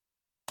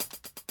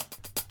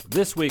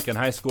This Week in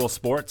High School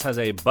Sports has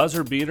a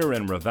buzzer beater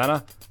in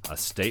Ravenna, a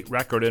state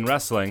record in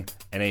wrestling,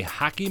 and a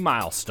hockey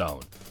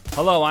milestone.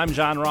 Hello, I'm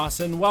John Ross,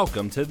 and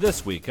welcome to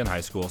This Week in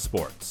High School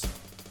Sports.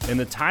 In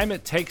the time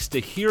it takes to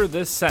hear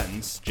this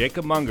sentence,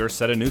 Jacob Munger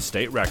set a new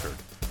state record.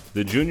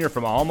 The junior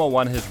from Alma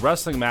won his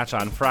wrestling match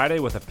on Friday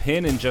with a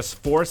pin in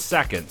just 4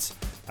 seconds.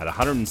 At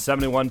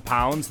 171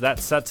 pounds, that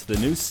sets the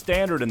new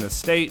standard in the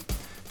state,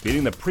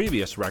 beating the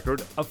previous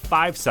record of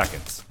 5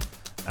 seconds.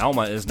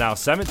 Alma is now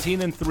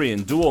 17-3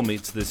 in dual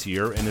meets this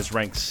year and is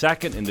ranked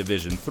second in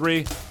Division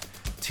III.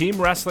 Team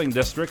wrestling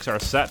districts are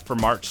set for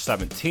March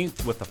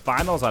 17th with the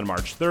finals on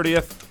March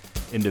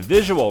 30th.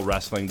 Individual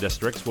wrestling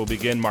districts will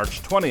begin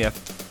March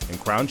 20th and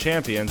crown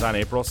champions on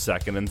April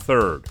 2nd and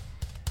 3rd.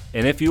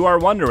 And if you are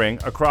wondering,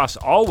 across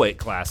all weight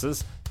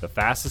classes, the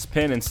fastest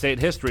pin in state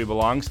history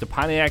belongs to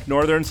Pontiac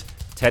Northern's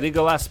Teddy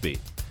Gillespie.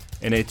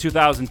 In a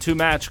 2002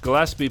 match,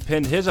 Gillespie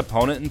pinned his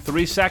opponent in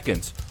 3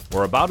 seconds,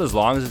 or about as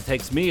long as it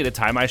takes me to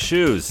tie my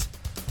shoes.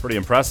 Pretty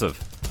impressive.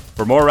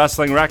 For more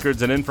wrestling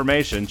records and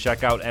information,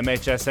 check out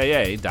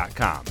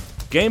MHSAA.com.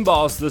 Game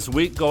balls this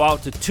week go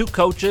out to 2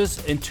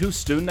 coaches and 2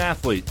 student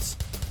athletes.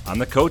 On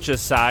the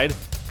coaches' side,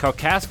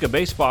 Kalkaska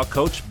baseball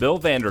coach Bill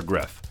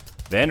Vandergriff.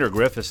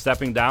 Vandergriff is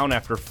stepping down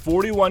after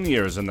 41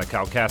 years in the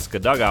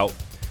Kalkaska dugout.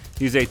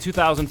 He's a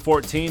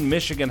 2014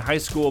 Michigan High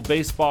School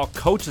Baseball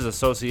Coaches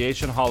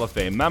Association Hall of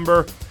Fame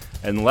member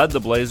and led the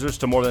Blazers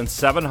to more than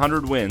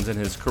 700 wins in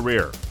his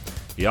career.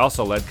 He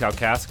also led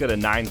Kalkaska to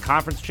 9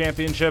 conference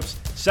championships,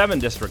 7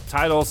 district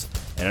titles,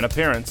 and an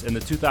appearance in the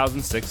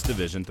 2006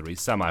 Division III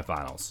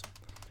semifinals.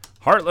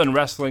 Heartland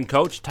wrestling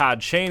coach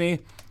Todd Cheney,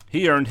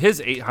 he earned his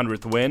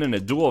 800th win in a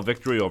dual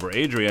victory over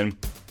Adrian.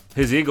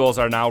 His Eagles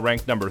are now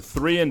ranked number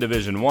 3 in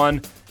Division I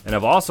and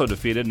have also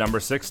defeated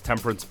number 6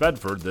 Temperance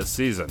Bedford this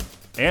season.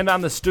 And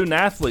on the student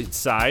athletes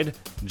side,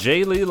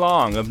 Jay Lee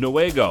Long of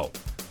Newaygo.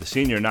 The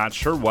senior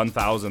notched her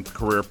 1,000th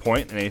career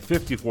point in a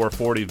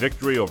 54-40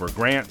 victory over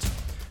Grant.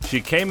 She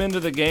came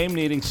into the game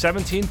needing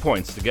 17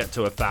 points to get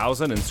to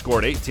 1,000 and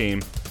scored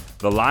 18.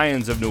 The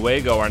Lions of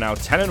Newaygo are now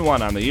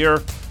 10-1 on the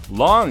year.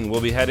 Long will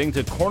be heading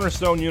to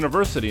Cornerstone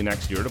University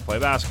next year to play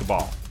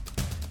basketball.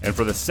 And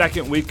for the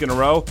second week in a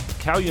row,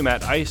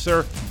 Calumet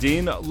Icer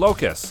Dean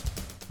Locus.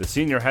 The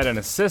senior had an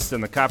assist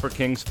in the Copper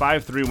Kings'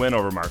 5-3 win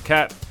over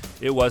Marquette.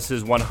 It was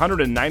his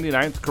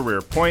 199th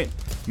career point,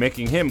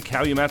 making him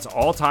Calumet's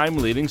all-time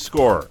leading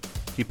scorer.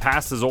 He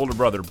passed his older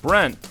brother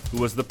Brent,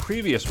 who was the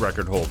previous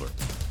record holder.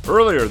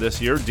 Earlier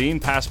this year, Dean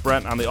passed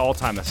Brent on the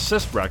all-time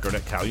assist record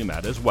at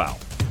Calumet as well.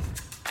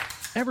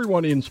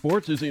 Everyone in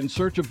sports is in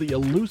search of the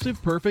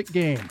elusive perfect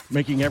game,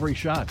 making every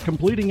shot,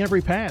 completing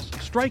every pass,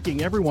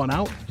 striking everyone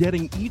out,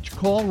 getting each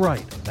call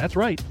right. That's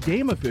right,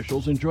 game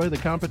officials enjoy the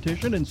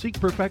competition and seek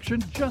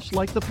perfection just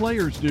like the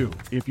players do.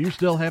 If you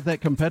still have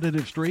that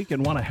competitive streak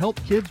and want to help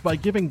kids by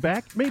giving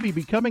back, maybe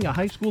becoming a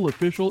high school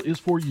official is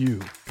for you.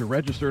 To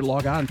register,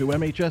 log on to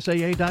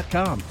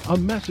MHSAA.com. A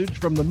message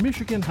from the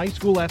Michigan High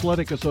School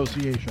Athletic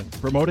Association,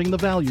 promoting the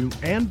value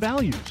and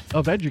values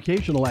of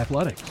educational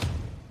athletics.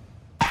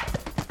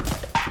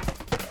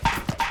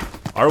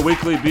 Our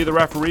weekly Be the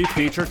Referee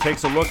feature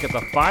takes a look at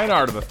the fine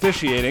art of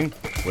officiating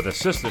with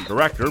Assistant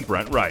Director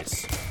Brent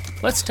Rice.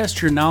 Let's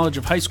test your knowledge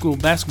of high school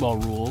basketball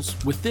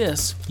rules. With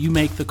this, you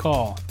make the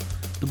call.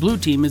 The blue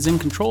team is in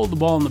control of the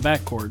ball in the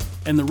backcourt,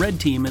 and the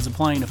red team is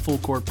applying a full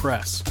court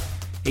press.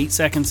 8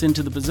 seconds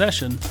into the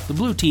possession, the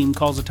blue team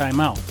calls a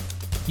timeout.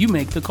 You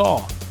make the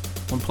call.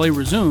 When play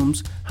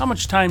resumes, how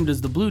much time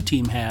does the blue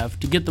team have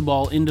to get the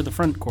ball into the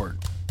front court?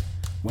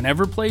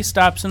 Whenever play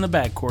stops in the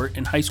backcourt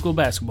in high school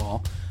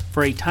basketball,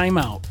 for a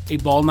timeout, a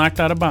ball knocked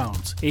out of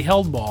bounds, a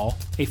held ball,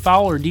 a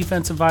foul or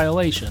defensive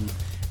violation,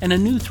 and a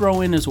new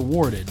throw-in is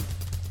awarded,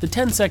 the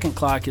 10-second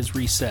clock is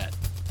reset.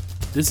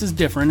 This is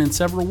different in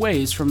several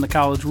ways from the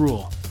college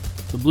rule.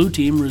 The blue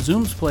team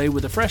resumes play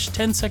with a fresh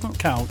 10-second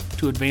count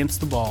to advance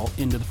the ball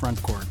into the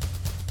front court.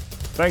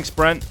 Thanks,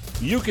 Brent.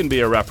 You can be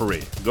a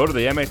referee. Go to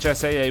the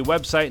MHSAA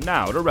website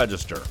now to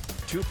register.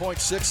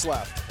 2.6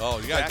 left. Oh,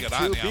 you got to get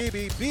on now.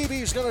 Beebe.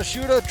 Beebe's going to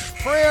shoot a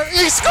prayer.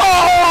 He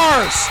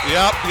scores!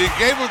 Yep, you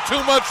gave him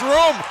too much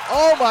room.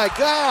 Oh, my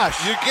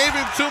gosh. You gave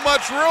him too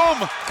much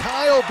room.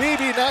 Kyle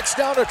Beebe knocks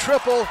down a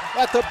triple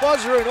at the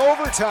buzzer in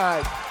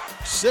overtime.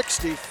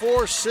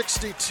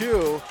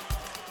 64-62.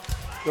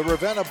 The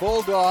Ravenna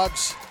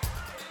Bulldogs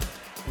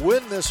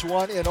win this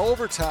one in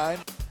overtime.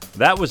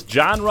 That was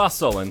John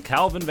Russell and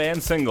Calvin Van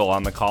Single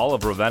on the call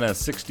of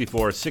Ravenna's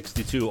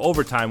 64-62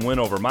 overtime win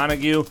over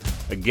Montague,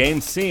 a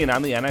game seen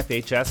on the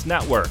NFHS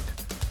network.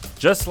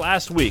 Just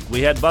last week,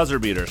 we had buzzer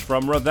beaters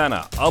from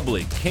Ravenna,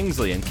 Ubley,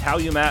 Kingsley, and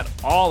Calumet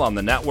all on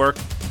the network,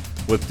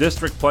 with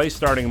district play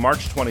starting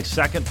March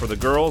 22nd for the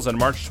girls and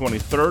March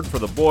 23rd for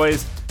the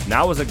boys.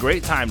 Now is a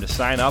great time to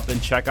sign up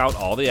and check out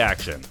all the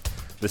action.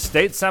 The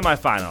state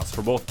semifinals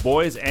for both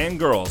boys and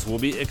girls will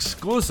be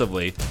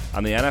exclusively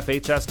on the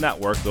NFHS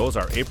network. Those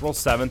are April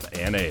 7th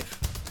and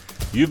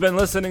 8th. You've been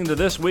listening to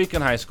This Week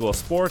in High School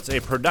Sports,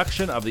 a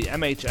production of the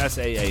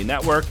MHSAA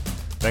network.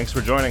 Thanks for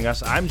joining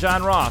us. I'm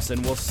John Ross,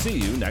 and we'll see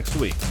you next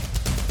week.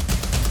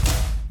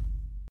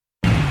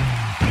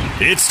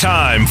 It's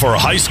time for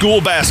high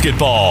school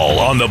basketball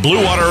on the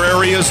Blue Water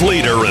Area's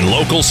leader in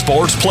local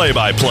sports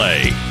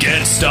play-by-play.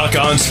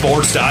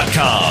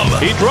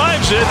 GetStuckOnSports.com. He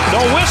drives it. No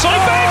whistle. He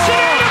banks it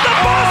in at the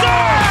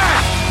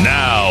buzzer!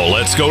 Now,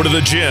 let's go to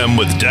the gym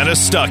with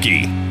Dennis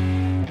Stuckey.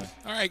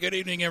 All right, good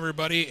evening,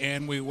 everybody,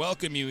 and we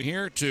welcome you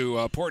here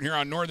to Port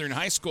Huron Northern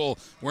High School,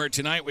 where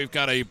tonight we've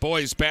got a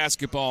boys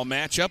basketball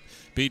matchup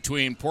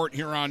between Port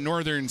Huron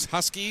Northern's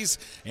Huskies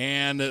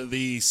and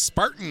the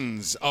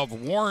Spartans of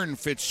Warren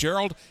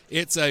Fitzgerald.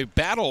 It's a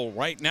battle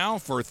right now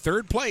for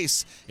third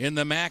place in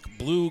the MAC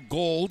Blue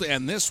Gold,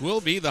 and this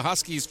will be the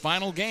Huskies'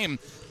 final game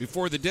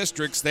before the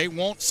districts. They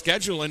won't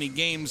schedule any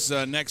games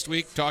next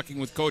week. Talking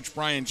with Coach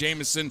Brian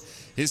Jamison,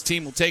 his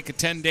team will take a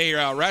 10-day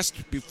rest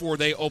before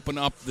they open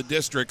up the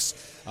districts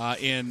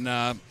in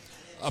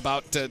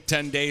about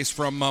 10 days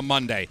from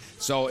Monday.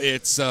 So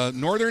it's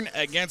Northern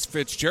against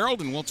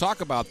Fitzgerald, and we'll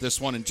talk about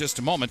this one in just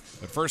a moment.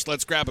 But first,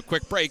 let's grab a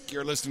quick break.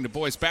 You're listening to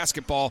Boys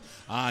Basketball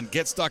on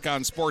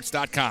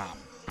GetStuckOnSports.com.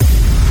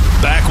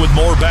 Back with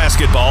more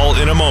basketball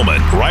in a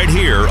moment, right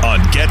here on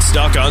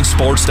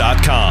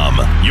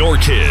GetStuckOnSports.com. Your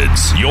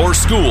kids, your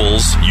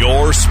schools,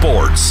 your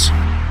sports.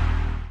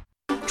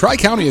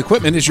 Tri-County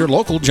Equipment is your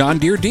local John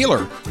Deere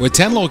dealer. With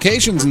 10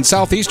 locations in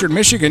southeastern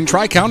Michigan,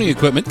 Tri-County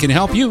Equipment can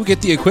help you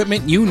get the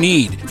equipment you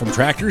need. From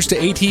tractors to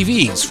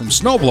ATVs, from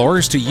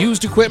snowblowers to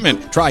used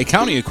equipment,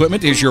 Tri-County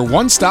Equipment is your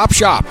one-stop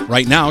shop.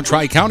 Right now,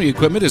 Tri-County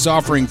Equipment is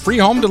offering free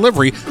home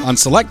delivery on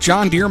select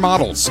John Deere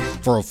models.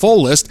 For a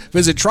full list,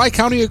 visit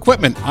Tri-County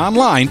Equipment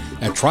online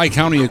at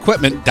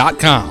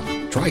tricountyequipment.com.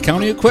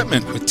 Tri-County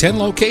Equipment with 10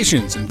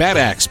 locations in Bad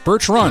Axe,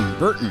 Birch Run,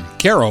 Burton,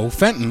 Caro,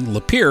 Fenton,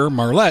 Lapeer,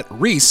 Marlette,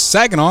 Reese,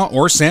 Saginaw,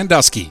 or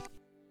Sandusky.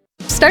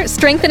 Start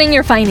strengthening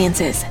your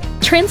finances.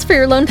 Transfer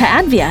your loan to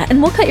Advia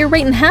and we'll cut your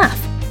rate in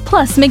half.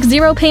 Plus, make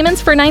 0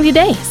 payments for 90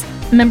 days.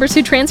 Members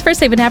who transfer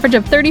save an average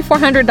of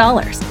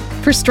 $3,400.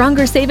 For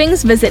stronger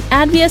savings, visit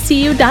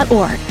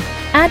adviacu.org.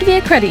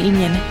 Advia Credit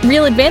Union.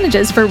 Real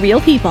advantages for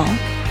real people.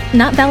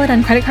 Not valid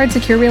on credit card,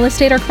 secure real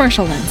estate, or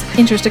commercial loans.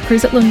 Interest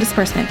accrues at loan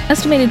disbursement.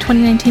 Estimated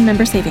 2019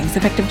 member savings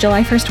effective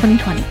July 1st,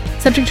 2020.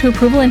 Subject to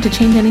approval and to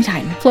change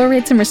anytime. Floor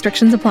rates and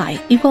restrictions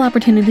apply. Equal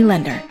opportunity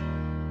lender.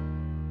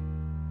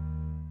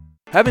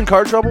 Having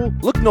car trouble?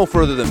 Look no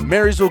further than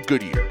Marysville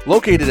Goodyear.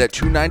 Located at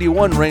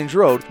 291 Range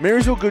Road,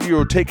 Marysville Goodyear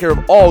will take care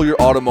of all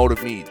your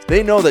automotive needs.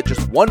 They know that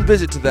just one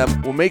visit to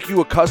them will make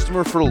you a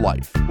customer for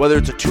life. Whether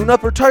it's a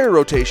tune-up or tire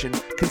rotation,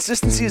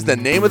 consistency is the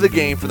name of the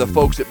game for the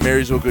folks at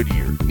Marysville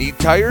Goodyear. Need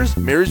tires?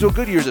 Marysville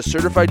Goodyear is a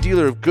certified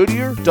dealer of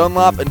Goodyear,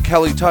 Dunlop, and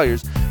Kelly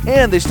tires,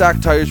 and they stock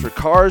tires for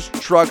cars,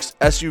 trucks,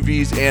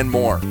 SUVs, and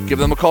more. Give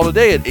them a call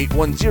today at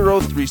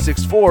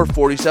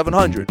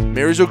 810-364-4700.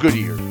 Marysville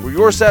Goodyear, where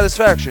your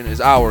satisfaction is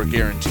our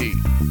guarantee.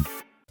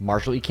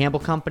 Marshall E. Campbell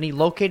Company,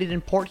 located in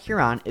Port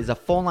Huron, is a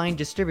full-line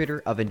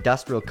distributor of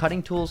industrial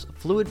cutting tools,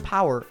 fluid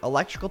power,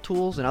 electrical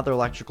tools, and other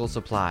electrical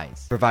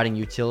supplies, providing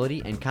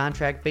utility and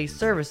contract-based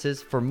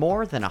services for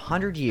more than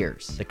 100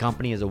 years. The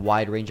company has a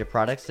wide range of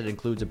products that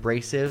includes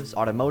abrasives,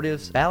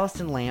 automotives, ballast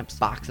and lamps,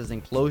 boxes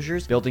and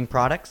closures, building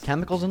products,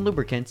 chemicals and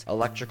lubricants,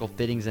 electrical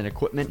fittings and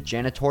equipment,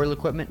 janitorial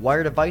equipment,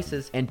 wire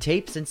devices, and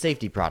tapes and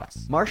safety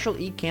products. Marshall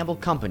E. Campbell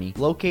Company,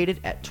 located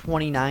at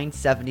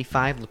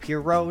 2975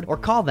 Lapeer Road, or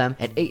call them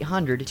at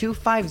 800-250-7520. The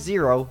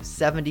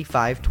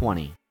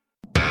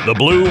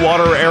Blue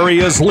Water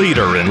Area's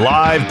leader in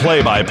live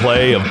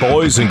play-by-play of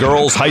boys and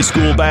girls high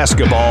school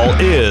basketball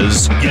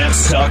is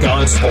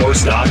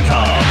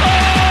GetStuckOnSports.com.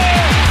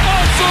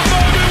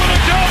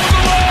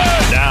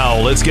 Now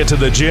let's get to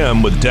the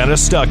gym with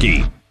Dennis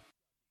Stuckey.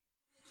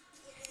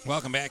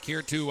 Welcome back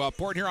here to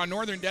Port Huron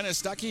Northern.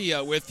 Dennis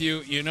Stuckey with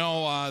you. You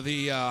know,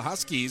 the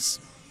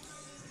Huskies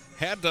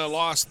had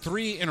lost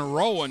 3 in a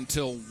row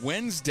until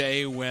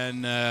Wednesday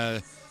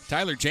when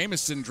Tyler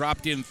Jamison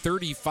dropped in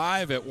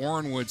 35 at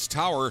Warren Woods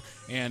Tower,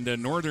 and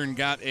Northern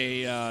got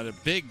a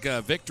big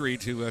victory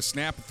to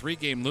snap a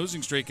 3-game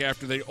losing streak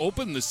after they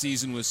opened the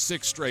season with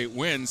 6 straight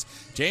wins.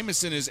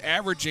 Jamison is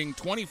averaging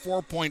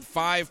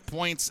 24.5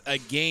 points a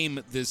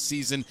game this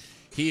season.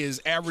 He is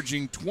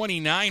averaging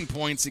 29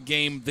 points a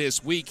game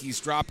this week. He's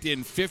dropped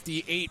in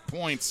 58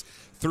 points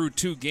through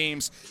 2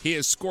 games. He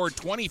has scored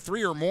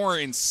 23 or more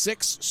in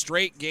 6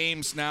 straight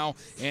games now,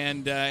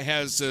 and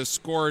has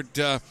scored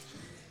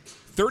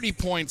 30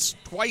 points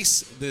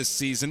twice this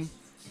season,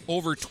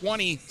 over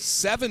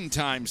 27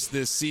 times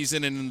this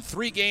season, and in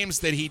 3 games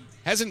that he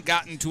hasn't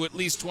gotten to at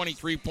least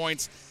 23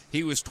 points,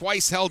 he was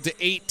twice held to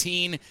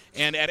 18,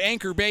 and at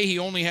Anchor Bay he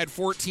only had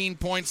 14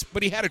 points,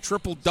 but he had a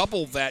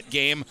triple-double that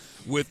game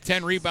with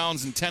 10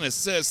 rebounds and 10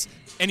 assists,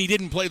 and he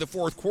didn't play the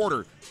fourth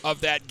quarter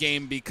of that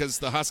game because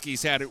the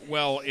Huskies had it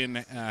well in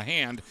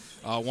hand.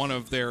 One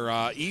of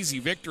their easy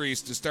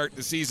victories to start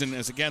the season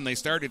is, again, they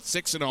started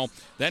 6-0,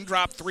 then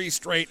dropped 3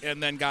 straight,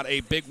 and then got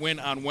a big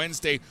win on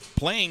Wednesday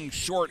playing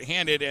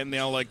shorthanded, and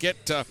they'll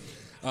get a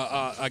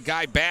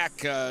guy back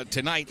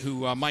tonight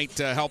who might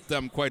help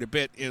them quite a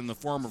bit in the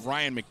form of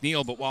Ryan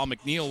McNeil. But while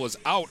McNeil was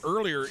out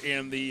earlier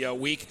in the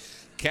week,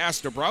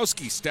 Cass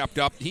Dabrowski stepped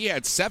up. He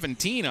had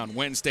 17 on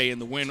Wednesday in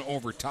the win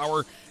over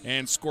Tower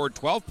and scored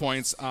 12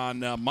 points on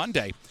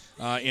Monday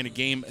in a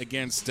game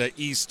against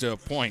East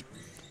Point.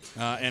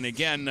 And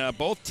again,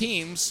 both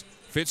teams,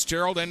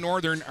 Fitzgerald and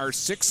Northern, are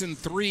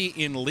 6-3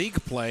 in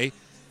league play.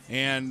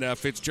 And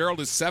Fitzgerald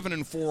is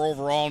 7-4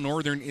 overall.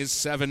 Northern is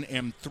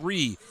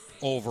 7-3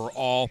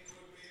 overall.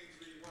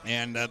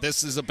 And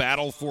this is a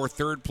battle for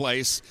third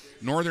place.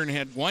 Northern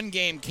had one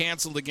game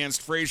canceled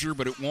against Fraser,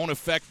 but it won't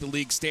affect the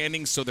league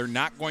standings, so they're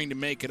not going to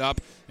make it up.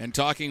 And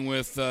talking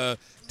with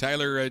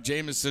Tyler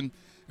Jamieson,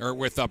 or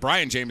with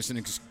Brian Jamieson,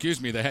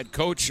 excuse me, the head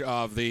coach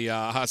of the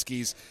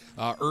Huskies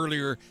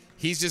earlier,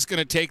 he's just going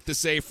to take the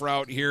safe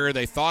route here.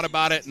 They thought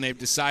about it, and they've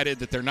decided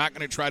that they're not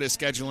going to try to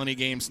schedule any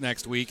games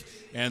next week,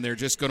 and they're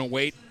just going to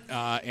wait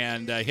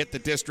and hit the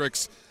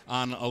districts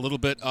on a little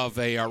bit of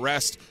a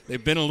rest.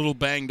 They've been a little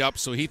banged up,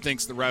 so he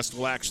thinks the rest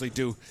will actually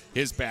do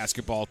his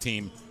basketball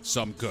team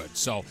some good.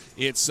 So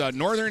it's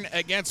Northern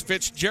against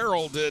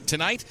Fitzgerald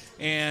tonight,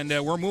 and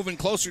we're moving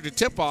closer to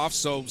tip-off,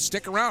 so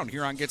stick around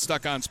here on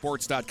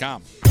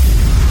GetStuckOnSports.com.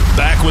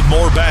 Back with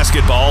more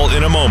basketball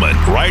in a moment,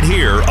 right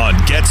here on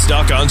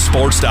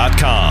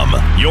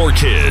GetStuckOnSports.com. Your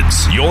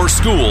kids, your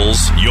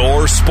schools,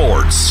 your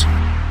sports.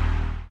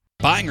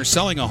 Buying or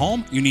selling a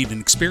home? You need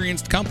an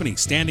experienced company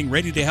standing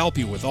ready to help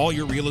you with all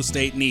your real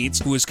estate needs,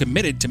 who is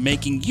committed to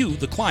making you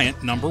the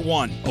client number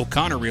one.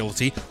 O'Connor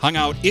Realty hung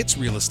out its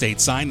real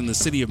estate sign in the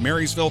city of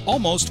Marysville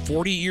almost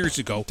 40 years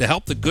ago to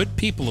help the good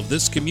people of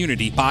this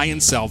community buy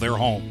and sell their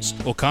homes.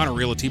 O'Connor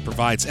Realty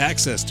provides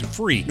access to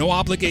free,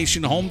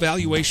 no-obligation home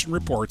valuation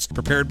reports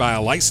prepared by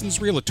a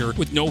licensed realtor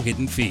with no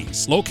hidden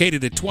fees.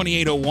 Located at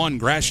 2801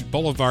 Gratiot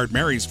Boulevard,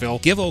 Marysville,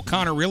 give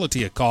O'Connor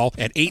Realty a call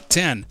at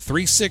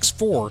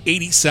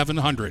 810-364-8700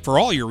 for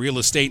all your real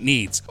estate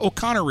needs.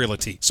 O'Connor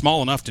Realty,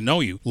 small enough to know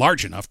you,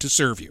 large enough to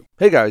serve you.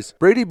 Hey guys,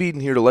 Brady Beaton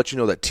here to let you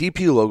know that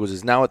TP Logos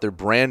is now at their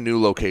brand new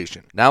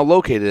location. Now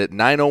located at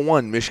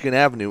 901 Michigan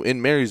Avenue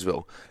in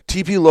Marysville,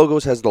 TP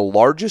Logos has the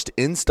largest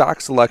in-stock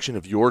selection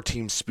of your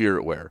team's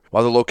spirit wear.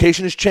 While the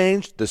location has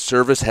changed, the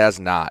service has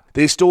not.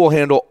 They still will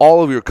handle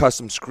all of your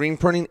custom screen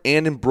printing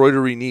and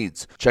embroidery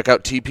needs. Check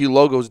out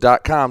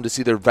tplogos.com to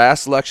see their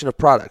vast selection of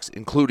products,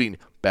 including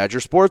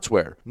Badger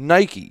Sportswear,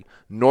 Nike,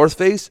 North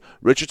Face,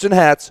 Richardson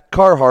hats,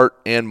 Carhartt,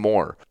 and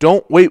more.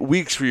 Don't wait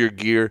weeks for your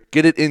gear.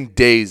 Get it in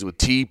days with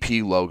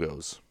TP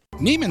Logos.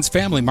 Neiman's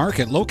Family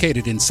Market,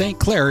 located in St.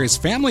 Clair, is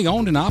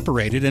family-owned and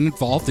operated and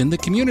involved in the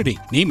community.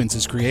 Neiman's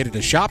has created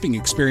a shopping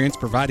experience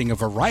providing a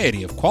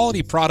variety of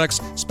quality products,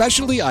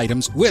 specialty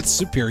items with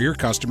superior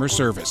customer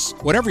service.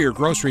 Whatever your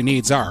grocery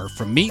needs are,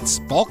 from meats,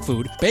 bulk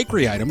food,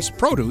 bakery items,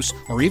 produce,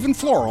 or even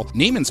floral,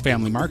 Neiman's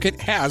Family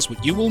Market has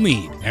what you will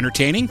need.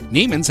 Entertaining?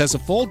 Neiman's has a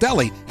full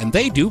deli, and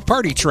they do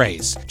party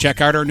trays.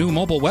 Check out our new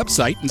mobile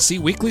website and see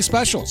weekly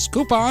specials,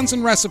 coupons,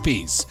 and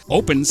recipes.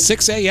 Open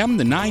 6 a.m.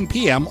 to 9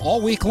 p.m. all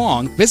week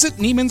long. Visit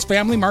Neiman's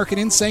Family Market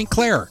in St.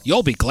 Clair.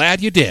 You'll be glad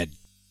you did.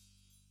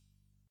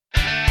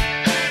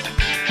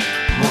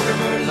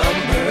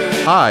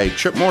 Hi,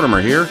 Chip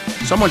Mortimer here.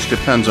 So much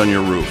depends on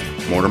your roof.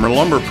 Mortimer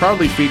Lumber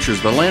proudly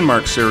features the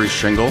Landmark Series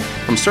shingle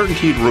from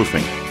Certainteed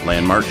Roofing.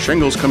 Landmark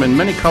shingles come in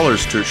many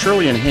colors to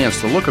surely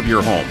enhance the look of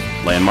your home.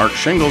 Landmark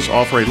shingles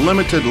offer a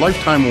limited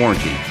lifetime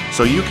warranty,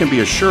 so you can be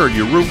assured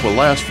your roof will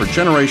last for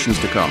generations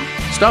to come.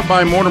 Stop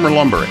by Mortimer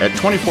Lumber at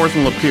 24th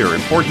and Lapeer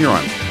in Port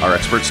Huron. Our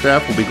expert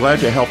staff will be glad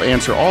to help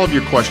answer all of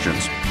your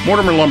questions.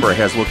 Mortimer Lumber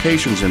has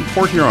locations in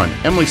Port Huron,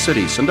 Emily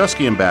City,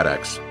 Sandusky, and Bad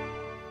Axe.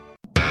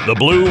 The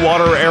Blue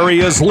Water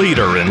Area's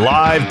leader in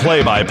live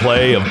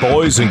play-by-play of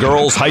boys and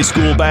girls high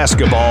school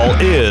basketball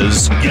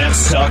is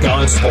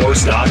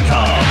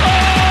GetStuckOnSports.com.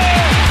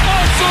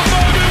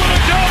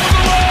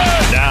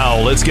 Now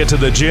let's get to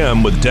the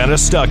gym with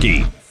Dennis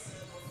Stuckey.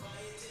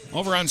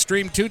 Over on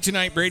Stream 2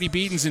 tonight, Brady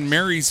Beaton's in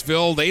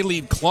Marysville. They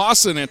lead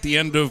Clawson at the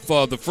end of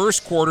the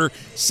first quarter,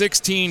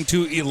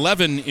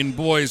 16-11 in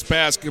boys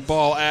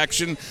basketball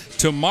action.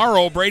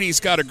 Tomorrow, Brady's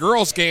got a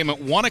girls game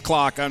at 1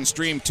 o'clock on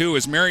Stream 2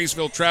 as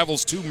Marysville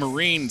travels to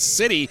Marine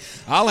City.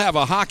 I'll have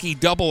a hockey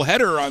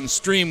doubleheader on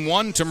Stream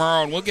 1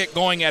 tomorrow, and we'll get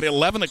going at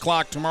 11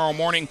 o'clock tomorrow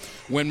morning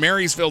when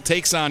Marysville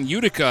takes on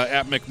Utica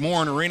at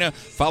McMorran Arena,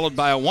 followed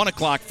by a 1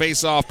 o'clock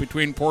face-off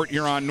between Port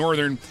Huron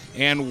Northern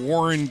and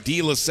Warren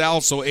De La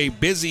Salle. So a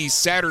busy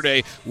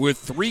Saturday with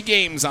 3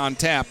 games on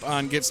tap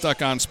on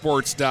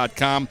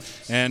GetStuckOnSports.com.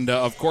 And,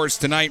 of course,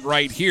 tonight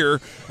right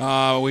here,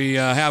 we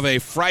have a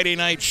Friday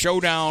night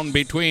showdown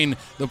between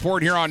the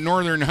Port Huron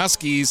Northern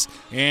Huskies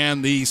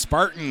and the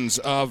Spartans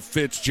of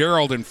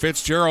Fitzgerald. And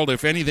Fitzgerald,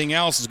 if anything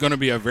else, is going to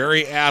be a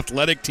very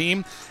athletic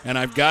team, and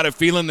I've got a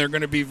feeling they're going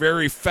to be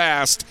very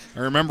fast. I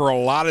remember a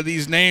lot of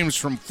these names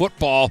from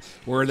football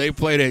where they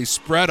played a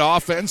spread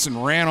offense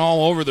and ran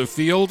all over the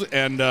field,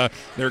 and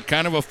they're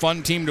kind of a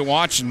fun team to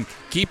watch. And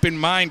keep in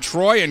mind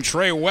Troy and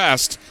Trey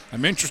West.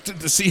 I'm interested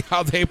to see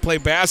how they play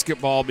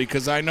basketball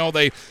because I know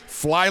they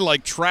fly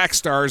like track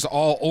stars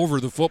all over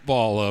the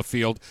football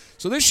field.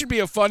 So this should be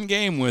a fun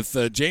game with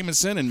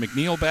Jamison and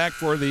McNeil back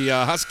for the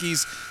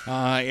Huskies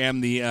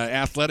and the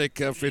athletic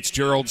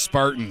Fitzgerald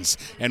Spartans.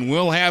 And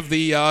we'll have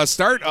the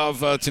start of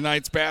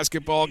tonight's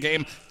basketball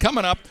game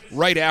coming up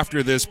right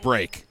after this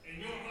break.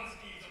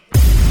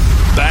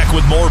 Back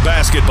with more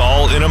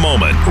basketball in a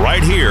moment,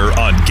 right here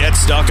on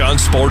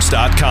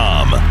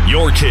GetStuckOnSports.com.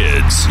 Your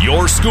kids,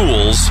 your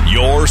schools,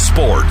 your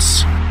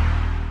sports.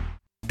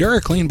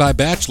 DuraClean by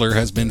Bachelor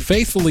has been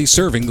faithfully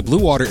serving the Blue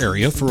Water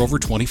area for over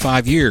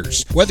 25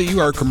 years. Whether you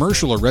are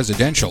commercial or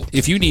residential,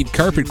 if you need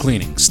carpet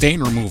cleaning,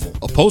 stain removal,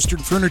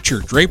 upholstered furniture,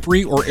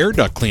 drapery, or air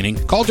duct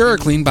cleaning, call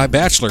DuraClean by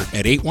Bachelor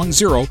at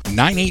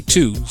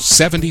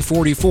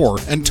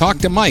 810-982-7044 and talk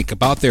to Mike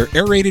about their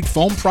aerated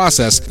foam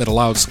process that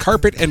allows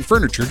carpet and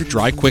furniture to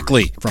dry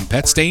quickly. From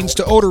pet stains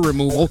to odor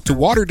removal to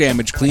water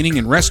damage cleaning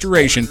and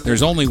restoration,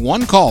 there's only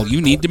one call you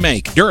need to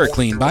make.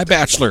 DuraClean by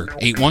Bachelor,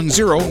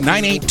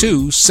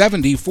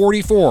 810-982-7044.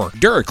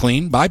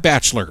 DuraClean by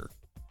Bachelor.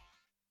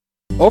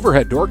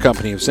 Overhead Door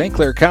Company of St.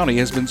 Clair County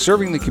has been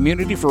serving the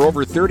community for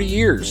over 30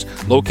 years.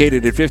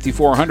 Located at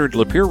 5400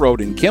 Lapeer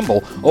Road in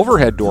Kimball,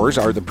 Overhead Doors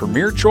are the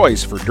premier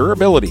choice for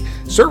durability,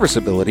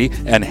 serviceability,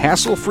 and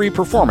hassle-free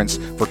performance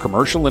for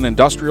commercial and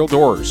industrial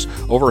doors.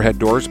 Overhead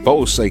Doors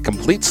boasts a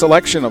complete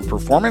selection of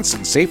performance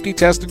and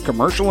safety-tested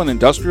commercial and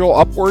industrial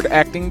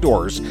upward-acting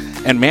doors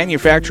and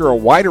manufacture a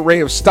wide array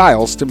of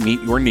styles to meet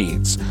your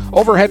needs.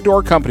 Overhead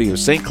Door Company of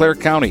St. Clair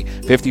County,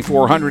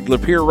 5400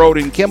 Lapeer Road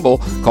in Kimball.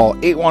 Call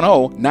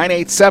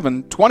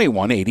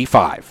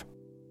 810-987-2185.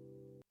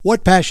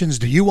 What passions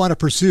do you want to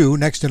pursue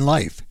next in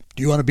life?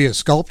 Do you want to be a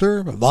sculptor,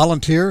 a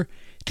volunteer,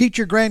 teach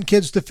your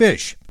grandkids to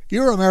fish?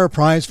 Your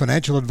Ameriprise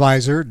financial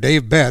advisor,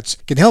 Dave Betts,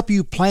 can help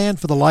you plan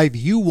for the life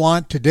you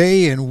want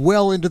today and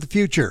well into the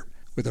future.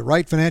 With the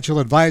right financial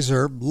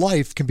advisor,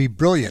 life can be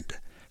brilliant.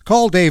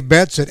 Call Dave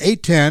Betts at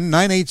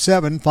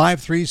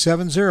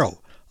 810-987-5370.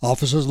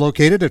 Office is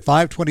located at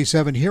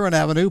 527 Huron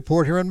Avenue,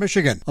 Port Huron,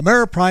 Michigan.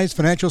 Ameriprise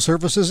Financial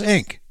Services,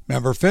 Inc.,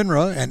 member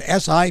FINRA and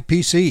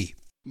SIPC.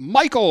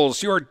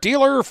 Michael's, your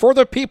dealer for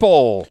the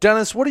people.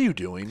 Dennis, what are you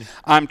doing?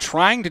 I'm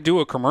trying to do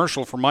a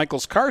commercial for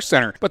Michael's Car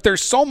Center, but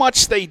there's so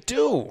much they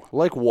do.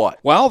 Like what?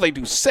 Well, they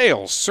do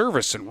sales,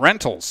 service, and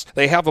rentals.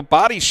 They have a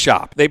body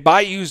shop. They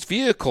buy used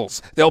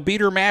vehicles. They'll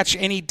beat or match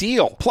any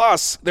deal.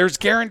 Plus, there's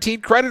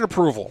guaranteed credit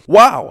approval.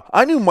 Wow,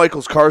 I knew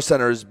Michael's Car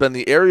Center has been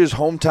the area's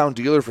hometown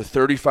dealer for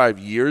 35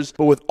 years,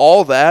 but with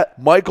all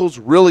that, Michael's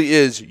really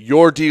is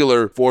your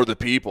dealer for the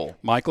people.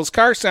 Michael's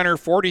Car Center,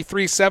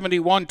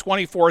 4371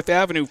 24th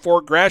Avenue,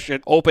 Fort Gratiot.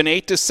 Open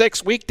 8 to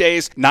 6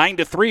 weekdays, 9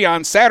 to 3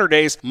 on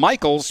Saturdays.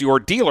 Michael's, your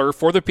dealer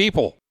for the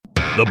people.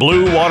 The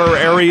Blue Water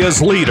area's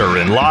leader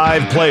in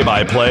live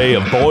play-by-play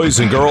of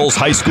boys and girls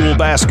high school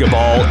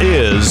basketball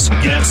is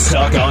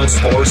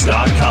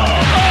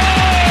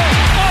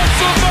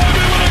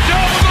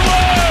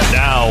GetStuckOnSports.com.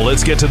 Now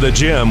let's get to the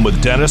gym with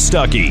Dennis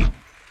Stuckey.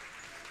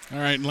 All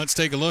right, and let's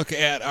take a look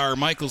at our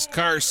Michael's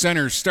Car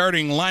Center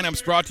starting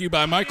lineups brought to you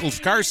by Michael's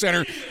Car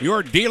Center,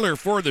 your dealer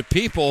for the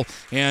people.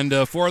 And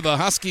for the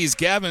Huskies,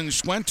 Gavin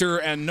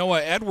Schwenter and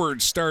Noah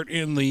Edwards start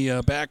in the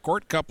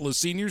backcourt. Couple of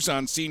seniors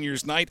on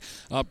seniors night.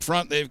 Up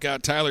front, they've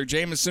got Tyler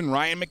Jamison,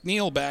 Ryan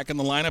McNeil back in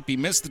the lineup. He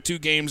missed the 2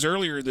 games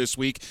earlier this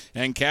week.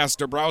 And Cass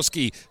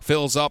Dabrowski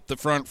fills up the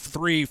front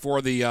 3 for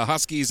the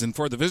Huskies. And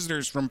for the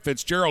visitors from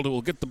Fitzgerald, who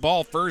will get the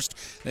ball first,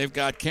 they've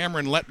got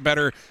Cameron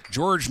Letbetter,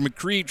 George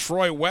McCree,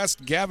 Troy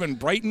West, Gavin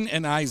Brighton,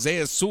 and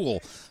Isaiah Sewell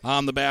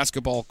on the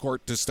basketball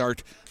court to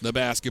start the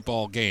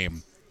basketball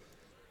game.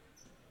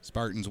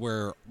 Spartans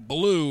wear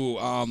blue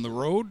on the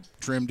road,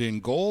 trimmed in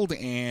gold,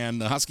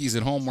 and the Huskies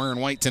at home wearing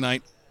white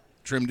tonight,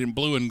 trimmed in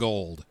blue and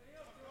gold.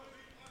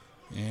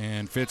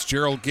 And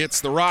Fitzgerald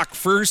gets the rock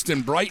first,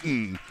 and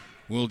Brighton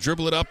will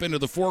dribble it up into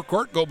the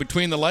forecourt, go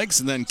between the legs,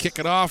 and then kick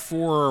it off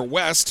for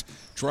West.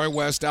 Troy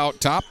West out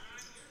top,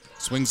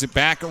 swings it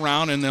back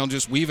around, and they'll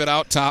just weave it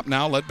out top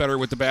now. Letbetter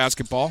with the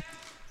basketball.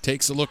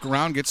 Takes a look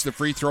around, gets the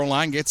free throw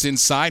line, gets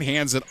inside,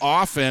 hands it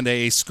off, and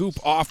a scoop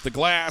off the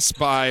glass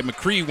by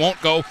McCree won't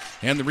go,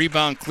 and the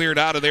rebound cleared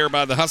out of there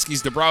by the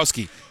Huskies.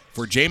 Dabrowski.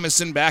 For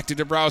Jamison, back to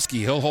Dabrowski.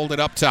 He'll hold it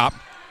up top.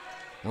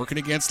 Working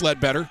against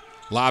Letbetter.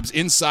 Lobs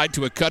inside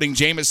to a cutting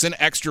Jamison.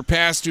 Extra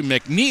pass to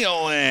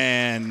McNeil,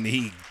 and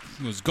he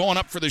was going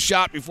up for the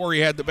shot before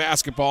he had the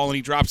basketball, and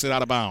he drops it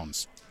out of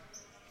bounds.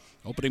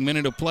 Opening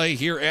minute of play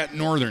here at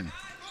Northern.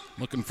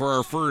 Looking for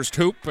our first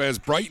hoop as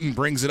Brighton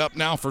brings it up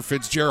now for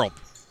Fitzgerald.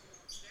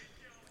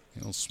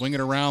 He'll swing it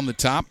around the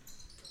top.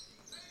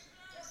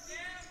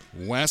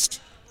 West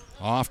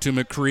off to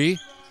McCree.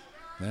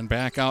 Then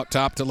back out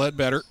top to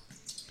Letbetter.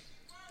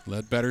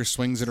 Letbetter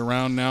swings it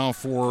around now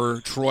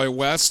for Troy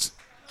West.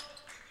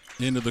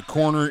 Into the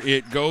corner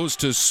it goes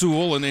to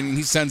Sewell, and then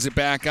he sends it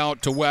back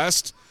out to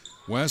West.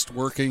 West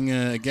working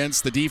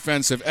against the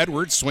defense of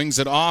Edwards. Swings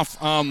it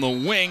off on the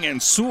wing,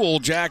 and Sewell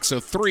jacks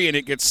a 3, and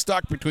it gets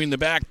stuck between the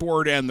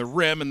backboard and the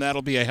rim, and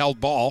that'll be a held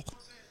ball.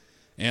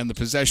 And the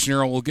possession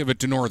arrow will give it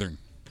to Northern.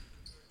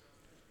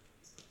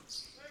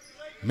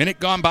 Minute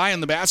gone by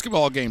in the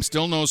basketball game.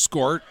 Still no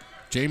score.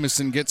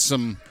 Jamison gets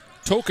some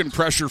token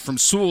pressure from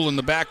Sewell in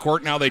the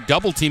backcourt. Now they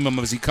double team him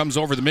as he comes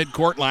over the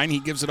midcourt line. He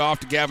gives it off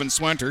to Gavin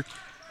Swenter.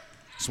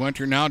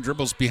 Swenter now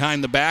dribbles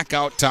behind the back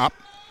out top.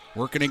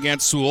 Working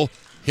against Sewell.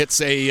 Hits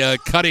a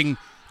cutting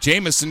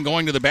Jamison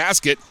going to the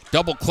basket.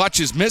 Double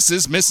clutches,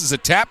 misses a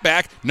tap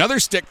back. Another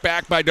stick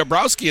back by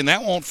Dabrowski, and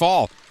that won't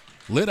fall.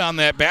 Lid on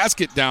that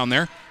basket down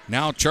there.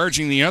 Now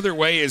charging the other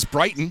way is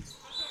Brighton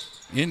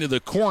into the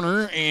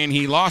corner, and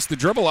he lost the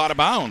dribble out of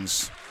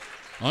bounds.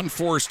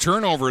 Unforced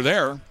turnover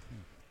there.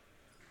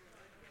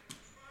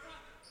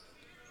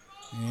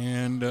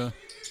 And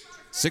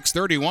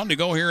 6:31 to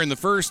go here in the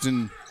first,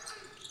 and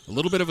a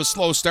little bit of a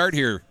slow start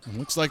here. It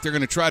looks like they're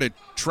going to try to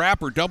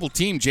trap or double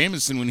team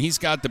Jamison when he's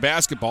got the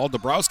basketball.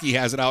 Dabrowski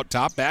has it out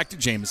top, back to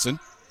Jamison.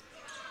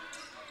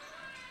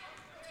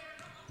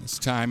 This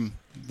time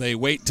they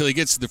wait until he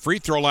gets to the free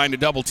throw line to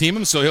double team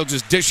him, so he'll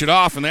just dish it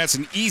off, and that's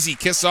an easy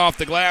kiss off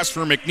the glass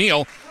for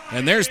McNeil.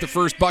 And there's the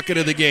first bucket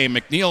of the game.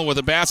 McNeil with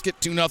a basket,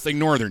 2-0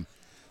 Northern.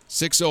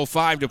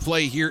 6:05 to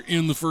play here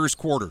in the first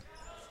quarter.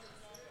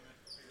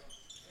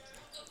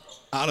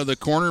 Out of the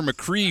corner,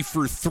 McCree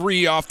for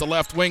three off the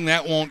left wing.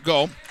 That won't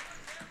go.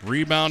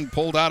 Rebound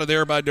pulled out of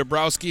there by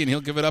Dabrowski, and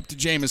he'll give it up to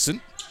Jamison.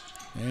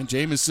 And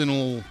Jamison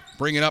will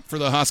bring it up for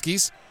the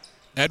Huskies.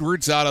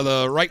 Edwards out of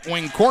the right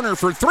wing corner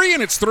for three,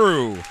 and it's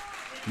through.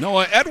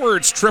 Noah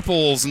Edwards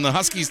triples, and the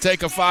Huskies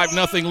take a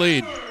 5-0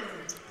 lead.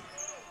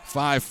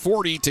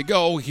 5:40 to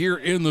go here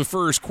in the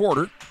first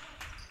quarter.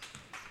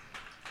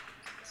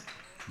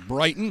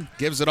 Brighton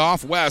gives it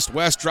off West.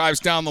 West drives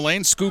down the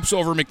lane, scoops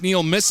over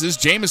McNeil, misses.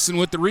 Jamison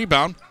with the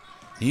rebound.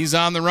 He's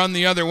on the run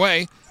the other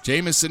way.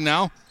 Jamison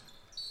now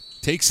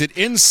takes it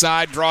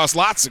inside, draws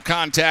lots of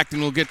contact,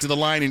 and will get to the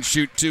line and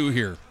shoot two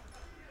here.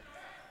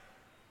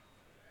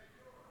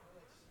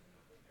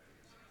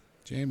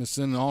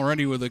 Jamison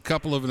already with a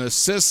couple of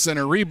assists and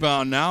a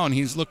rebound now, and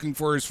he's looking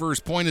for his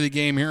first point of the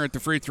game here at the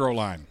free throw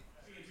line.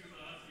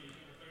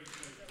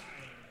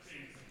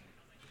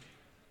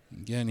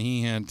 Again,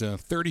 he had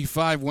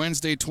 35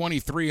 Wednesday,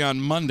 23 on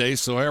Monday,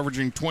 so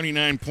averaging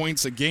 29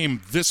 points a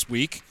game this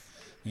week.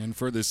 And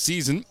for the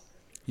season,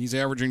 he's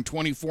averaging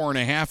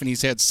 24.5, and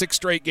he's had 6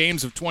 straight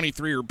games of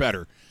 23 or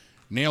better.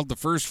 Nailed the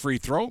first free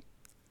throw.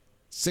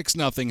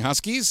 6-0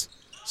 Huskies.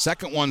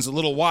 Second one's a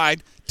little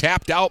wide.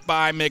 Tapped out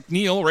by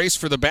McNeil. Race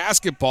for the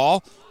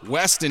basketball.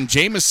 West and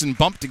Jamison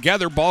bump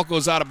together. Ball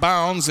goes out of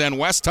bounds, and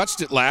West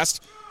touched it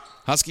last.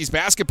 Huskies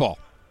basketball.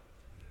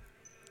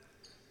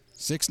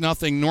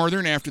 6-0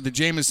 Northern after the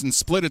Jamison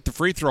split at the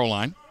free throw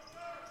line.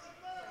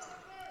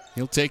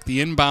 He'll take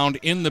the inbound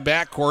in the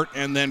backcourt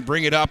and then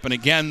bring it up, and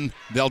again,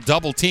 they'll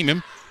double team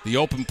him. The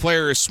open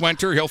player is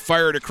Swenter. He'll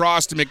fire it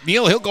across to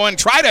McNeil. He'll go and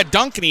try to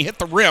dunk, and he hit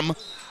the rim.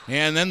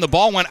 And then the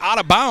ball went out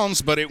of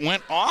bounds, but it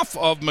went off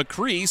of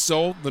McCree,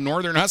 so the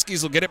Northern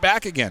Huskies will get it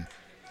back again.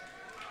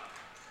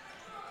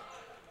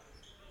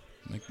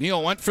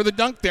 McNeil went for the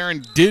dunk there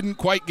and didn't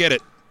quite get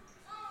it.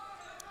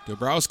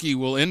 Dabrowski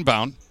will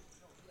inbound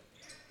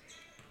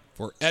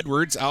for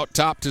Edwards out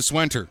top to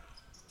Swenter.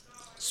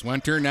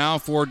 Swenter now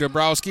for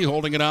Dabrowski,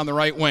 holding it on the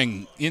right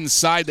wing.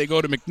 Inside they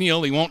go to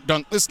McNeil. He won't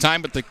dunk this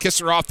time, but the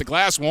kisser off the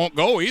glass won't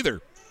go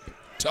either.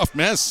 Tough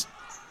miss.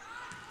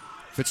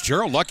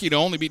 Fitzgerald lucky to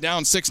only be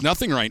down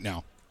 6-0 right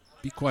now.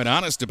 Be quite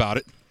honest about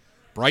it.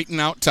 Brighton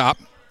out top.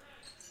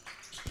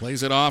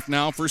 Plays it off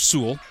now for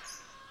Sewell.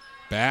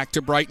 Back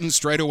to Brighton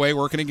straight away,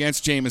 working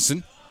against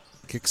Jamison.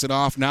 Kicks it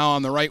off now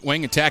on the right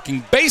wing.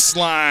 Attacking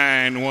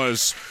baseline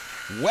was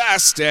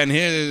West, and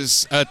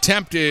his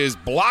attempt is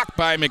blocked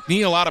by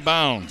McNeil out of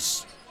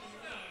bounds.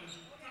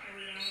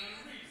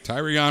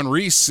 Tyrion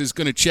Reese is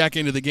going to check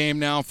into the game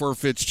now for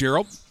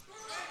Fitzgerald.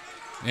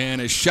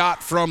 And a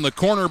shot from the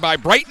corner by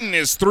Brighton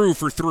is through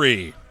for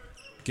three.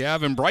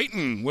 Gavin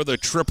Brighton with a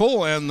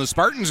triple, and the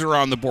Spartans are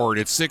on the board.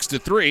 It's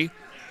 6-3.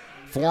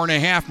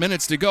 4.5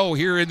 minutes to go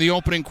here in the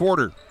opening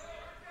quarter.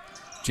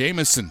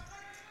 Jamison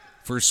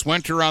for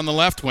Swenter on the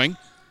left wing.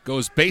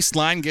 Goes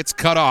baseline, gets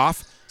cut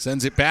off.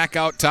 Sends it back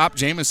out top.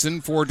 Jamison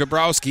for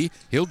Dabrowski.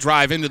 He'll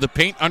drive into the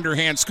paint.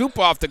 Underhand scoop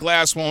off the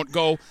glass won't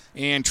go.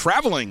 And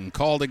traveling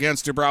called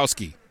against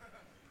Dabrowski.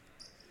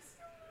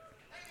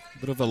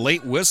 Bit of a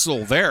late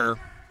whistle there.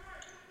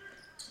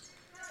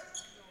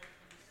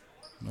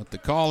 But the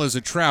call is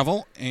a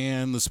travel,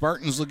 and the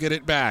Spartans will get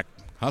it back.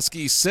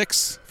 Huskies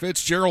 6,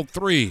 Fitzgerald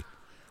 3.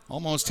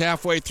 Almost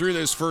halfway through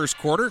this first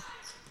quarter.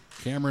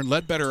 Cameron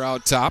Ledbetter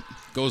out top.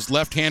 Goes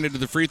left-handed to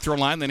the free throw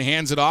line, then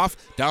hands it off.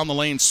 Down the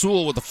lane,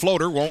 Sewell with the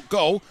floater. Won't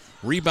go.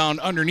 Rebound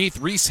underneath.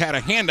 Reese had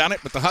a hand on it,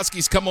 but the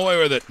Huskies come away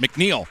with it.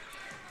 McNeil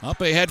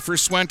up ahead for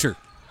Swenter.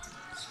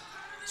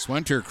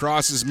 Swenter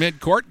crosses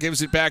midcourt,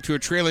 gives it back to a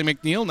trailing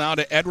McNeil. Now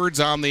to Edwards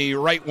on the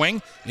right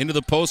wing. Into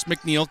the post,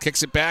 McNeil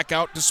kicks it back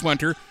out to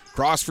Swenter.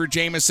 Cross for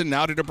Jamison.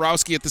 Now to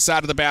Dabrowski at the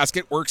side of the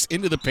basket. Works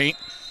into the paint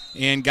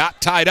and got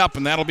tied up,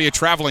 and that'll be a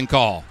traveling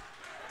call.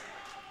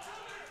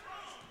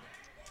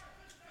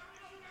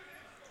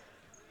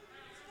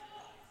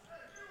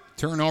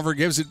 Turnover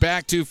gives it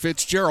back to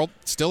Fitzgerald.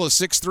 Still a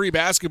 6-3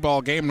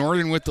 basketball game.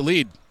 Northern with the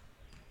lead.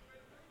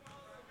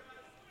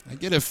 I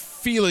get a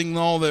feeling,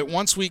 though, that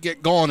once we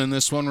get going in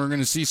this one, we're going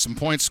to see some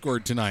points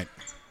scored tonight.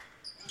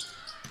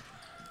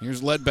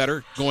 Here's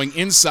Ledbetter going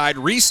inside.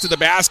 Reese to the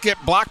basket.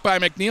 Blocked by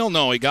McNeil.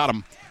 No, he got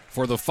him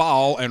for the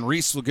foul, and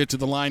Reese will get to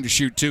the line to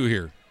shoot 2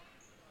 here.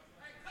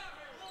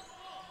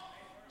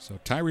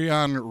 So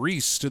Tyrion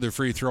Reese to the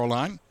free throw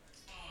line.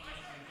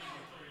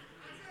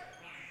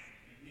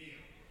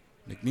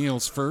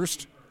 McNeil's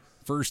first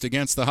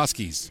against the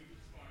Huskies.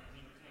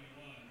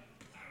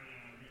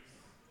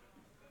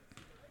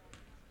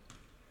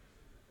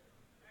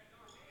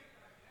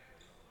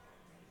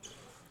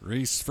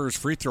 Reese first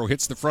free throw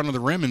hits the front of the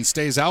rim and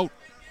stays out.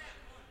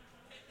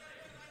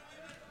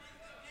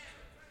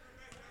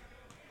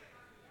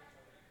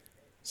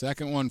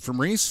 Second one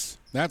from Reese.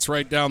 That's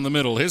right down the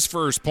middle. His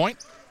first point.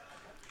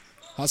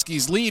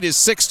 Huskies lead is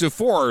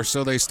 6-4,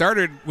 so they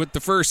started with the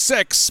first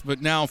 6,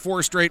 but now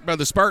 4 straight by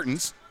the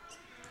Spartans.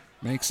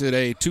 Makes it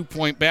a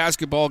 2-point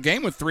basketball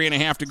game with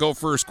 3.5 to go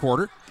first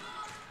quarter.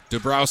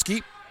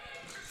 Dabrowski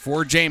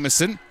for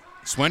Jamison.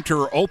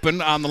 Swenter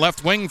open on the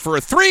left wing for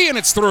a 3, and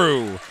it's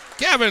through.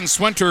 Gavin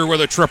Swenter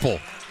with a triple.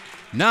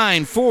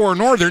 9-4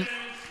 Northern.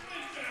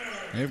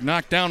 They've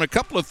knocked down a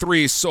couple of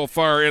threes so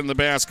far in the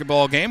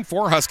basketball game.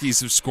 4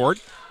 Huskies have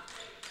scored.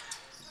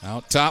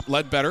 Out top,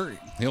 Ledbetter.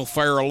 He'll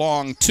fire a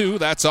long 2.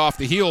 That's off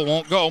the heel,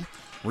 won't go.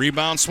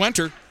 Rebound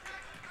Swenter.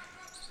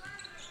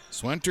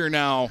 Swenter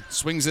now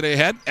swings it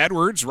ahead.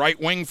 Edwards, right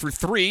wing for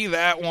 3.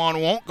 That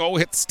one won't go.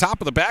 Hits top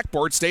of the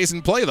backboard. Stays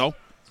in play, though.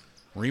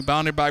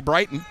 Rebounded by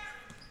Brighton.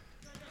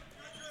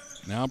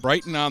 Now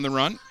Brighton on the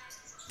run.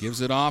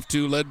 Gives it off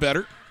to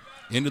Ledbetter.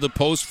 Into the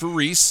post for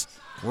Reese.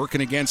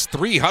 Working against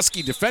 3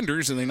 Husky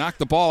defenders, and they knock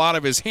the ball out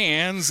of his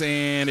hands,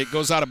 and it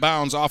goes out of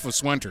bounds off of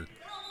Swenter.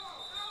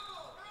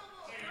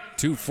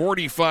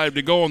 2:45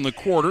 to go in the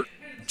quarter.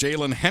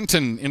 Jalen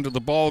Henton into the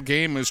ball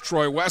game as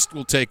Troy West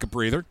will take a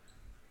breather.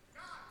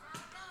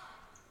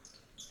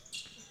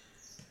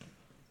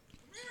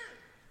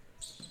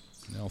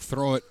 They'll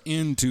throw it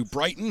into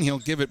Brighton. He'll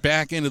give it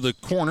back into the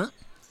corner.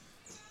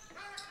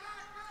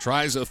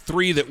 Tries a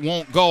 3 that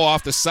won't go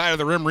off the side of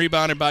the rim,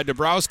 rebounded by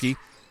Dabrowski.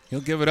 He'll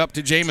give it up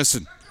to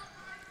Jamison.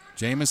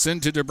 Jamison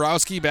to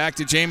Dabrowski, back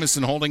to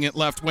Jamison, holding it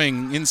left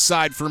wing.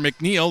 Inside for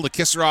McNeil. The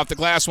kisser off the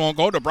glass won't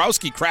go.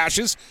 Dabrowski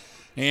crashes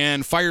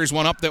and fires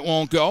one up that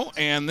won't go.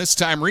 And this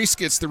time Reese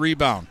gets the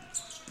rebound.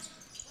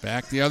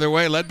 Back the other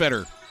way,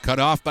 Ledbetter. Cut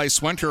off by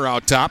Swenter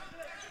out top.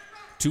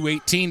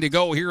 2:18 to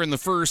go here in the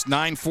first.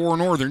 9-4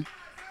 Northern.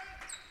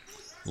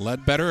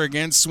 Ledbetter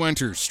against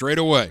Swenter, straight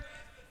away.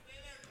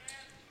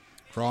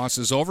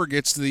 Crosses over,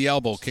 gets to the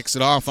elbow, kicks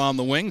it off on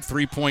the wing.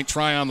 3-point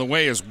try on the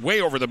way is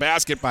way over the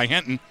basket by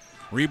Henton.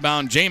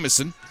 Rebound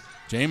Jamison.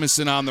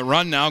 Jamison on the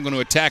run now, going to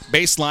attack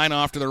baseline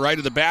off to the right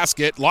of the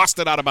basket. Lost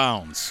it out of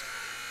bounds.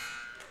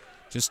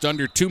 Just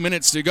under 2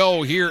 minutes to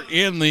go here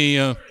in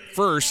the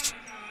first.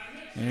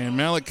 And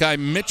Malachi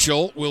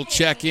Mitchell will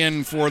check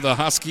in for the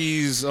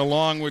Huskies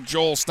along with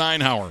Joel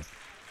Steinhauer.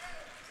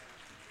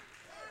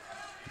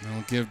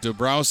 They'll give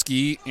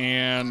Dabrowski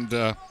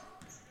and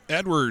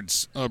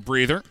Edwards a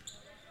breather.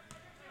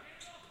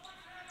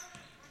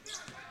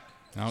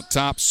 Out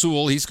top,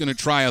 Sewell. He's going to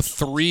try a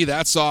 3.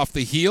 That's off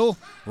the heel.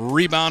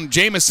 Rebound,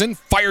 Jamison.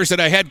 Fires it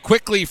ahead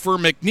quickly for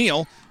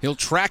McNeil. He'll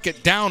track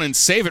it down and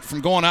save it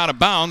from going out of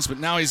bounds, but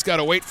now he's got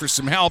to wait for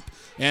some help,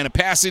 and a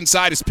pass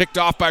inside is picked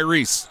off by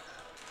Reese.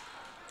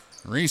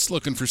 Reese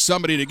looking for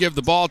somebody to give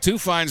the ball to,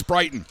 finds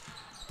Brighton.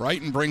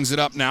 Brighton brings it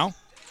up now.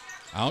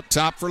 Out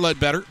top for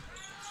Ledbetter.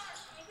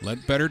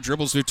 Ledbetter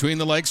dribbles between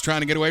the legs,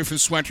 trying to get away from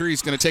Swenter.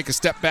 He's going to take a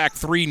step back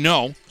 3,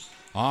 no.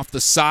 Off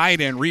the side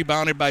and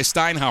rebounded by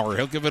Steinhauer.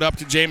 He'll give it up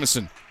to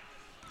Jamison.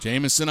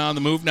 Jamison on the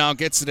move now,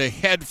 gets it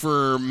ahead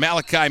for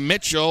Malachi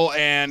Mitchell,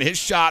 and his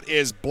shot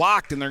is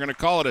blocked, and they're going to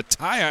call it a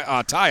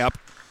tie-up,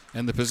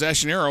 and the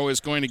possession arrow is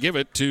going to give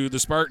it to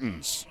the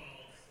Spartans.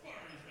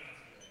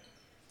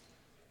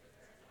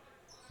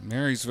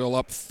 Marysville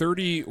up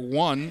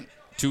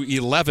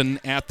 31-11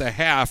 at the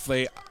half.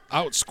 They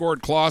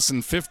outscored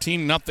Clawson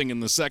 15-0 in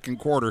the second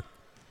quarter.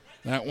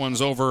 That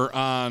one's over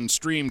on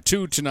Stream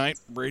 2 tonight.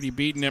 Brady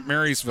Beaton at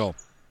Marysville.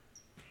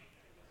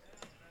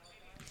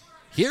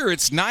 Here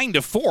it's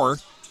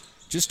 9-4.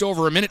 Just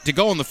over a minute to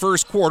go in the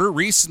first quarter.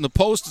 Reese in the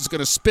post is going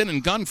to spin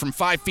and gun from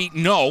 5 feet.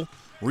 No.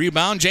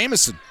 Rebound,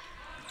 Jamison.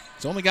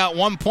 He's only got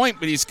 1 point,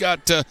 but he's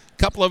got a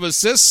couple of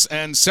assists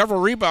and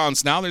several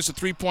rebounds now. There's a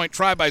 3-point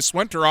try by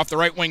Swenter off the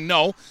right wing.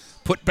 No.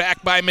 Put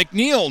back by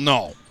McNeil.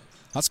 No.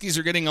 Huskies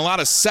are getting a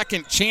lot of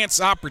second chance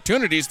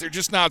opportunities. They're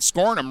just not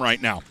scoring them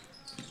right now.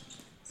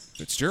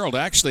 Fitzgerald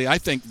actually, I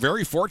think,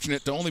 very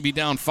fortunate to only be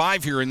down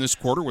 5 here in this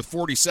quarter with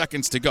 40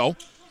 seconds to go.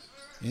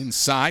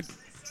 Inside.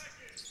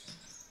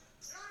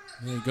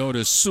 They go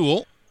to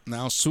Sewell.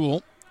 Now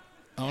Sewell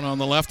out on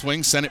the left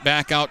wing. Send it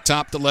back out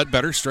top to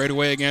Ledbetter. Straight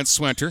away against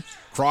Swenter.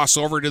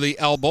 Crossover to the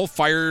elbow.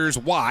 Fires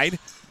wide.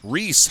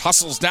 Reese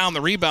hustles down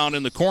the rebound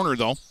in the corner,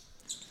 though.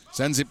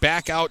 Sends it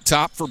back out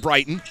top for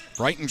Brighton.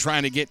 Brighton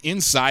trying to get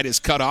inside is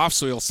cut off,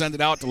 so he'll send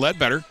it out to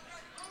Ledbetter.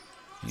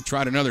 He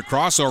tried another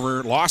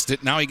crossover, lost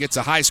it. Now he gets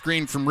a high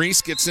screen from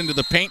Reese, gets into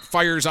the paint,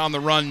 fires on the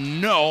run.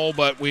 No,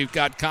 but we've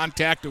got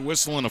contact, a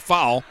whistle, and a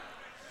foul.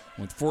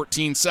 With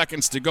 14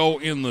 seconds to go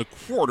in the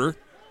quarter,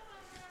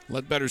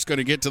 Ledbetter's going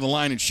to get to the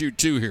line and shoot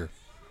 2 here.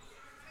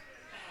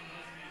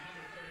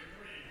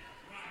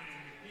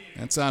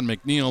 That's on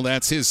McNeil.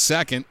 That's his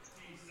second.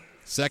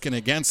 Second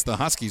against the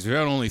Huskies. We've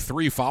had only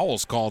 3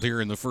 fouls called here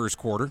in the first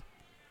quarter.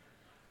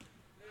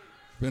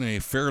 Been a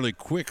fairly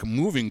quick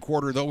moving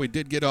quarter, though we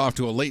did get off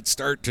to a late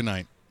start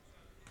tonight.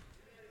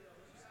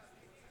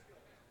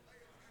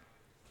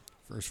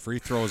 First free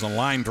throw is a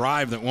line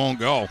drive that won't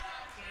go.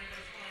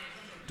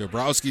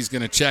 Dabrowski's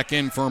going to check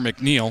in for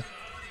McNeil.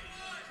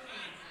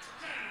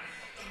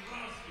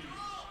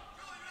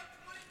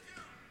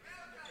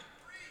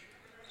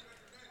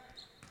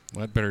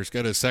 Ledbetter's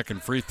got his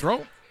second free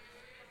throw.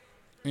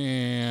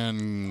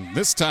 And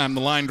this time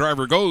the line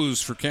driver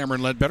goes for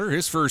Cameron Ledbetter.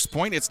 His first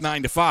point, it's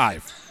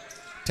 9-5.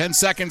 10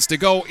 seconds to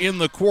go in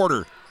the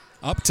quarter.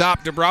 Up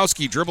top,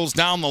 Dabrowski dribbles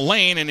down the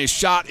lane, and his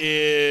shot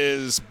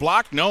is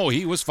blocked. No,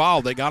 he was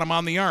fouled. They got him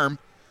on the arm.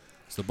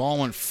 So the ball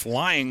went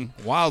flying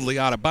wildly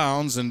out of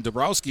bounds, and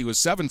Dabrowski with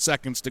 7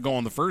 seconds to go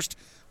in the first.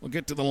 Will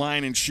get to the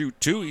line and shoot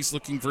 2. He's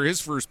looking for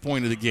his first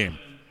point of the game.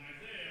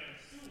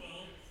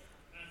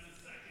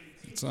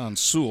 It's on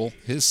Sewell,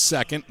 his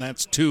second.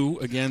 That's 2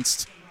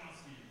 against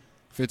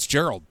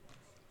Fitzgerald.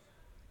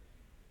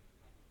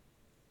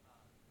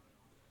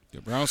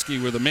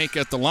 Dabrowski with a make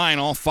at the line.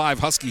 All 5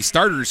 Husky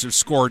starters have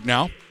scored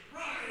now.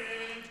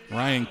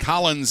 Ryan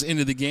Collins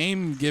into the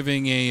game,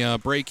 giving a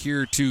break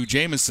here to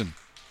Jamison.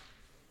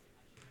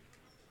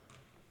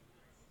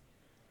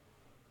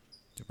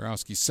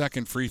 Dabrowski's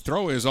second free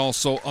throw is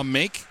also a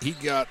make. He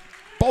got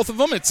both of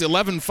them. It's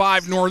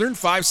 11-5 Northern,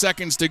 5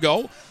 seconds to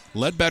go.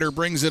 Ledbetter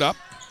brings it up,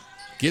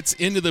 gets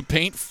into the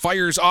paint,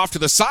 fires off to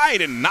the side,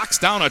 and knocks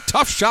down a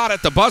tough shot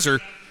at the buzzer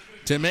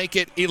to make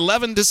it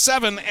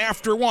 11-7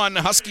 after 1.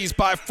 Huskies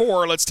by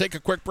 4. Let's take a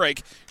quick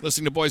break.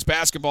 Listening to boys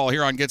basketball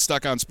here on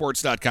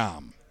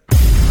GetStuckOnSports.com.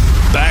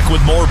 Back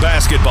with more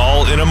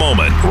basketball in a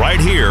moment, right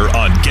here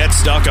on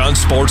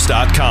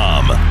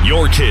GetStuckOnSports.com.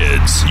 Your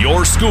kids,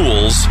 your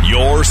schools,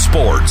 your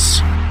sports.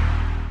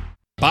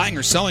 Buying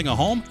or selling a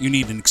home? You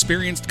need an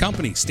experienced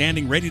company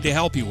standing ready to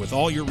help you with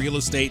all your real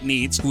estate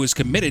needs, who is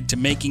committed to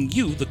making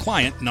you the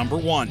client number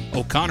 1.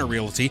 O'Connor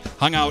Realty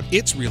hung out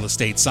its real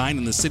estate sign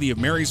in the city of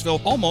Marysville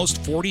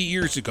almost 40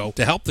 years ago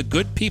to help the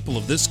good people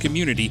of this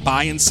community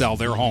buy and sell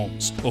their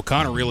homes.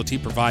 O'Connor Realty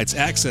provides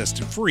access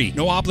to free,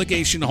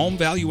 no-obligation home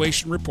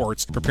valuation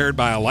reports prepared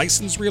by a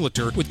licensed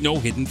realtor with no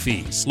hidden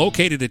fees.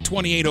 Located at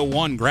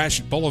 2801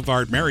 Gratiot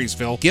Boulevard,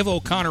 Marysville, give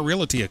O'Connor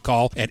Realty a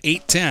call at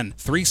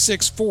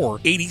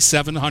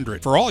 810-364-8700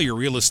 for all your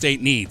real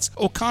estate needs.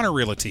 O'Connor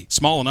Realty,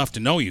 small enough to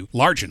know you,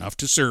 large enough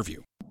to serve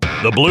you.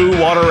 The Blue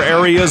Water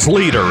Area's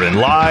leader in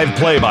live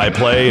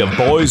play-by-play of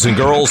boys and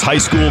girls high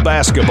school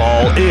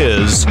basketball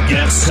is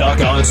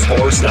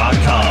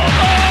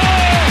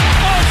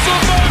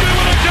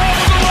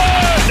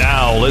GetStuckOnSports.com.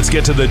 Now let's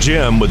get to the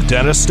gym with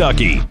Dennis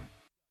Stuckey.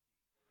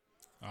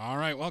 All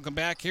right, welcome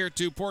back here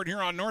to Port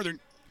Huron Northern.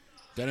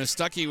 Dennis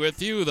Stuckey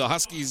with you. The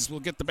Huskies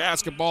will get the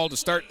basketball to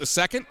start the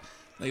second.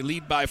 They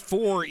lead by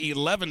 4,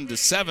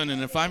 11-7,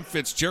 and if I'm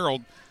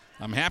Fitzgerald,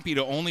 I'm happy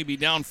to only be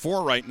down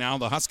 4 right now.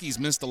 The Huskies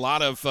missed a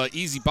lot of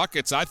easy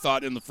buckets, I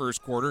thought, in the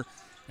first quarter,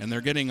 and they're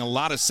getting a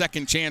lot of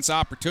second-chance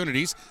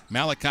opportunities.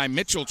 Malachi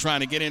Mitchell trying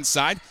to get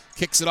inside,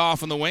 kicks it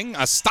off on the wing.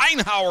 A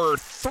Steinhauer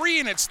 3,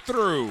 and it's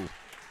through.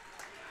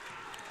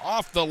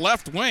 Off the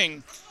left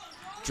wing,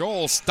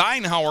 Joel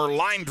Steinhauer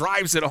line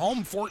drives it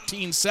home,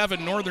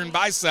 14-7, Northern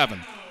by 7.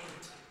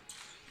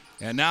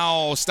 And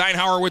now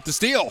Steinhauer with the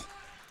steal.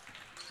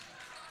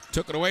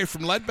 Took it away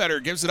from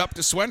Ledbetter, gives it up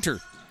to Swenter.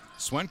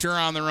 Swenter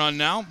on the run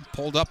now,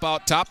 pulled up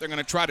out top. They're going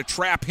to try to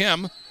trap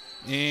him,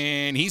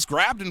 and he's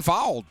grabbed and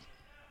fouled.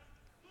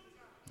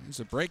 There's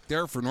a break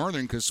there for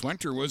Northern because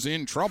Swenter was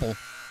in trouble.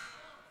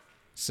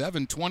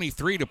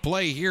 7:23 to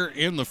play here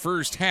in the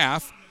first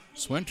half.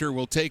 Swenter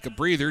will take a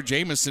breather.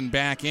 Jamison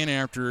back in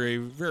after a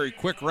very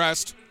quick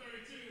rest.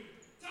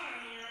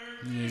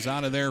 He's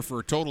out of there for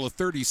a total of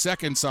 30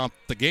 seconds off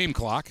the game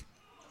clock.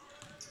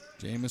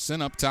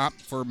 Jamison up top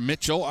for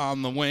Mitchell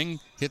on the wing.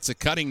 Hits a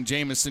cutting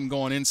Jamison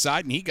going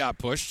inside, and he got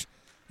pushed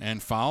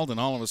and fouled, and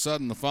all of a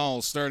sudden the foul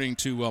is starting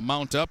to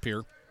mount up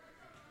here.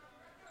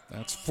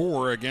 That's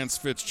 4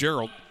 against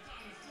Fitzgerald.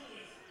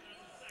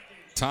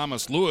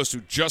 Thomas Lewis,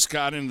 who just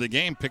got into the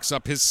game, picks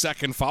up his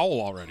second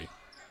foul already.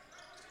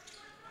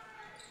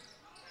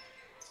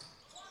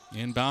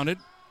 Inbounded.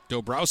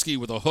 Dabrowski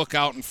with a hook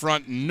out in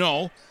front.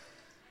 No.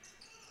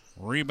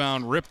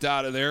 Rebound ripped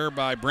out of there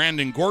by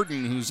Brandon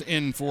Gordon, who's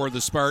in for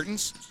the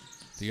Spartans.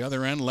 The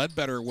other end,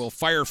 Ledbetter will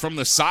fire from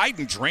the side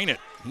and drain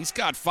it. He's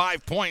got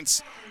 5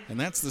 points, and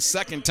that's the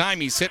second time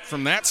he's hit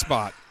from that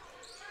spot.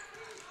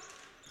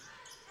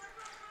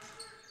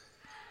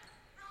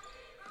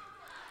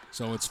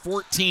 So it's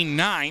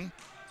 14-9.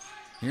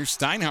 Here's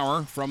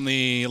Steinhauer from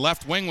the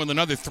left wing with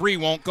another three.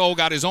 Won't go.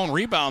 Got his own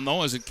rebound,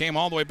 though, as it came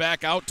all the way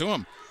back out to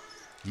him.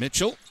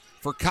 Mitchell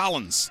for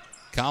Collins.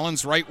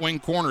 Collins right wing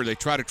corner. They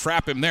try to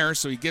trap him there,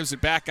 so he gives it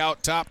back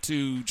out top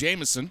to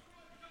Jamison.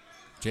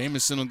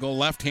 Jamison will go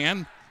left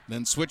hand,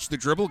 then switch the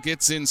dribble,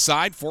 gets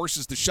inside,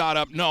 forces the shot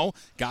up. No.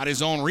 Got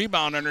his own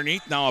rebound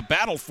underneath. Now a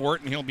battle for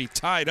it, and he'll be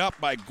tied up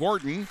by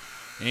Gordon.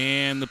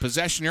 And the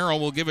possession arrow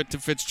will give it to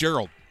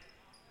Fitzgerald.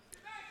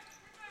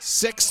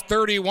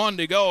 6:31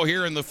 to go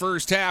here in the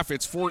first half.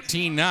 It's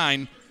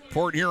 14-9,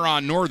 Port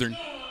Huron Northern.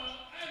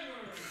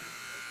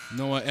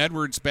 Noah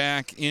Edwards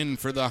back in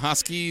for the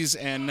Huskies,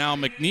 and now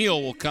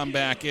McNeil will come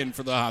back in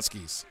for the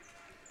Huskies.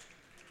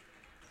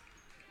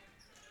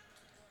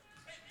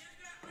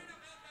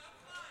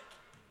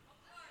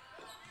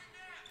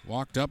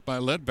 Walked up by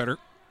Ledbetter.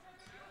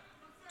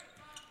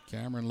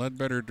 Cameron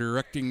Ledbetter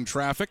directing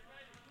traffic.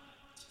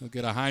 He'll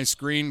get a high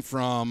screen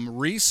from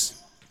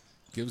Reese.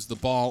 Gives the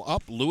ball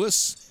up.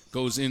 Lewis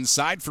goes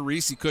inside for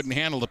Reese. He couldn't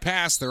handle the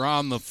pass. They're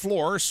on the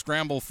floor.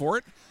 Scramble for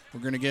it. We're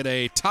going to get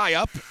a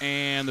tie-up,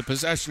 and the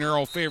possession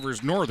arrow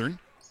favors Northern.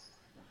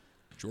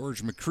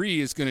 George McCree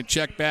is going to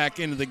check back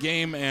into the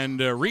game,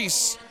 and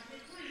Reese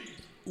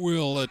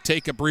will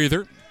take a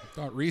breather.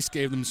 Thought Reese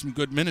gave them some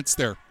good minutes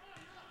there.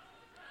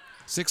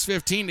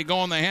 6:15 to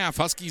go in the half.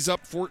 Huskies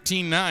up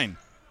 14-9.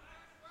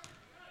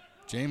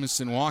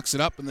 Jamison walks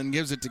it up and then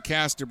gives it to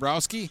Cass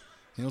Dabrowski.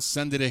 He'll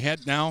send it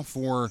ahead now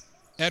for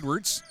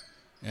Edwards.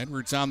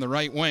 Edwards on the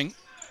right wing.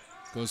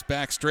 Goes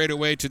back straight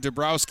away to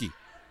Dabrowski.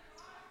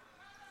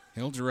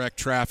 He'll direct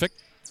traffic.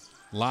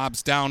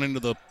 Lobs down into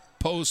the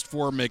post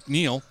for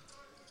McNeil.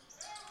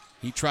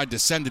 He tried to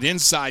send it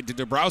inside to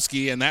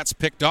Dabrowski, and that's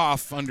picked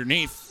off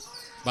underneath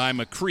by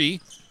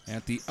McCree.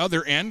 At the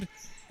other end,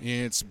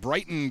 it's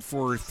Brighton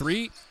for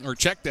three. Or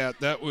check that.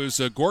 That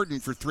was Gordon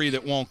for three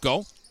that won't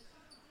go.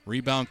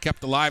 Rebound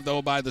kept alive,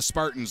 though, by the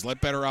Spartans.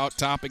 Ledbetter out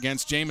top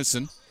against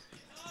Jamison.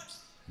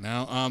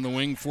 Now on the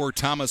wing for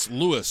Thomas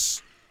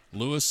Lewis.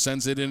 Lewis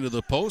sends it into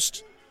the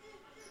post.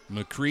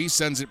 McCree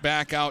sends it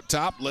back out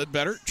top.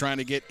 Ledbetter trying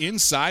to get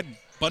inside.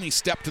 Bunny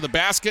step to the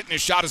basket, and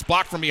his shot is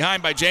blocked from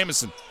behind by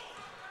Jamison.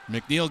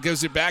 McNeil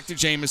gives it back to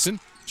Jamison.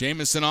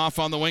 Jamison off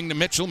on the wing to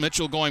Mitchell.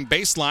 Mitchell going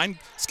baseline.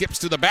 Skips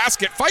to the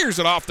basket. Fires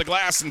it off the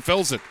glass and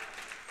fills it.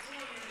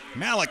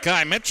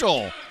 Malachi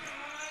Mitchell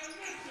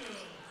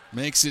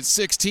makes it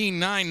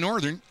 16-9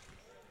 Northern.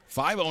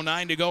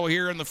 5:09 to go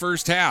here in the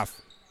first half.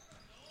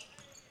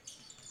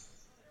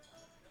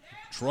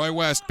 Troy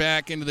West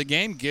back into the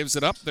game, gives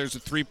it up. There's a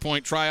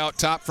three-point try out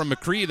top from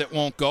McCree that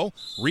won't go.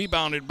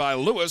 Rebounded by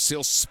Lewis.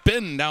 He'll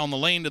spin down the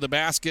lane to the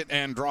basket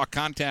and draw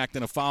contact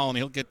and a foul, and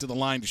he'll get to the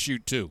line to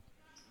shoot two.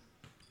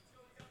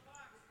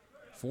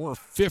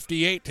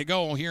 4:58 to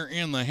go here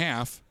in the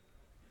half.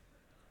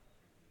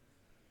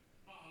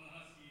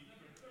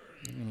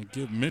 I'm going to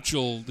give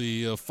Mitchell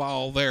the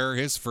foul there,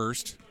 his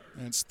first.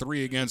 That's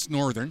three against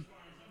Northern.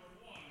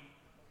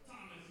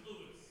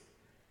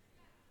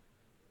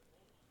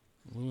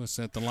 Lewis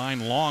at the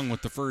line long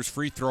with the first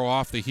free throw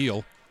off the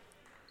heel.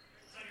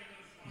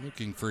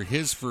 Looking for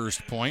his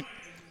first point.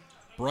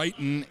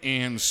 Brighton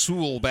and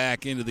Sewell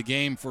back into the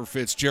game for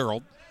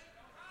Fitzgerald.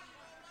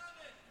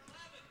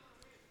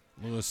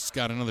 Lewis has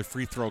got another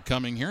free throw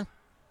coming here.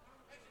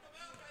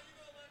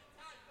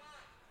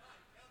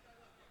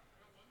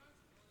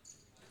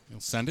 He'll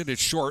send it. It's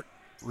short.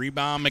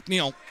 Rebound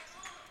McNeil.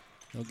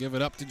 He'll give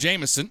it up to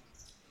Jamison.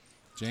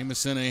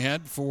 Jamison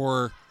ahead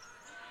for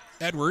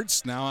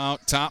Edwards. Now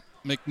out top.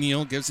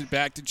 McNeil gives it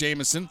back to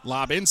Jamison.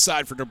 Lob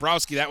inside for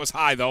Dabrowski. That was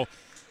high, though.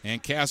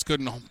 And Cass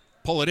couldn't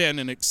pull it in,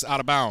 and it's out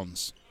of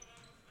bounds.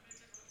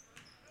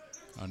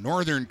 A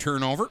Northern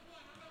turnover.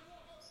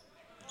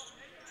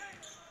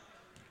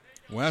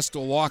 West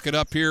will walk it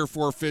up here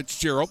for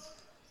Fitzgerald.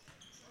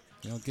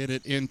 They'll get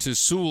it into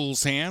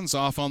Sewell's hands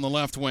off on the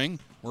left wing.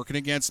 Working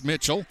against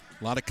Mitchell.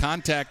 A lot of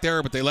contact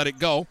there, but they let it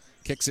go.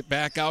 Kicks it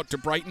back out to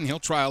Brighton. He'll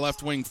try a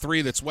left wing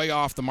three that's way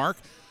off the mark.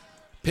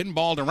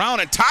 Pinballed around,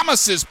 and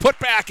Thomas's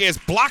putback is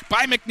blocked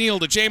by McNeil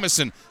to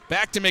Jamison.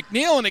 Back to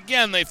McNeil, and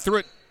again, they threw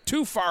it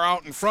too far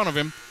out in front of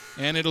him,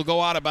 and it'll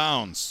go out of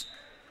bounds.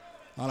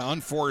 A lot of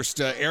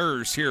unforced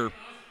errors here.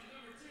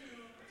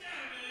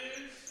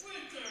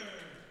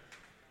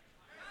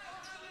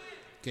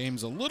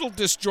 Game's a little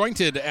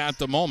disjointed at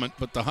the moment,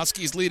 but the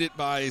Huskies lead it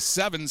by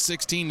 7,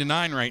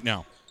 16-9 right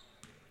now.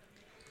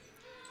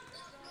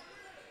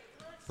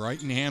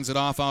 Brighton hands it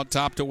off out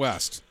top to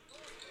West.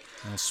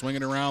 They'll swing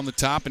it around the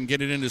top and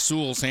get it into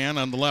Sewell's hand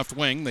on the left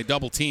wing. They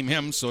double team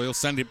him, so he'll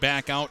send it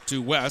back out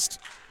to West.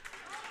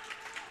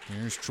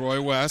 Here's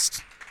Troy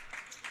West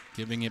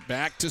giving it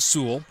back to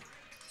Sewell.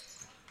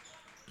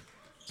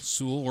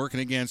 Sewell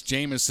working against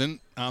Jamison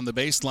on the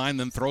baseline,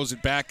 then throws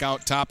it back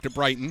out top to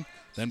Brighton.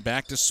 Then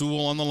back to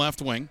Sewell on the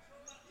left wing.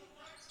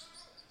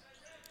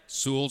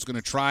 Sewell's going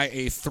to try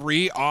a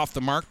three off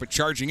the mark, but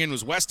charging in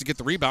was West to get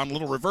the rebound. A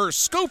little reverse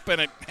scoop, and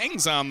it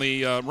hangs on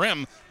the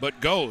rim, but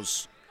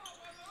goes.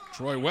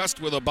 Troy West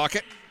with a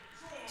bucket.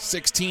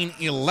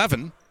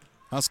 16-11.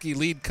 Husky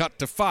lead cut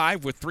to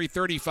 5 with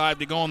 3:35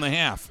 to go in the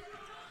half.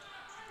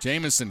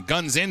 Jamison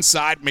guns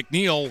inside.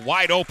 McNeil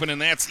wide open,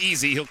 and that's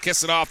easy. He'll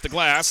kiss it off the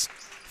glass.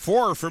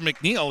 4 for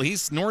McNeil.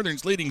 He's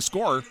Northern's leading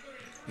scorer.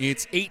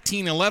 It's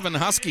 18-11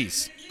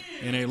 Huskies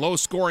in a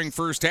low-scoring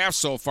first half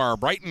so far.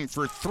 Brighton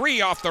for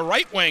 3 off the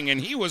right wing,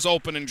 and he was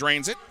open and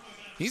drains it.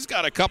 He's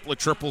got a couple of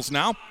triples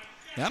now.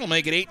 That'll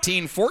make it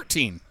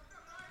 18-14.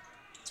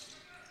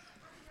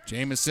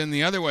 Jamison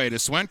the other way to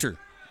Swenter.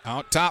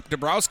 Out top,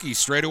 Dabrowski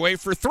straight away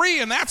for 3,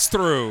 and that's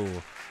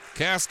through.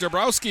 Cass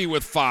Dabrowski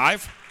with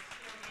 5.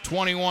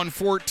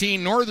 21-14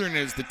 Northern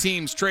as the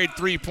teams trade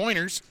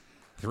 3-pointers.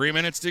 3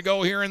 minutes to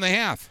go here in the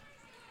half.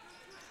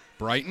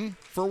 Brighton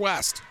for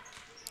West.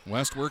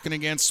 West working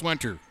against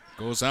Swenter.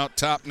 Goes out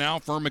top now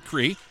for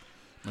McCree.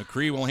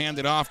 McCree will hand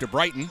it off to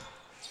Brighton.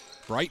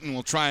 Brighton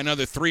will try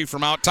another 3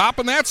 from out top,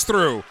 and that's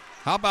through.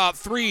 How about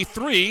 3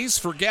 threes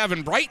for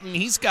Gavin Brighton?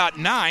 He's got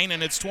 9,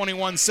 and it's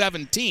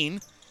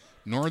 21-17.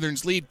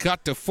 Northern's lead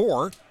cut to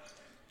 4.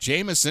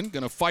 Jamison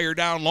going to fire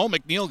down low.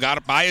 McNeil got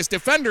it by his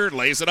defender.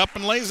 Lays it up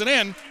and lays it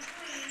in.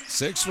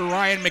 6 for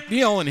Ryan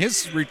McNeil in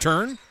his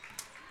return.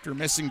 After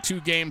missing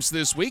 2 games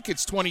this week,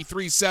 it's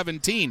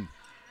 23-17.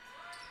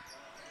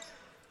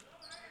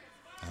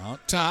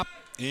 Out top,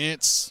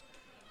 it's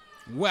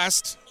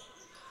West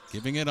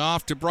giving it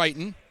off to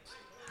Brighton.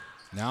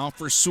 Now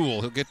for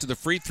Sewell. He'll get to the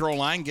free throw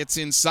line, gets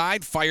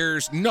inside,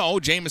 fires no.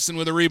 Jamison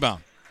with a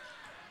rebound.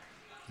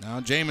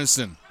 Now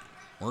Jamison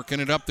working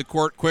it up the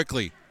court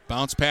quickly.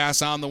 Bounce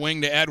pass on the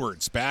wing to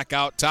Edwards. Back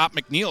out top.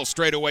 McNeil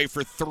straight away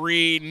for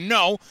 3.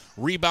 No.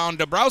 Rebound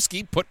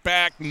Dabrowski. Put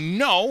back.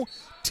 No.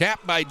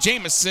 Tapped by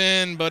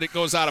Jamison, but it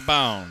goes out of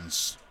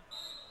bounds.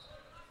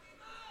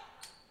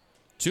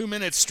 2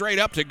 minutes straight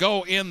up to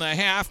go in the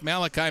half.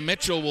 Malachi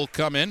Mitchell will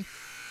come in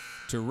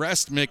to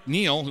rest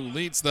McNeil, who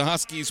leads the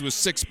Huskies with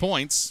 6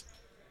 points.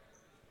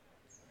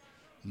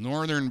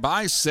 Northern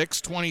by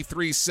 6,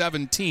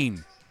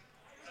 23-17.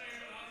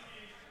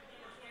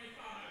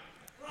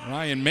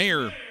 Ryan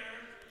Mayer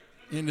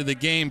into the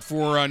game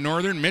for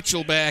Northern.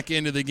 Mitchell back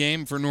into the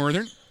game for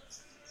Northern.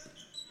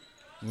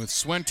 With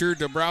Swenter,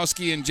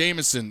 Dabrowski, and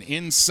Jamison.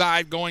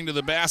 Inside going to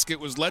the basket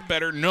was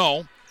Ledbetter.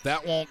 No,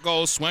 that won't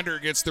go. Swenter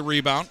gets the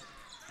rebound.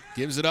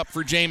 Gives it up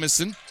for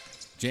Jamison.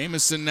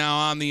 Jamison now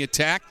on the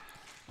attack.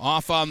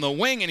 Off on the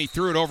wing, and he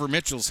threw it over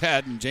Mitchell's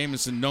head, and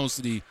Jamison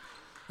knows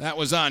that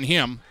was on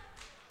him.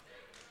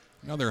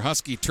 Another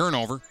Husky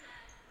turnover.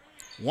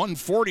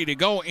 1:40 to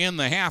go in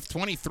the half.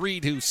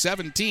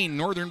 23-17.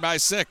 Northern by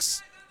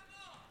 6.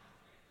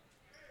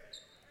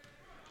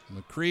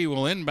 McCree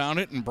will inbound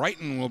it, and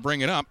Brighton will bring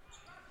it up.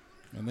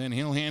 And then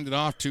he'll hand it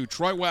off to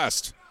Troy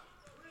West.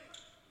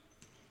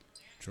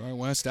 Troy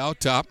West out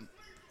top.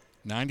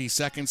 90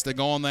 seconds to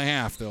go in the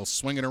half. They'll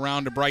swing it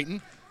around to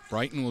Brighton.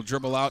 Brighton will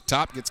dribble out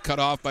top. Gets cut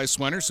off by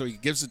Swenter, so he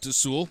gives it to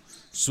Sewell.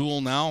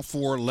 Sewell now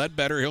for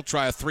Ledbetter. He'll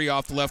try a 3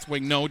 off the left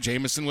wing. No.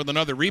 Jamison with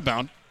another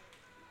rebound.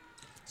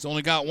 He's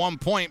only got 1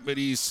 point, but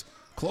he's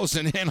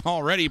closing in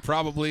already,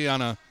 probably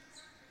on a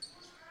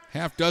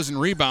half dozen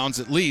rebounds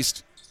at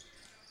least.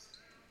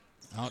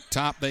 Out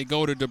top they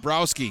go to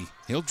Dabrowski.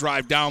 He'll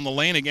drive down the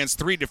lane against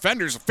 3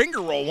 defenders. A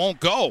finger roll won't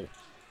go.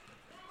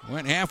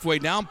 Went halfway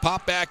down,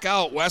 pop back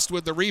out. West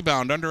with the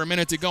rebound. Under a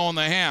minute to go in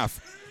the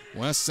half.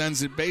 West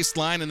sends it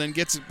baseline and then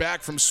gets it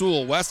back from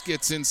Sewell. West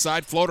gets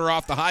inside. Floater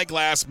off the high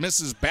glass.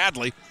 Misses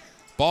badly.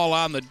 Ball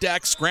on the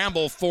deck.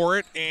 Scramble for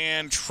it.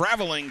 And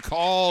traveling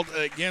called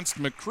against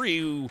McCree,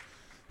 who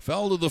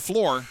fell to the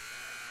floor.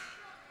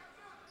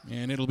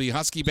 And it'll be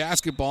Husky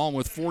basketball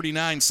with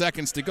 49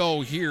 seconds to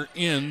go here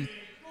in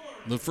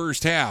the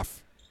first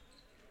half.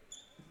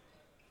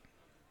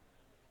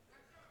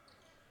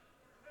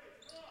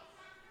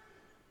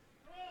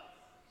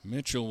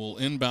 Mitchell will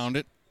inbound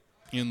it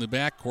in the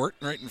backcourt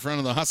right in front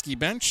of the Husky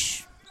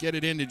bench. Get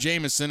it into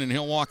Jamison, and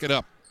he'll walk it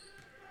up.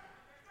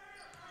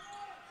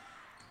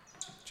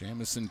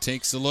 Jamison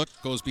takes a look,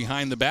 goes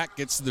behind the back,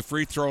 gets to the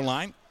free throw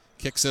line,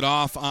 kicks it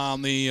off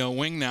on the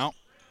wing now.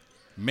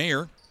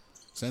 Mayer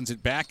sends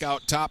it back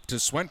out top to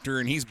Swenter,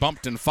 and he's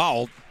bumped and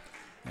fouled.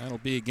 That'll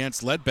be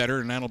against Ledbetter,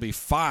 and that'll be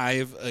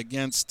 5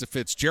 against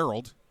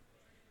Fitzgerald.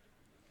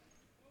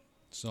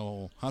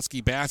 So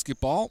Husky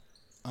basketball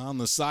on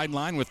the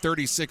sideline with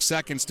 36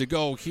 seconds to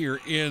go here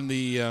in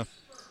the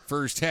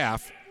first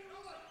half.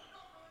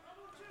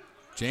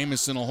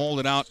 Jamison will hold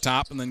it out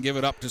top and then give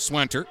it up to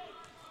Swenter.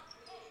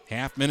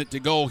 Half minute to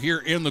go here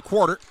in the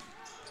quarter.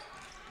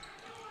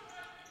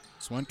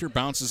 Swenter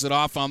bounces it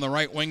off on the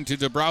right wing to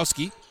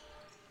Dabrowski.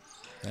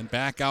 Then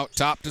back out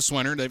top to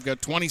Swenter. They've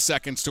got 20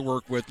 seconds to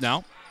work with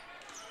now.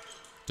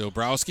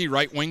 Dabrowski,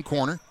 right wing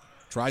corner.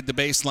 Tried the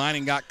baseline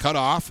and got cut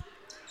off.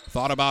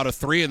 Thought about a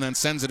 3 and then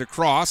sends it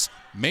across.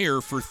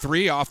 Mayer for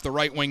 3 off the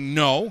right wing,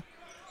 no.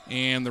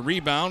 And the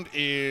rebound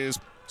is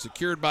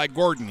secured by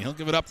Gordon. He'll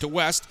give it up to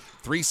West.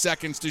 3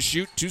 seconds to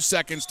shoot, 2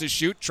 seconds to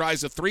shoot.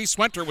 Tries a 3.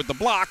 Swenter with the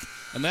block,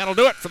 and that'll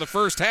do it for the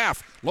first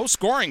half. Low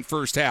scoring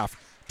first half.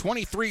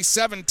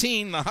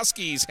 23-17. The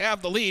Huskies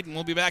have the lead, and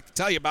we'll be back to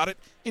tell you about it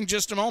in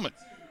just a moment.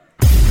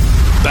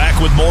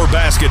 Back with more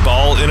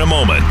basketball in a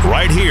moment,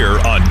 right here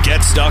on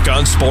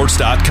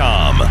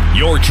GetStuckOnSports.com.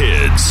 Your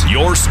kids,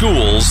 your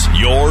schools,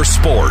 your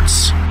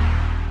sports.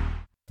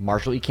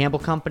 Marshall E. Campbell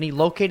Company,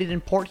 located in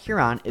Port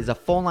Huron, is a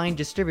full-line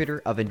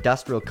distributor of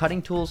industrial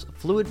cutting tools,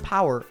 fluid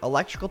power,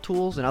 electrical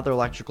tools, and other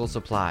electrical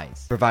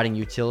supplies, providing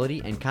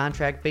utility and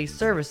contract-based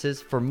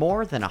services for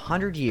more than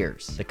 100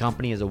 years. The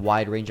company has a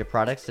wide range of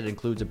products that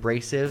includes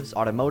abrasives,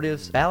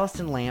 automotives, ballast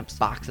and lamps,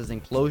 boxes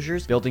and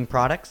closures, building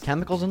products,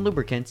 chemicals and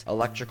lubricants,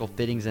 electrical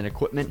fittings and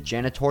equipment,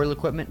 janitorial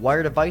equipment,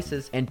 wire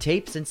devices, and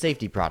tapes and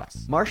safety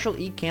products. Marshall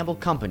E. Campbell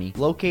Company,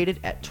 located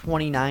at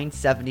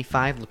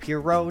 2975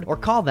 Lapeer Road, or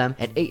call them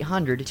at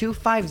 800-250-7520.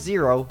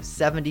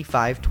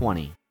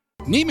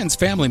 Neiman's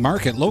Family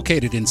Market,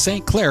 located in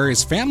St. Clair,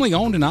 is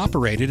family-owned and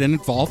operated and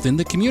involved in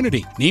the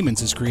community.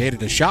 Neiman's has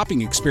created a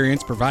shopping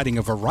experience providing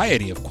a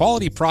variety of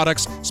quality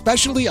products,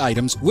 specialty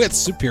items with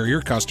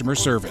superior customer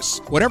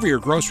service. Whatever your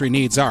grocery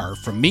needs are,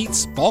 from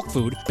meats, bulk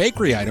food,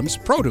 bakery items,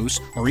 produce,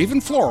 or even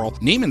floral,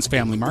 Neiman's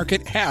Family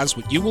Market has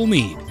what you will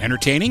need.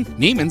 Entertaining?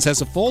 Neiman's has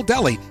a full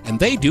deli, and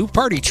they do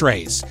party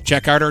trays.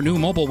 Check out our new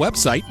mobile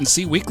website and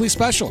see weekly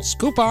specials,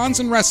 coupons,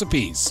 and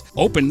recipes.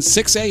 Open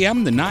 6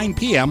 a.m. to 9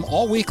 p.m.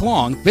 all week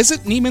long. Visit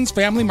Neiman's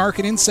Family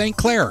Market in St.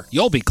 Clair.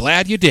 You'll be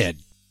glad you did.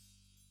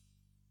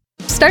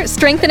 Start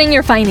strengthening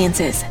your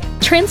finances.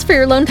 Transfer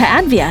your loan to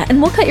Advia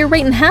and we'll cut your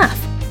rate in half.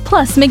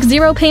 Plus, make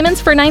 0 payments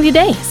for 90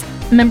 days.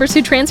 Members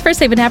who transfer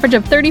save an average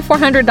of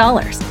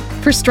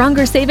 $3,400. For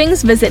stronger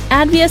savings, visit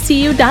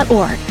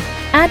adviacu.org.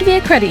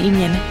 Advia Credit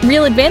Union.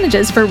 Real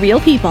advantages for real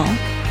people.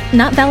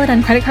 Not valid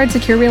on credit card,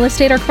 secure real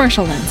estate, or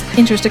commercial loans.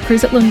 Interest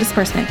accrues at loan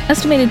disbursement.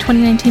 Estimated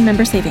 2019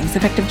 member savings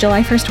effective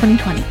July 1st,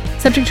 2020.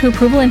 Subject to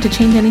approval and to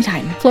change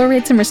anytime. Floor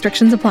rates and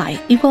restrictions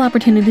apply. Equal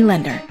opportunity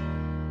lender.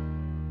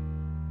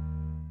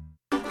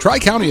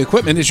 Tri-County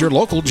Equipment is your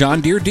local John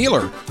Deere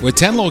dealer. With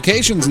 10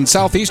 locations in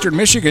southeastern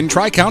Michigan,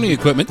 Tri-County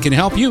Equipment can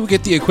help you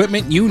get the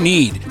equipment you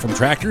need. From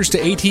tractors to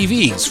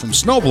ATVs, from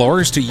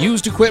snowblowers to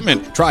used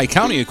equipment,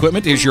 Tri-County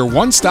Equipment is your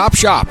one-stop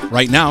shop.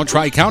 Right now,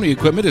 Tri-County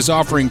Equipment is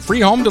offering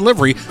free home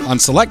delivery on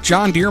select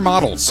John Deere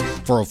models.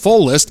 For a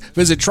full list,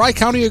 visit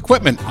Tri-County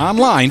Equipment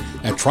online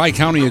at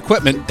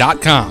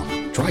tricountyequipment.com.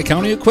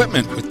 Tri-County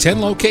Equipment with 10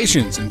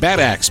 locations in Bad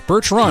Axe,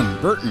 Birch Run,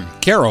 Burton,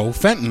 Caro,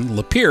 Fenton,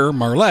 Lapeer,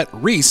 Marlette,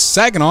 Reese,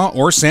 Saginaw,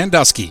 or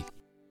Sandusky.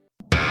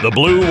 The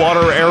Blue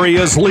Water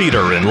Area's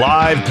leader in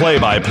live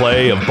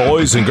play-by-play of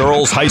boys and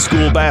girls high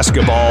school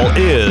basketball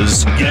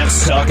is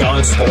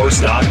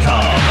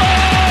GetStuckOnSports.com.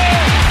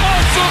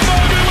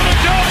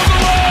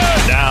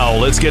 Now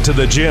let's get to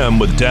the gym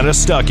with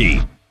Dennis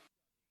Stuckey.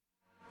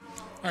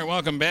 All right,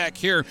 welcome back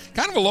here.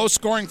 Kind of a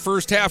low-scoring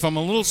first half. I'm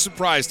a little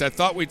surprised. I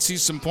thought we'd see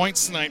some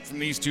points tonight from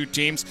these two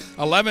teams.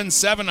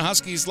 11-7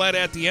 Huskies led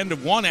at the end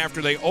of one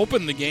after they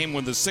opened the game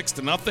with a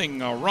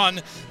 6-0 run.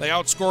 They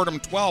outscored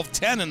them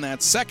 12-10 in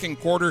that second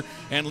quarter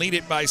and lead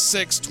it by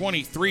 6,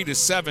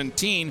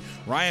 23-17.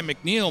 Ryan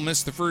McNeil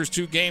missed the first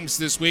two games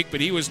this week,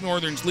 but he was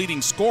Northern's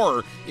leading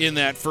scorer in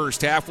that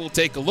first half. We'll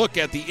take a look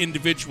at the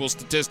individual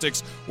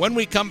statistics when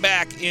we come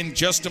back in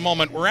just a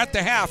moment. We're at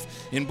the half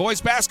in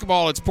boys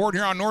basketball. It's Port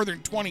Huron Northern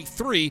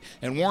 23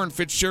 and Warren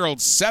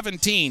Fitzgerald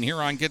 17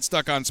 here on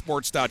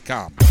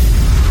GetStuckOnSports.com.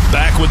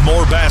 Back with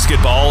more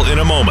basketball in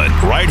a moment,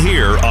 right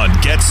here on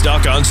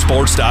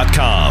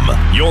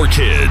GetStuckOnSports.com. Your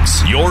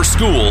kids, your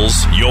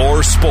schools,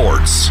 your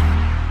sports.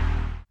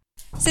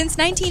 Since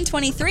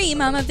 1923,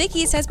 Mama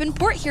Vicky's has been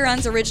Port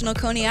Huron's original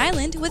Coney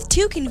Island with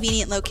 2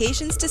 convenient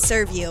locations to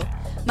serve you.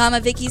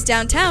 Mama Vicky's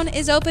downtown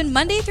is open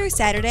Monday through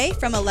Saturday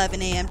from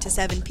 11 a.m. to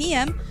 7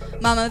 p.m.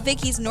 Mama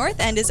Vicky's North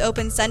End is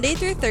open Sunday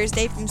through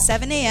Thursday from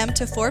 7 a.m.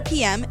 to 4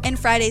 p.m. and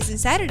Fridays and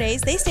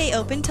Saturdays they stay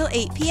open till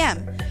 8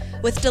 p.m.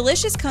 With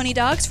delicious Coney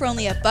dogs for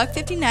only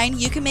 $1.59,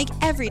 you can make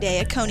every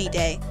day a Coney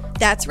day.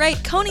 That's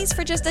right, Coney's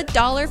for just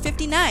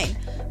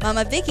 $1.59.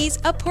 Mama Vicky's,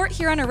 a Port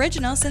Huron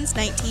original since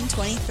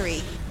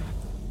 1923.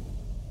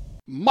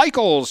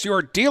 Michael's,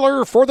 your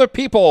dealer for the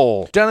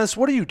people. Dennis,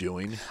 what are you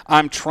doing?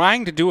 I'm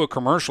trying to do a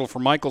commercial for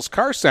Michael's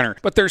Car Center,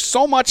 but there's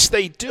so much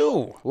they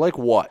do. Like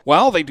what?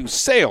 Well, they do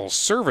sales,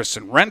 service,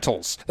 and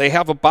rentals. They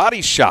have a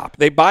body shop.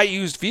 They buy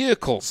used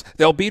vehicles.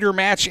 They'll beat or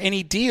match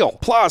any deal.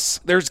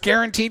 Plus, there's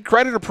guaranteed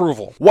credit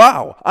approval.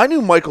 Wow, I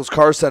knew Michael's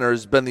Car Center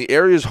has been the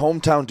area's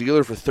hometown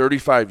dealer for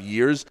 35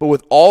 years, but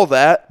with all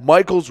that,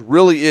 Michael's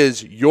really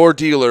is your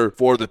dealer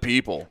for the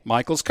people.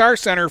 Michael's Car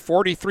Center,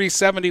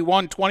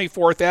 4371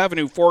 24th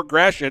Avenue, Fort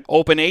Gratiot.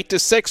 Open 8 to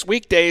 6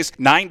 weekdays,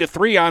 9 to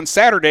 3 on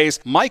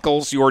Saturdays.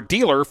 Michael's, your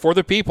dealer for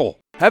the people.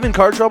 Having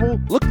car trouble?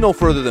 Look no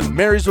further than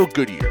Marysville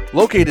Goodyear.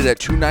 Located at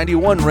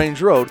 291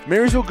 Range Road,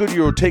 Marysville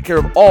Goodyear will take care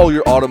of all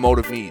your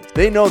automotive needs.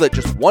 They know that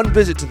just one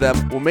visit to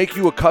them will make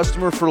you a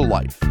customer for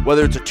life.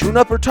 Whether it's a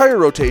tune-up or tire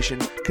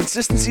rotation,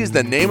 consistency is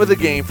the name of the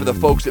game for the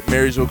folks at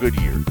Marysville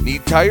Goodyear.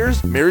 Need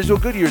tires? Marysville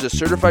Goodyear is a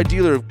certified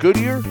dealer of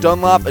Goodyear,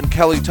 Dunlop, and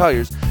Kelly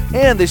tires,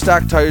 and they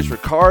stock tires for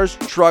cars,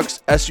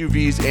 trucks,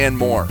 SUVs, and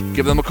more.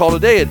 Give them a call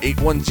today at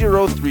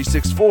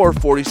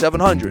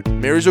 810-364-4700.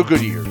 Marysville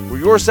Goodyear,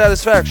 where your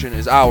satisfaction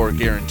is our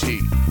guarantee.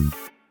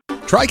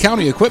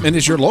 Tri-County Equipment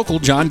is your local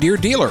John Deere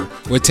dealer.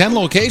 With 10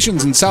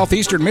 locations in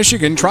southeastern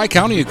Michigan,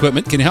 Tri-County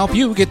Equipment can help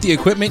you get the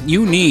equipment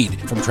you need.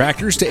 From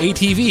tractors to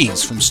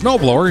ATVs, from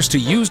snowblowers to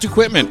used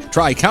equipment,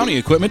 Tri-County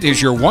Equipment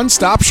is your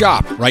one-stop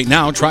shop. Right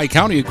now,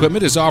 Tri-County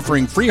Equipment is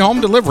offering free home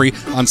delivery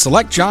on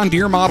select John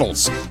Deere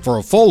models. For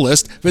a full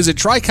list, visit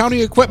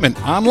Tri-County Equipment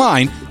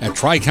online at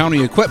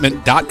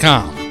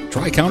tricountyequipment.com.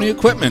 Tri-County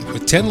Equipment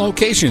with 10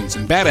 locations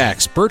in Bad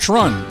Axe, Birch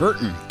Run,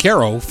 Burton,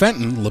 Caro,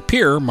 Fenton,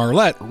 Lapeer,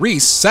 Marlette,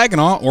 Reese,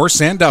 Saginaw, or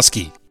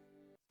Sandusky.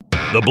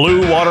 The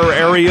Blue Water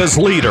Area's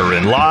leader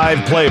in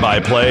live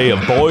play-by-play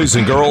of boys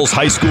and girls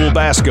high school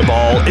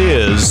basketball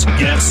is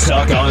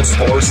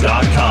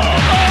GetStuckOnSports.com.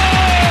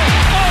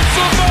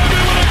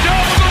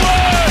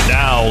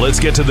 Now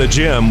let's get to the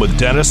gym with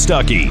Dennis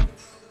Stuckey.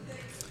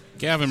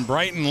 Gavin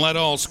Brighton led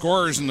all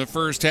scorers in the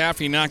first half.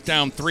 He knocked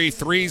down 3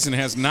 threes and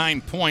has 9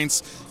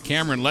 points.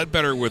 Cameron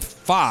Ledbetter with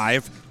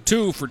 5,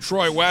 2 for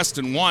Troy West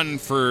and 1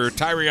 for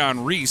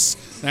Tyrion Reese.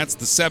 That's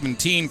the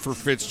 17 for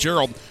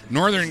Fitzgerald.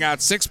 Northern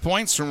got 6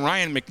 points from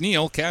Ryan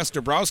McNeil. Cass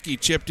Dabrowski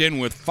chipped in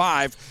with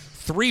 5.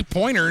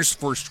 3-pointers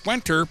for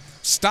Schwenter,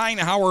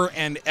 Steinhauer,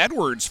 and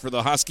Edwards for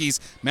the Huskies.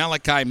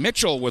 Malachi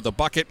Mitchell with a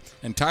bucket,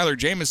 and Tyler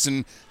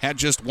Jamison had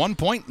just 1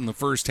 point in the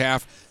first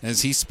half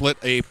as he split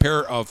a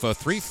pair of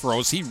free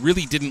throws. He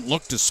really didn't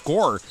look to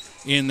score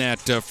in that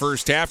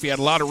first half. He had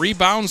a lot of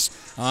rebounds,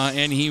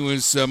 and he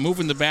was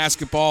moving the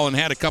basketball and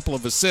had a couple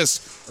of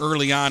assists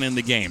early on in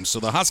the game.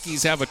 So the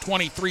Huskies have a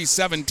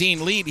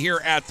 23-17 lead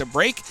here at the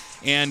break,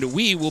 and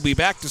we will be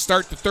back to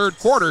start the third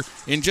quarter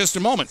in just a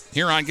moment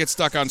here on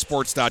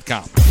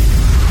GetStuckOnSports.com.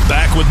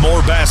 Back with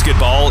more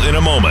basketball in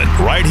a moment,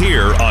 right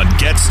here on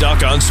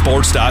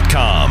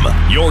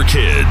GetStuckOnSports.com. Your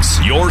kids,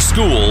 your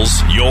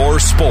schools, your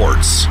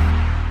sports.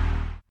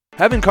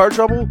 Having car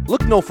trouble?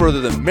 Look no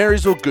further than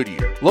Marysville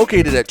Goodyear.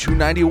 Located at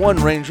 291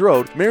 Range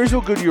Road,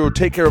 Marysville Goodyear will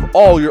take care of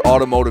all your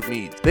automotive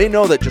needs. They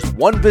know that just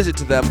one visit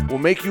to them will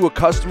make you a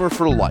customer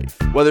for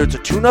life. Whether it's a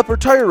tune-up or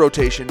tire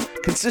rotation,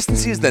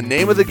 consistency is the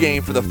name of the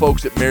game for the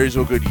folks at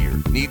Marysville Goodyear.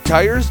 Need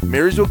tires?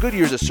 Marysville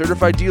Goodyear is a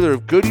certified dealer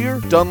of Goodyear,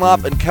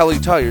 Dunlop, and Kelly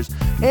tires,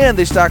 and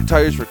they stock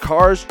tires for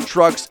cars,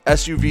 trucks,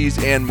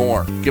 SUVs, and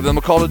more. Give them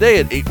a call today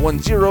at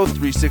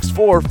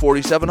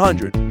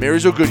 810-364-4700.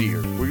 Marysville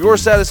Goodyear, where your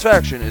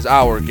satisfaction is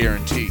our guarantee.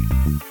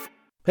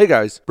 Hey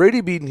guys,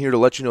 Brady Beaton here to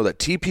let you know that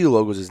TP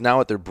Logos is now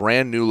at their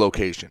brand new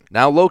location.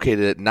 Now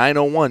located at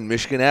 901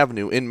 Michigan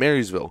Avenue in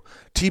Marysville,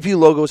 TP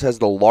Logos has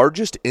the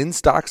largest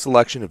in-stock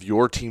selection of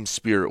your team's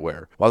spirit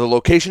wear. While the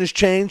location has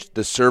changed,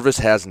 the service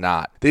has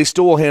not. They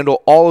still will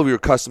handle all of your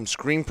custom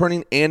screen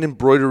printing and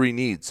embroidery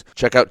needs.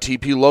 Check out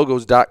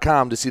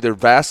tplogos.com to see their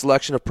vast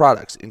selection of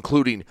products,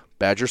 including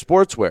Badger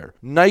Sportswear,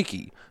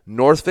 Nike,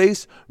 North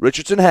Face,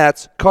 Richardson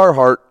hats,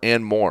 Carhartt,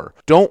 and more.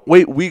 Don't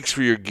wait weeks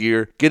for your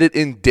gear. Get it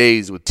in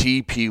days with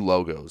TP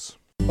Logos.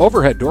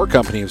 Overhead Door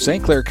Company of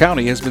St. Clair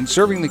County has been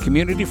serving the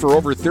community for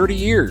over 30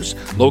 years.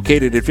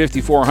 Located at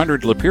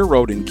 5400 Lapeer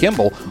Road in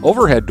Kimball,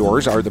 Overhead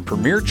Doors are the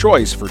premier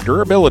choice for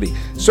durability,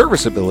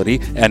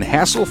 serviceability, and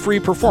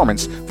hassle-free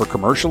performance for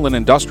commercial and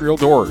industrial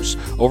doors.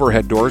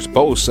 Overhead Doors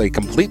boasts a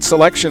complete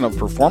selection of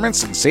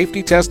performance and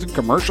safety-tested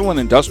commercial and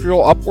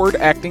industrial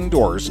upward-acting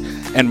doors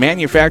and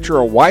manufacture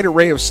a wide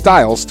array of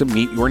styles to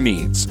meet your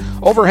needs.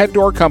 Overhead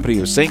Door Company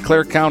of St.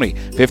 Clair County,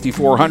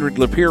 5400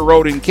 Lapeer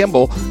Road in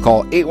Kimball.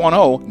 Call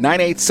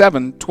 810-987-2185.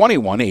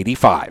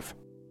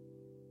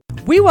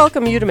 We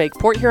welcome you to make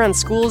Port Huron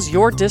Schools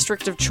your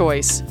district of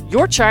choice.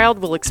 Your child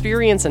will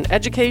experience an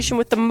education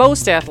with the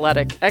most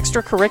athletic,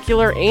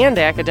 extracurricular, and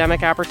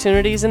academic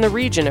opportunities in the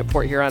region at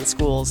Port Huron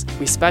Schools.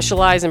 We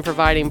specialize in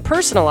providing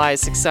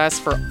personalized success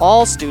for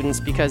all students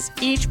because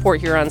each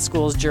Port Huron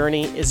Schools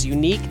journey is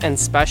unique and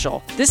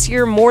special. This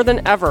year more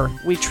than ever,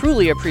 we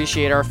truly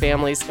appreciate our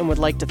families and would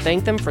like to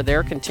thank them for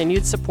their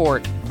continued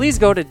support. Please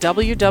go to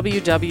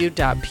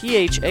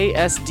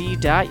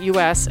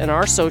www.phasd.us and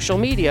our social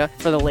media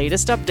for the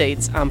latest updates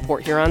on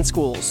Port Huron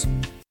Schools.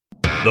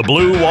 The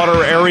Blue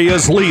Water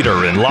Area's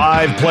leader in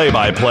live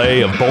play-by-play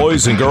of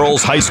boys and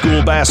girls high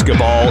school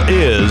basketball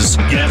is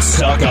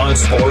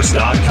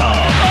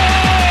GetStuckOnSports.com.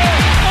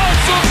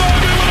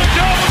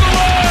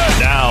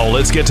 Now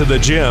let's get to the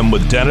gym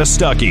with Dennis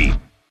Stuckey.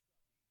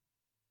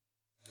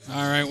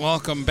 All right,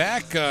 welcome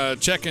back.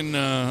 Checking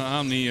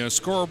on the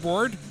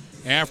scoreboard.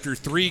 After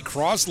 3,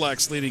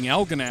 Croslex leading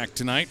Algonac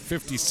tonight,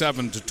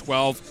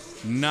 57-12.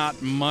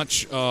 Not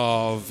much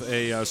of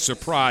a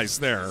surprise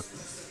there,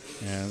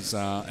 as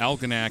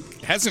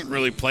Algonac hasn't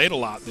really played a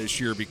lot this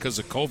year because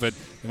of COVID.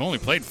 They've only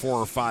played 4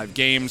 or 5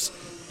 games.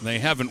 They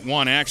haven't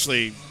won.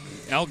 Actually,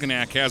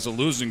 Algonac has a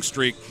losing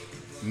streak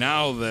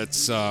now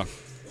that's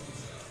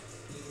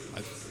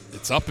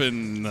it's up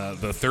in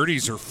the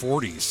 30s or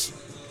 40s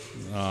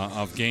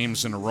of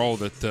games in a row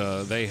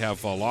that they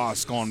have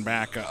lost, going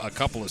back a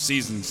couple of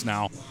seasons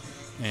now.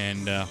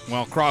 And,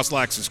 well,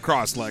 Croslex is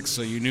Croslex,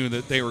 so you knew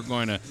that they were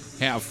going to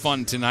have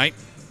fun tonight.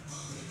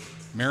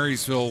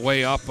 Marysville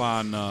way up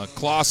on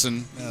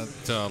Clawson.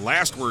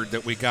 Last word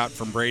that we got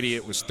from Brady,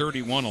 it was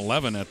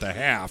 31-11 at the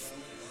half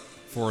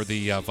for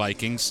the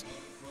Vikings.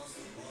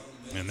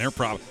 And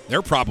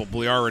they're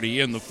probably already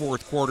in the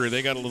fourth quarter.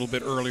 They got a little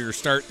bit earlier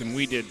start than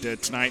we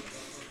did tonight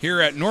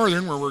here at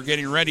Northern, where we're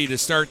getting ready to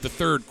start the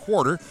third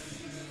quarter.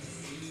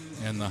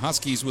 And the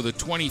Huskies with a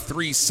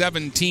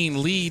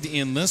 23-17 lead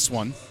in this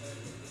one.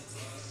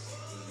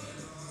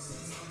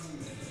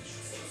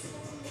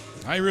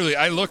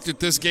 I looked at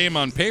this game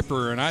on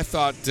paper, and I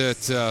thought that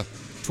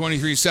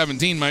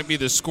 23-17 might be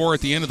the score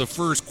at the end of the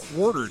first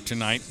quarter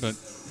tonight, but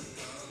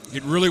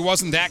it really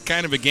wasn't that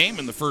kind of a game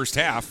in the first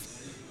half.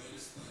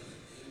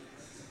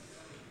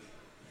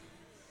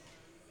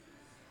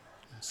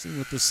 Let's see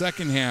what the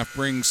second half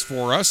brings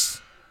for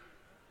us.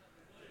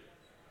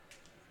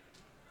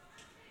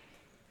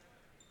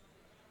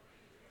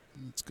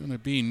 It's going to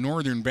be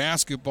Northern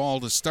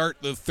basketball to start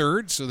the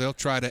third, so they'll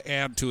try to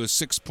add to a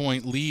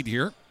 6-point lead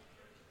here.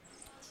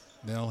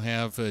 They'll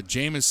have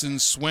Jamison,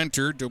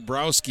 Swenter,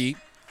 Dobrowski,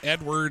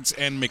 Edwards,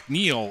 and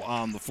McNeil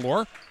on the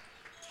floor.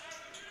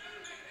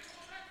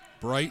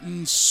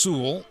 Brighton,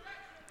 Sewell,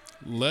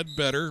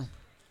 Ledbetter,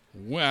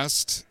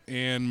 West,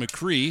 and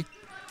McCree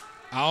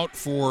out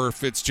for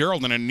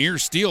Fitzgerald, and a near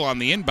steal on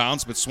the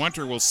inbounds, but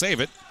Swenter will save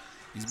it.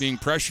 He's being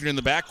pressured in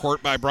the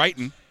backcourt by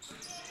Brighton.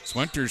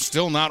 Swenter's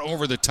still not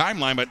over the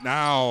timeline, but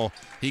now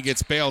he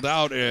gets bailed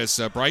out as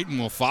Brighton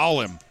will foul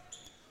him.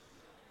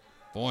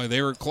 Boy,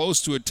 they were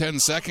close to a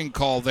 10-second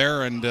call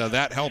there, and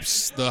that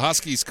helps the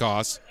Huskies'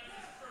 cause.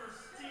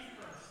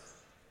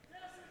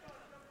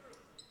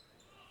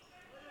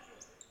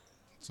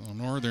 So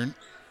Northern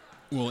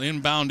will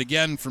inbound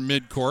again from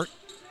midcourt,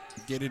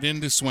 get it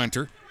into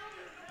Swenter.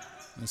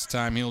 This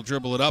time he'll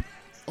dribble it up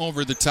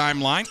over the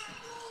timeline,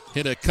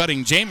 hit a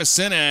cutting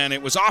Jamison, and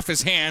it was off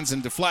his hands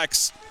and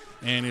deflects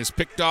and is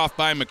picked off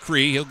by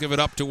McCree. He'll give it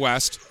up to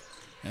West,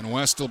 and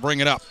West will bring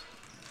it up.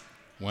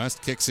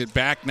 West kicks it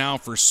back now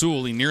for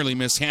Sewell. He nearly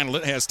mishandled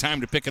it. Has time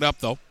to pick it up,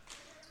 though.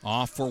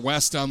 Off for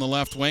West on the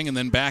left wing, and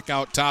then back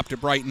out top to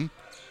Brighton.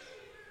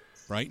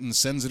 Brighton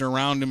sends it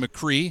around to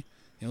McCree.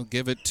 He'll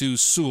give it to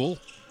Sewell.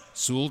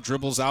 Sewell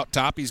dribbles out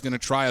top. He's going to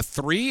try a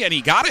three, and he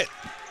got it.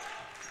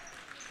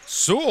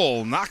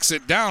 Sewell knocks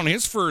it down,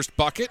 his first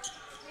bucket.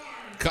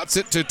 Cuts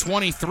it to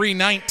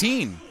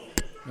 23-19.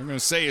 They're going to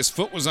say his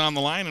foot was on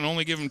the line and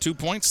only give him 2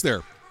 points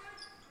there.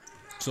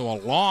 So a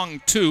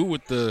long two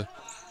with the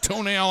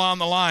toenail on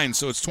the line,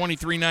 so it's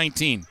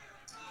 23-19.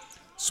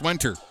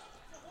 Swenter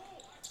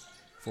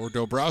for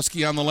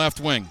Dobrowski on the left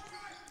wing.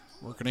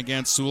 Working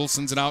against Sewell,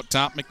 sends it out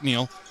top.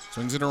 McNeil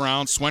swings it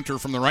around. Swenter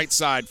from the right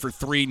side for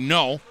three,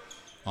 no.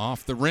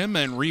 Off the rim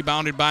and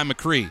rebounded by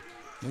McCree.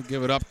 He'll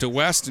give it up to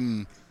West,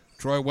 and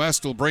Troy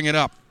West will bring it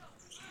up.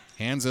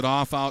 Hands it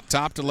off out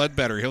top to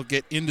Ledbetter. He'll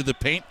get into the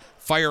paint.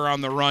 Fire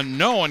on the run,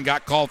 no, and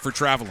got called for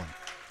traveling.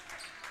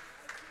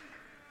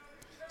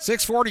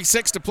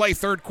 6:46 to play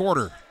third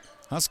quarter.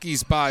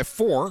 Huskies by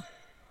 4.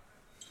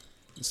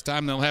 This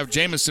time they'll have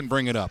Jamison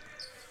bring it up.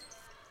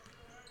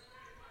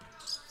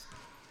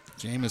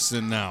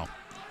 Jamison now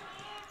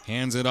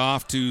hands it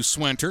off to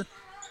Swenter.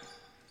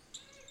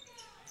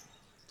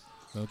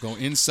 They'll go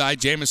inside.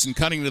 Jamison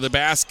cutting to the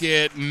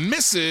basket.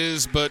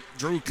 Misses, but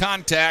drew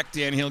contact,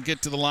 and he'll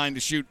get to the line to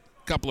shoot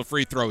a couple of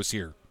free throws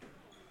here.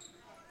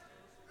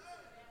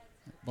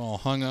 Ball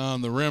hung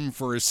on the rim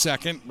for a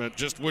second, but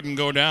just wouldn't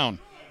go down.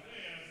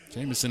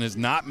 Jamison has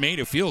not made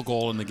a field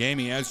goal in the game.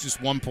 He has just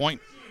 1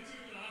 point.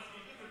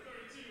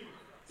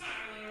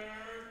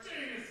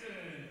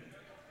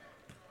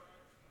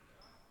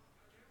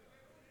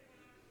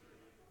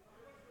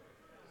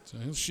 So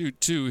he'll shoot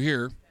 2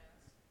 here.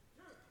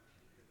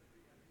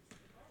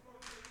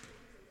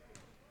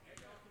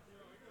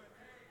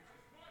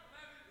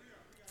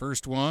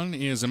 First one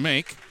is a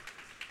make.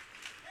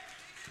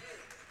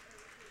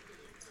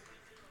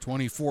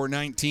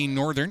 24-19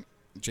 Northern.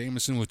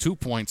 Jamison with 2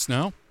 points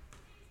now.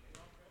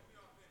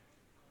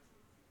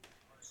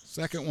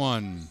 Second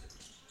one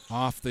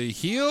off the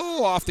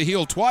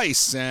heel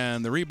twice,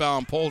 and the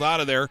rebound pulled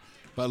out of there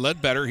by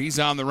Ledbetter. He's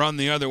on the run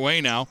the other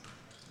way now.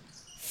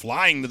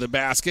 Flying to the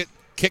basket,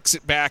 kicks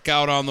it back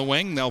out on the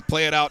wing. They'll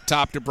play it out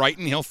top to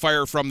Brighton. He'll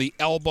fire from the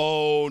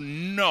elbow,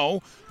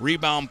 no.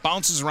 Rebound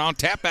bounces around,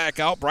 tap back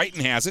out. Brighton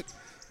has it.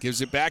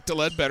 Gives it back to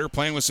Ledbetter,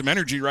 playing with some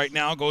energy right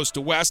now. Goes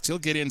to West. He'll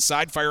get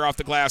inside, fire off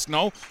the glass,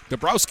 no.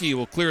 Dobrowski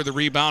will clear the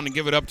rebound and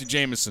give it up to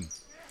Jamison.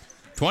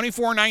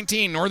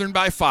 24-19, Northern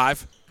by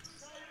 5.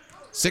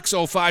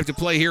 6:05 to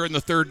play here in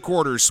the third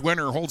quarter.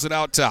 Swinner holds it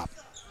out top.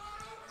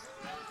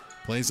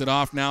 Plays it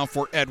off now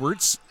for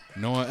Edwards.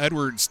 Noah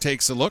Edwards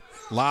takes a look,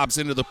 lobs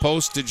into the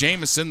post to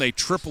Jamison. They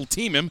triple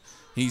team him.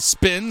 He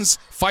spins,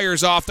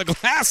 fires off the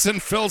glass,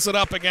 and fills it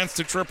up against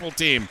a triple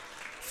team.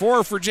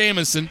 4 for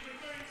Jamison.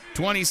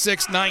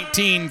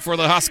 26-19 for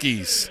the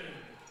Huskies.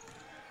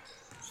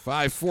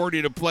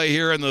 5:40 to play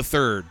here in the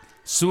third.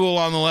 Sewell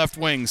on the left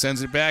wing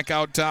sends it back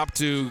out top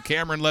to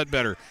Cameron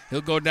Ledbetter.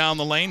 He'll go down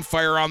the lane,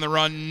 fire on the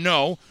run,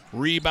 no.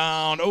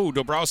 Rebound,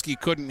 Dobrowski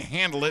couldn't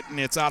handle it, and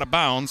it's out of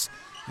bounds,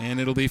 and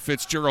it'll be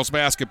Fitzgerald's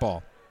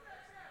basketball.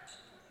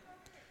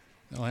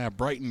 They'll have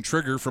Brighton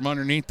trigger from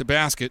underneath the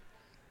basket.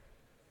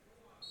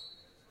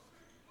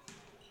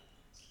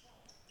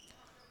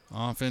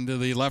 Off into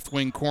the left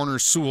wing corner,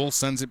 Sewell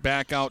sends it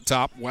back out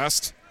top.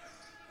 West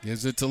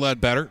gives it to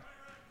Ledbetter.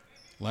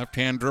 Left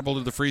hand dribble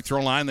to the free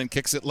throw line, then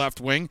kicks it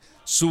left wing.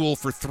 Sewell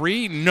for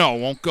three. No,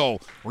 won't go.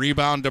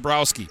 Rebound,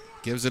 Dabrowski.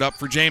 Gives it up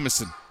for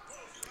Jamison.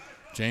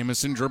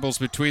 Jamison dribbles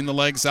between the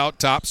legs out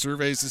top,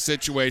 surveys the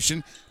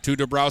situation. To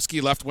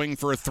Dabrowski, left wing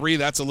for a three.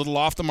 That's a little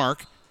off the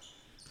mark.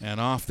 And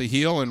off the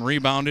heel and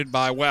rebounded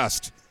by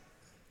West.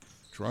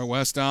 Troy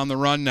West on the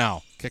run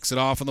now. Kicks it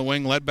off on the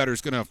wing.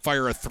 Ledbetter's going to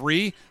fire a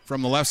three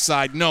from the left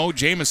side. No,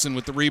 Jamison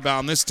with the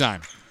rebound this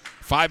time.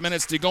 5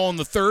 minutes to go in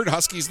the third.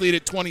 Huskies lead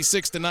at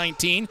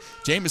 26-19.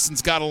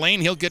 Jamison's got a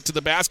lane. He'll get to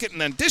the basket and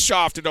then dish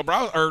off to to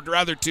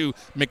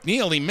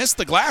McNeil. He missed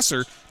the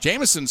glasser.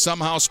 Jamison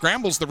somehow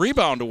scrambles the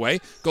rebound away,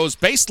 goes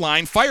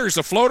baseline, fires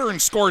a floater, and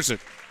scores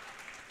it.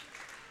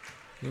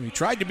 He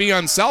tried to be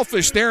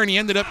unselfish there, and he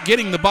ended up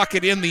getting the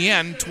bucket in the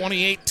end,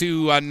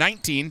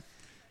 28-19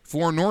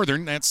 for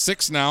Northern. That's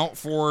 6 now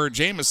for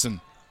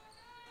Jamison.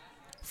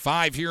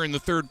 5 here in the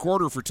third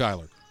quarter for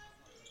Tyler.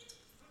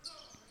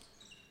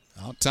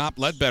 Out top,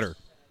 Ledbetter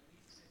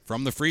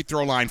from the free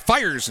throw line,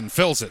 fires and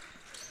fills it.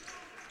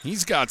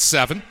 He's got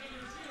 7.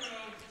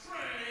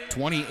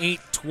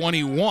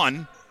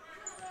 28-21.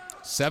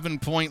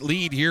 7-point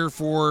lead here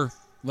for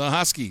the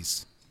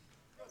Huskies.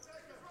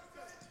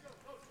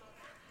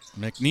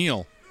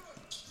 McNeil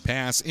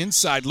pass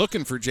inside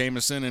looking for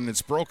Jamison, and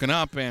it's broken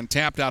up and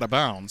tapped out of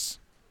bounds.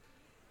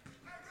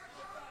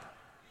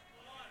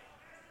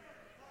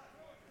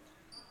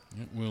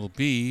 It will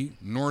be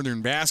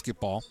Northern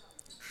basketball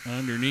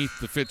underneath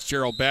the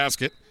Fitzgerald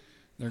basket.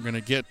 They're going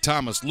to get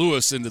Thomas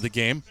Lewis into the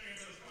game.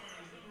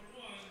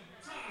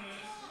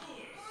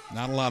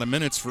 Not a lot of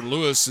minutes for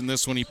Lewis in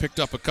this one. He picked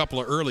up a couple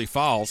of early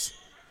fouls.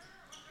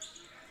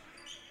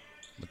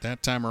 But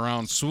that time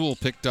around, Sewell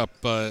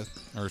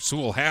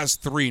Sewell has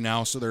 3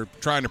 now, so they're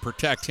trying to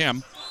protect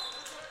him.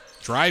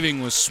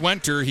 Driving was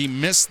Swenter. He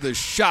missed the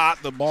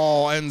shot. The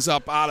ball ends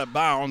up out of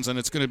bounds, and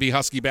it's going to be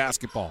Husky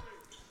basketball.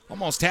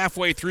 Almost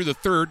halfway through the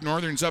third.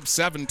 Northern's up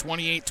 7,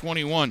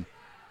 28-21.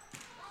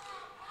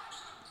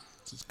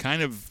 It's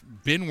kind of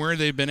been where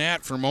they've been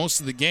at for most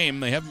of the game.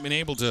 They haven't been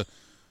able to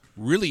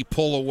really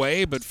pull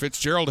away, but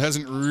Fitzgerald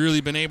hasn't really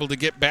been able to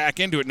get back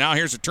into it. Now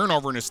here's a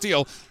turnover and a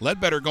steal.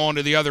 Ledbetter going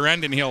to the other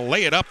end, and he'll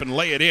lay it up and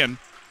lay it in.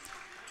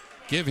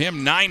 Give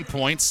him 9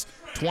 points,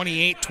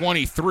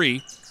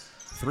 28-23.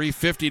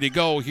 3:50 to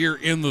go here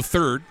in the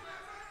third.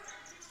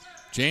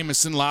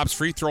 Jamison lobs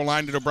free throw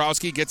line to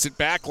Dabrowski, gets it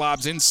back,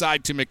 lobs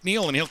inside to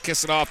McNeil, and he'll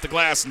kiss it off the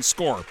glass and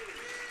score.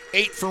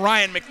 8 for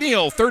Ryan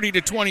McNeil,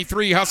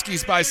 30-23,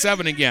 Huskies by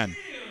 7 again.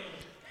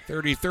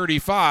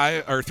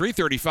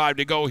 3:35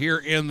 to go here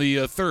in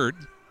the third.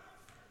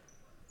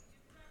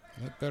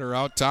 Ledbetter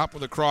out top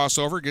with a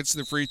crossover, gets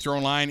the free throw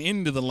line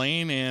into the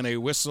lane, and a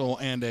whistle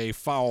and a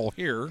foul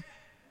here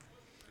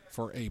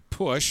for a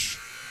push.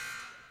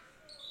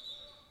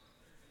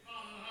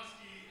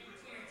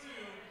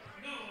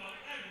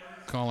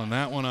 Calling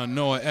that one on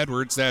Noah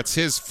Edwards. That's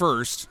his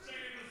first.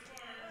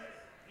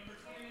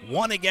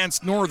 1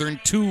 against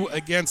Northern, 2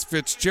 against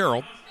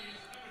Fitzgerald.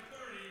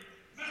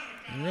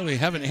 We really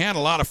haven't had a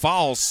lot of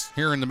fouls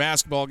here in the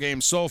basketball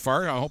game so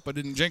far. I hope I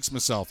didn't jinx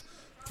myself.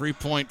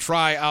 3-point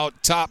try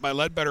out top by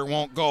Ledbetter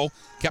won't go.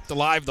 Kept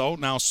alive, though.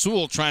 Now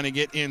Sewell trying to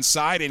get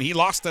inside, and he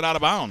lost it out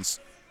of bounds.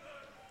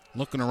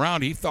 Looking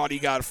around, he thought he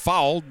got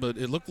fouled, but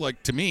it looked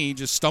like to me he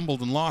just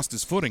stumbled and lost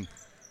his footing.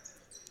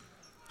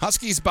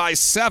 Huskies by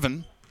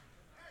 7.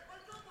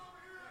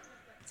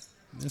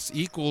 This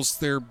equals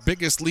their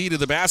biggest lead of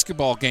the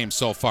basketball game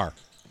so far.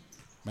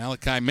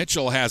 Malachi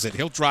Mitchell has it.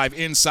 He'll drive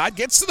inside,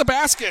 gets to the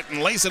basket,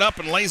 and lays it up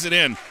and lays it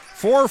in.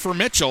 4 for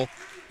Mitchell,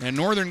 and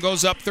Northern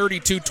goes up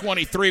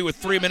 32-23 with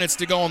 3 minutes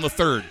to go in the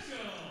third.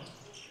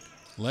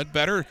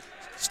 Ledbetter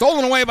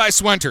stolen away by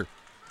Swenter.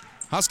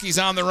 Huskies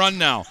on the run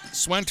now.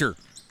 Swenter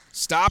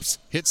stops,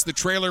 hits the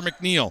trailer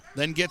McNeil,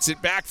 then gets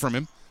it back from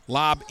him.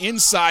 Lob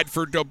inside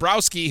for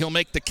Dabrowski. He'll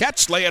make the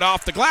catch, lay it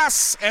off the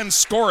glass, and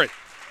score it.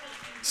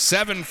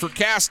 7 for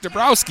Cass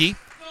Dabrowski.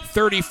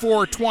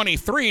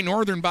 34-23,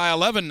 Northern by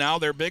 11 now,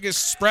 their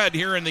biggest spread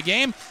here in the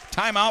game.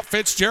 Timeout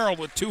Fitzgerald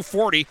with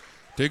 2:40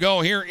 to go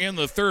here in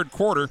the third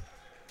quarter.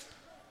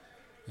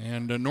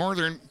 And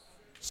Northern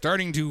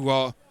starting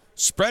to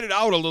spread it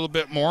out a little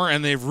bit more,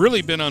 and they've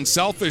really been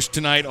unselfish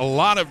tonight. A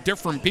lot of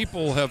different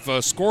people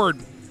have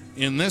scored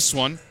in this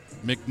one.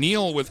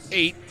 McNeil with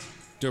 8.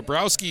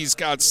 Dabrowski's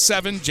got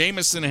 7.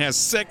 Jamison has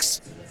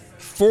 6.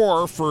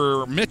 4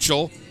 for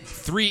Mitchell.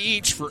 3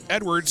 each for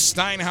Edwards,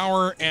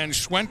 Steinhauer, and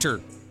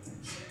Schwenter.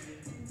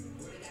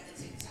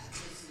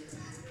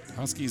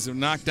 Huskies have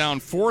knocked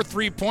down 4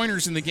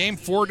 3-pointers in the game.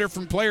 4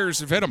 different players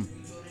have hit them.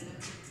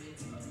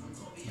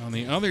 On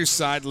the other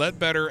side,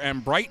 Ledbetter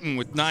and Brighton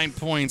with 9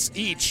 points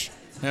each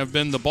have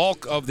been the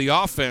bulk of the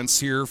offense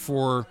here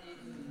for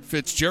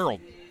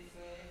Fitzgerald.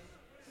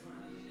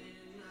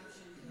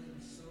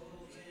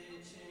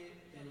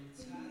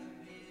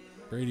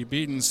 Brady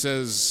Beaton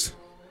says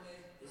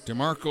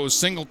DeMarco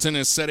Singleton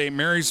has set a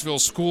Marysville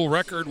school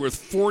record with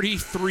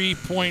 43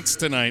 points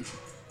tonight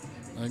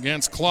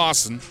against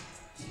Clawson.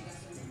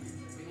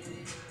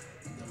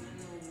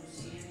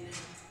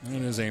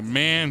 It is a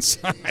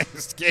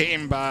man-sized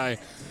game by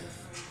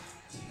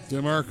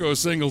DeMarco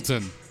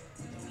Singleton.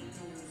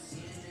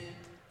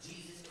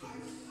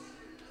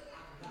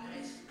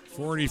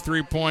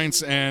 43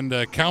 points and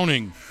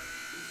counting,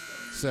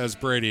 says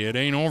Brady. It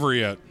ain't over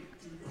yet.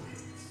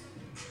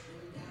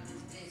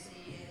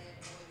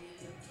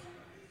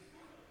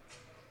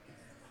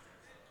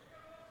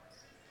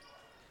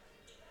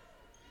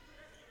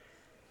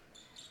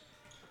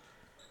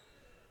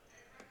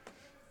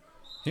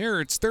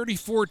 Here it's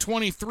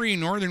 34-23,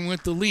 Northern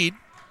with the lead.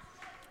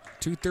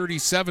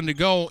 2:37 to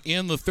go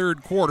in the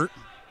third quarter.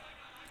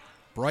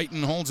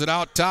 Brighton holds it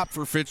out top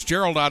for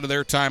Fitzgerald out of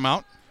their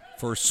timeout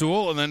for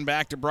Sewell, and then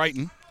back to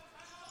Brighton.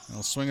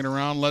 They'll swing it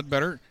around.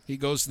 Ledbetter. He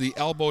goes to the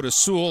elbow to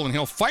Sewell, and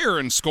he'll fire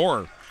and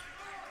score.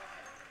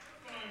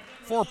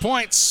 4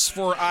 points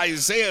for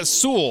Isaiah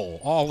Sewell,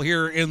 all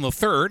here in the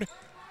third.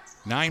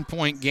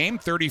 9-point game,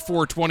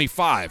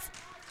 34-25.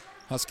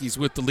 Huskies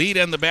with the lead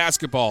and the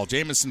basketball.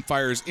 Jamison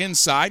fires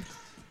inside.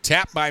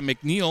 Tap by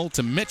McNeil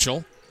to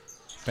Mitchell.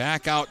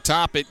 Back out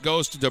top, it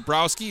goes to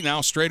Dabrowski.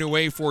 Now straight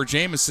away for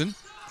Jamison.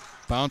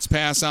 Bounce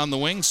pass on the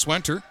wing.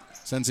 Swenter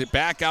sends it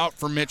back out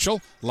for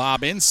Mitchell.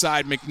 Lob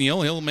inside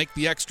McNeil. He'll make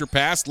the extra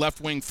pass. Left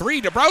wing three.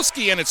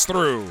 Dabrowski, and it's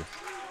through.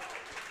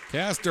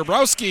 Cass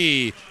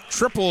Dabrowski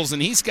triples,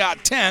 and he's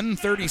got 10.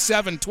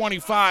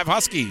 37-25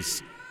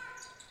 Huskies.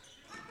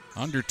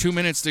 Under 2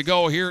 minutes to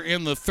go here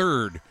in the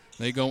third.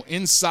 They go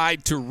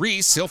inside to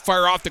Reese. He'll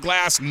fire off the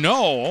glass.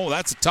 No. Oh,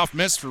 that's a tough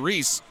miss for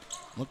Reese.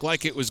 Looked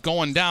like it was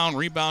going down.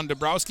 Rebound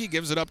Dabrowski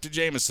gives it up to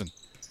Jamison.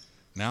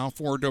 Now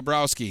for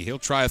Dabrowski. He'll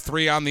try a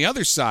three on the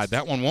other side.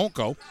 That one won't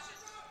go.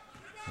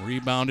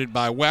 Rebounded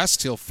by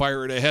West. He'll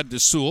fire it ahead to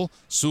Sewell.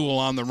 Sewell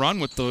on the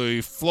run with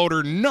the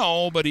floater.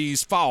 No, but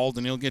he's fouled,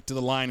 and he'll get to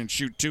the line and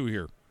shoot two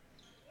here.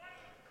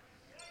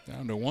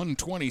 Down to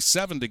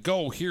 1:27 to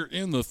go here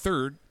in the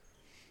third.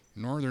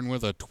 Northern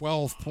with a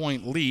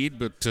 12-point lead,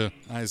 but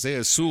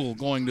Isaiah Sewell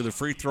going to the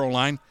free throw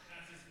line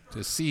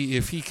to see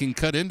if he can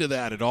cut into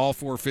that at all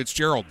for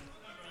Fitzgerald.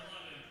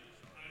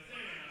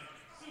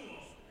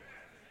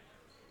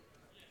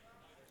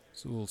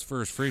 Sewell's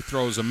first free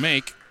throw is a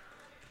make.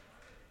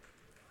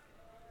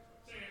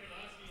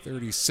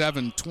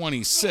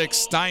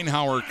 37-26.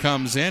 Steinhauer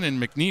comes in,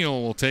 and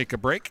McNeil will take a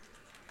break.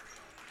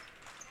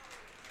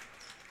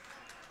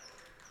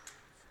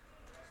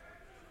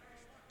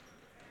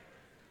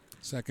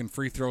 Second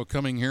free throw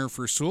coming here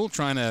for Sewell,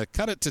 trying to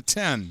cut it to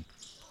 10.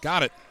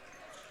 Got it.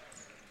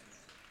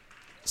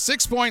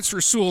 6 points for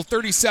Sewell,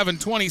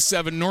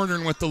 37-27,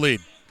 Northern with the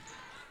lead.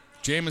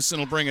 Jamison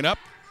will bring it up.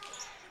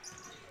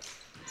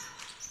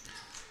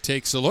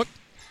 Takes a look.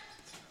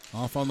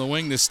 Off on the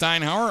wing to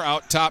Steinhauer.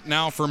 Out top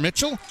now for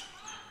Mitchell.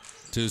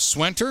 To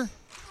Swenter.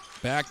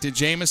 Back to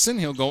Jamison.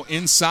 He'll go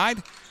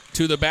inside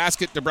to the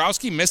basket.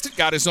 Dabrowski missed it.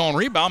 Got his own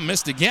rebound.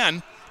 Missed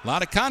again. A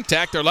lot of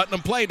contact. They're letting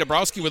him play.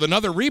 Dabrowski with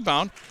another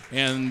rebound.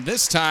 And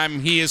this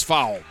time he is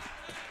fouled.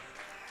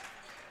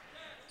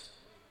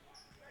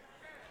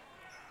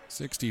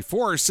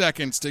 64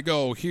 seconds to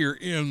go here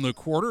in the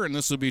quarter. And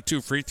this will be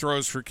two free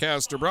throws for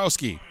Kaz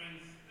Dabrowski.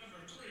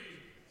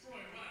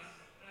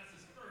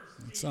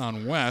 It's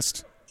on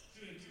West.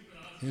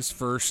 His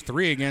first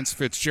three against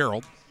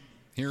Fitzgerald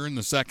here in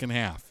the second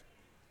half.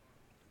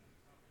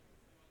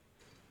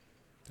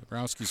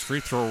 Dabrowski's free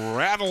throw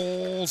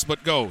rattles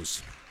but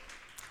goes.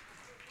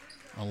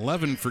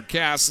 11 for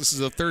Cass. This is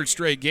the third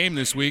straight game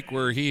this week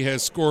where he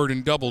has scored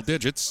in double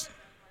digits.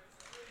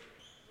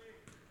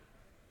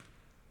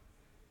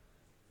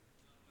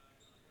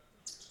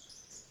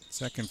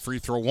 Second free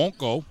throw won't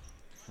go.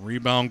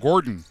 Rebound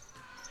Gordon.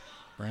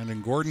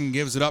 Brandon Gordon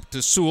gives it up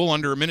to Sewell.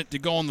 Under a minute to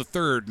go in the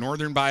third.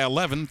 Northern by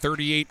 11,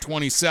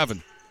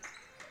 38-27.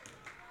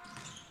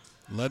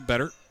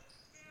 Ledbetter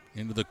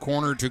into the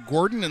corner to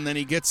Gordon, and then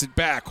he gets it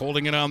back,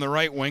 holding it on the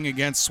right wing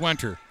against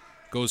Swenter.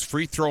 Goes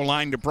free throw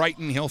line to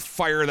Brighton. He'll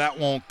fire. That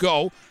won't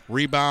go.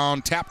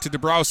 Rebound tap to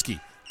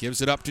Dabrowski.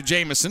 Gives it up to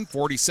Jamison.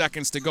 40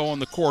 seconds to go in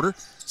the quarter.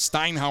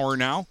 Steinhauer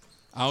now.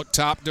 Out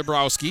top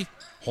Dabrowski.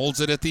 Holds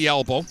it at the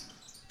elbow.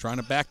 Trying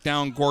to back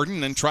down Gordon,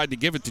 then tried to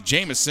give it to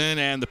Jamison,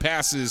 and the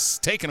pass is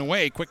taken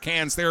away. Quick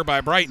hands there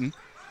by Brighton.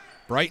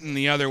 Brighton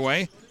the other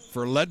way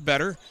for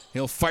Ledbetter.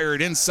 He'll fire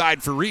it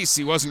inside for Reese.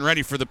 He wasn't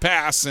ready for the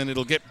pass, and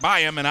it'll get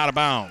by him and out of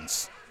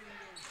bounds.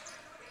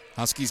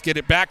 Huskies get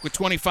it back with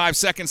 25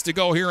 seconds to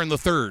go here in the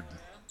third.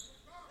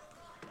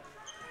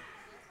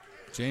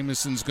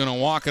 Jamison's going to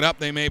walk it up.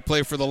 They may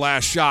play for the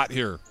last shot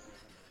here.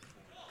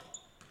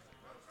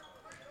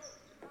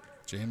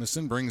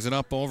 Jamison brings it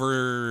up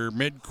over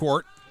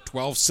midcourt.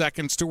 12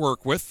 seconds to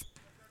work with.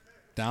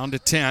 Down to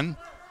 10.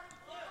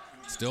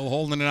 Still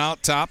holding it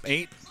out top.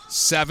 8,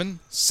 7,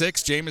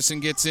 6. Jamison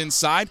gets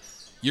inside.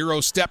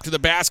 Euro step to the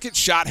basket.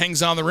 Shot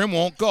hangs on the rim.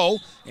 Won't go.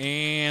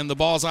 And the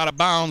ball's out of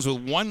bounds with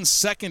 1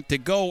 second to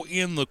go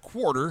in the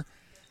quarter.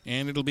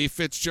 And it'll be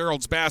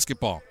Fitzgerald's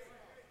basketball.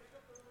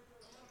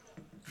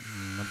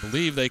 I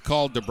believe they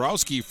called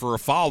Dabrowski for a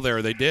foul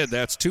there. They did.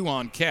 That's 2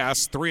 on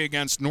Cass. 3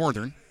 against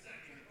Northern.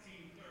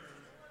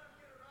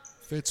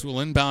 Fitz will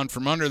inbound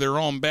from under their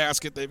own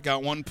basket. They've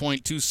got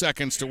 1.2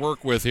 seconds to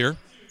work with here.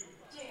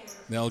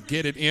 They'll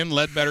get it in.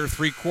 Ledbetter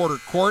three-quarter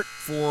court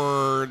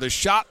for the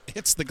shot.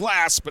 Hits the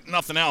glass, but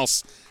nothing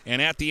else. And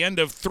at the end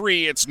of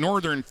 3, it's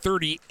Northern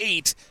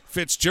 38,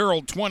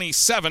 Fitzgerald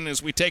 27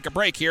 as we take a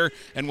break here,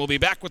 and we'll be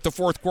back with the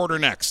fourth quarter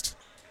next.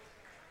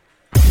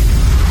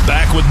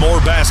 Back with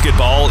more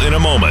basketball in a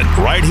moment,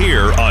 right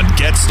here on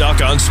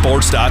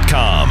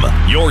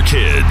GetStuckOnSports.com. Your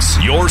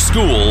kids, your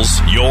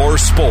schools, your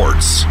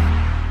sports.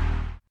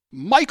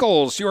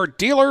 Michael's, your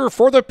dealer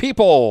for the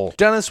people.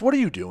 Dennis, what are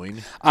you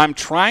doing? I'm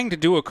trying to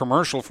do a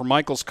commercial for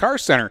Michael's Car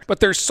Center, but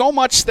there's so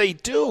much they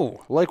do.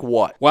 Like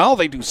what? Well,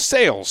 they do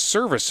sales,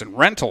 service, and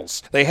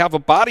rentals. They have a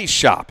body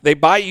shop. They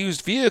buy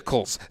used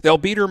vehicles. They'll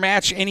beat or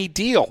match any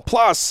deal.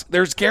 Plus,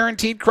 there's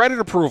guaranteed credit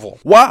approval.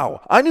 Wow,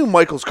 I knew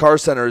Michael's Car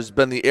Center has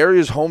been the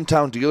area's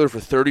hometown dealer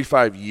for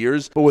 35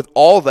 years, but with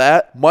all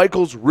that,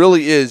 Michael's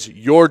really is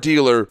your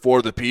dealer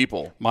for the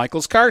people.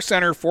 Michael's Car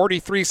Center,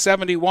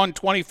 4371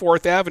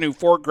 24th Avenue,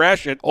 Fort Gratiot,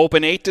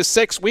 open 8 to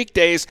 6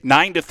 weekdays,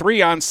 9 to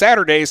 3 on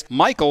Saturdays.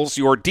 Michael's,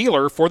 your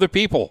dealer for the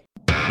people.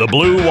 The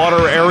Blue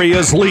Water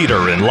area's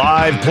leader in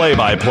live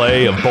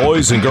play-by-play of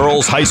boys and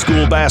girls high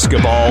school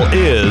basketball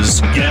is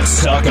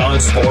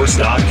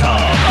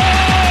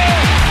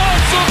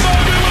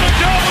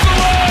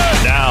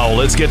GetStuckOnSports.com. Now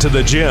let's get to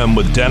the gym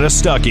with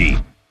Dennis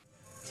Stuckey.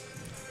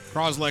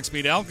 Croslex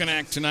beat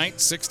Algonac tonight.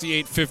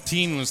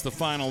 68-15 was the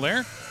final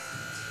there.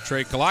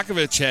 Trey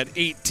Kolakovic had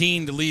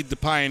 18 to lead the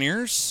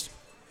Pioneers.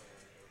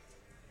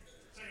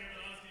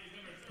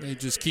 They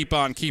just keep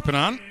on keeping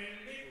on.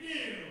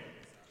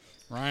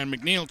 Ryan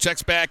McNeil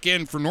checks back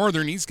in for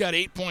Northern. He's got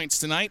 8 points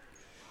tonight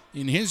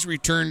in his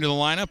return to the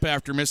lineup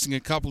after missing a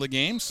couple of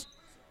games.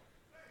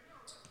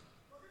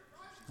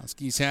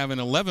 Huskies have an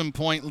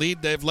 11-point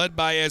lead. They've led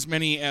by as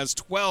many as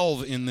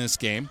 12 in this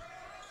game.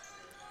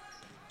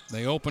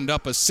 They opened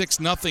up a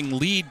 6-0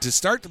 lead to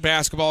start the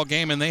basketball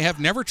game, and they have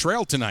never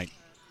trailed tonight.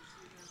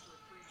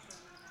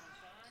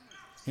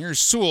 Here's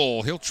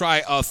Sewell. He'll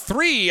try a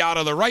 3 out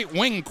of the right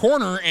wing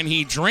corner, and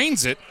he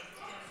drains it.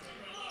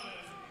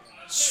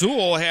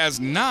 Sewell has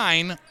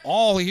 9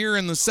 all here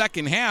in the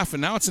second half,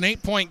 and now it's an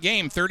 8-point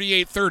game,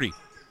 38-30.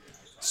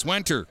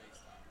 Swenter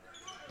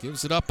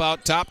gives it up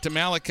out top to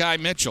Malachi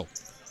Mitchell.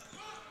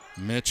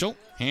 Mitchell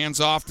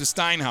hands off to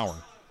Steinhauer.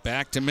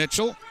 Back to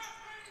Mitchell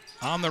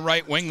on the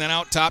right wing, then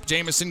out top.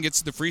 Jamison gets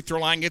to the free throw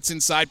line, gets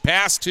inside,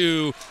 pass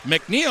to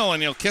McNeil,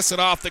 and he'll kiss it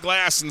off the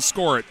glass and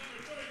score it.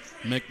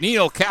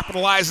 McNeil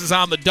capitalizes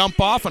on the dump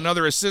off.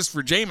 Another assist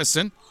for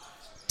Jamison.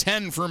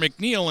 10 for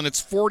McNeil, and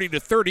it's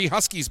 40-30.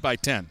 Huskies by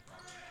 10.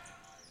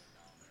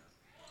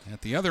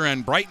 At the other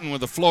end, Brighton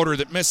with a floater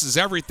that misses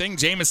everything.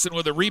 Jamison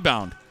with a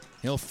rebound.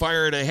 He'll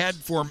fire it ahead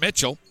for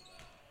Mitchell.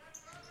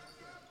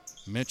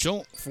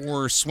 Mitchell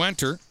for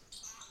Swenter.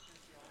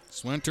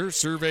 Swenter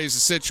surveys the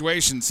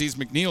situation, sees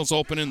McNeil's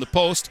open in the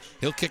post.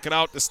 He'll kick it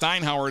out to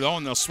Steinhauer, though,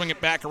 and they'll swing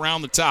it back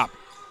around the top.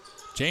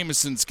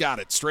 Jamison's got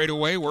it straight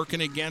away,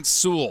 working against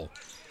Sewell.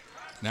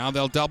 Now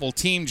they'll double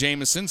team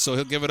Jamison, so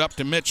he'll give it up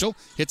to Mitchell.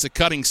 Hits a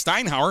cutting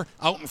Steinhauer.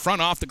 Out in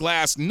front off the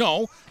glass,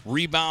 no.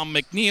 Rebound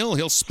McNeil.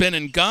 He'll spin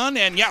and gun,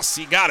 and yes,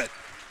 he got it.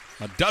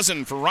 A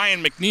dozen for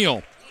Ryan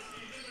McNeil.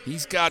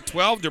 He's got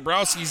 12.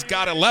 Dabrowski's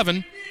got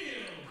 11.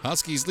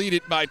 Huskies lead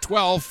it by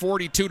 12,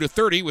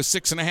 42-30 with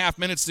 6.5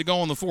 minutes to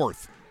go in the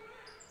fourth.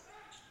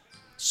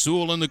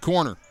 Sewell in the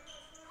corner.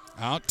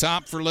 Out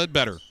top for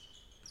Ledbetter.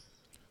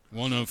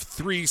 One of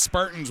 3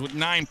 Spartans with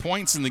 9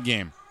 points in the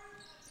game.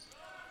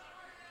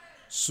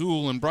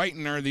 Sewell and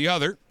Brighton are the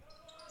other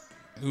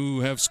who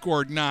have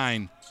scored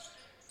 9.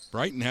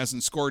 Brighton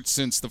hasn't scored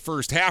since the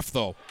first half,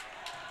 though.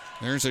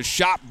 There's a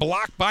shot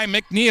blocked by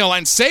McNeil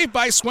and saved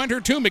by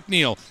Swenter to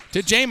McNeil.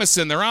 To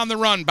Jamison, they're on the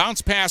run.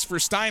 Bounce pass for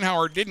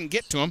Steinhauer, didn't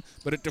get to him,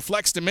 but it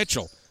deflects to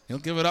Mitchell. He'll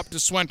give it up to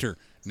Swenter.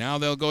 Now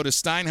they'll go to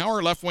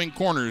Steinhauer, left wing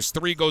corners.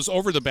 3 goes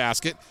over the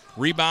basket.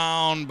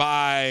 Rebound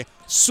by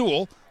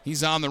Sewell.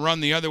 He's on the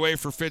run the other way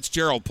for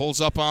Fitzgerald. Pulls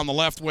up on the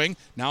left wing.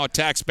 Now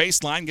attacks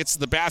baseline. Gets to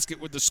the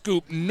basket with the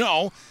scoop.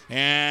 No.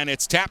 And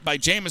it's tapped by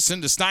Jamison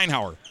to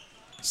Steinhauer.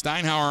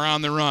 Steinhauer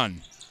on the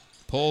run.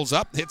 Pulls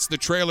up. Hits the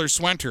trailer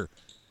Swenter.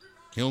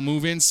 He'll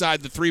move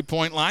inside the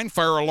three-point line.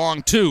 Fire a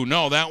long 2.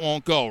 No, that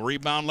won't go.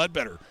 Rebound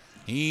Ledbetter.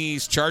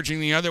 He's charging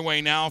the other way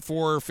now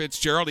for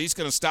Fitzgerald. He's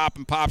going to stop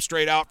and pop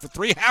straight out for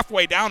 3.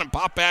 Halfway down and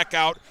pop back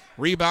out.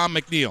 Rebound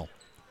McNeil.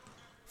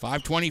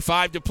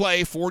 5:25 to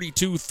play,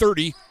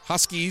 42-30.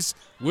 Huskies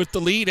with the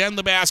lead and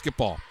the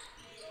basketball.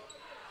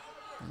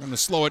 We're going to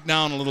slow it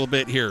down a little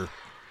bit here.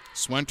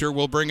 Swenter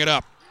will bring it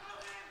up.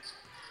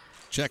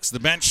 Checks the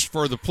bench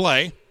for the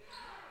play.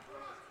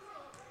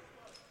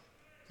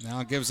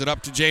 Now gives it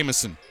up to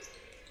Jamison.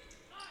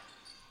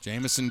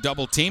 Jamison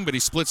double team, but he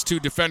splits 2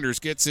 defenders.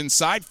 Gets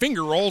inside,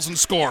 finger rolls, and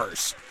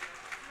scores.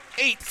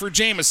 8 for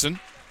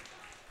Jamison.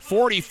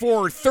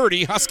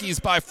 44-30. Huskies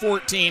by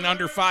 14,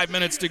 under 5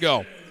 minutes to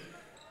go.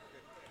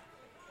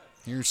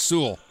 Here's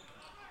Sewell.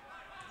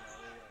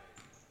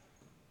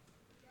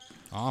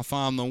 Off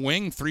on the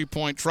wing,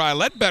 3-point try.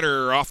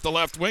 Ledbetter off the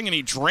left wing, and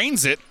he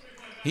drains it.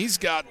 He's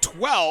got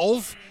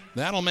 12.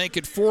 That'll make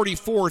it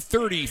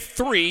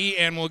 44-33,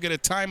 and we'll get a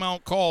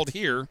timeout called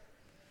here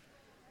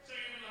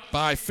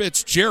by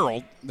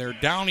Fitzgerald. They're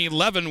down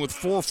 11 with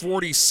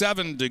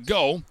 4:47 to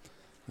go.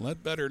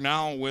 Ledbetter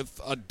now with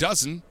a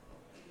dozen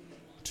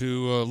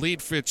to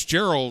lead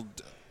Fitzgerald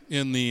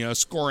in the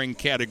scoring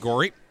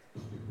category.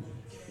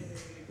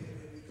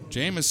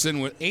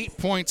 Jamison with 8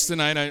 points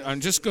tonight. I'm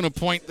just going to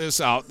point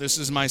this out. This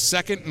is my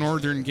second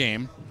Northern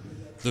game.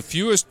 The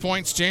fewest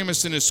points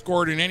Jamison has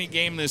scored in any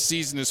game this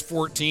season is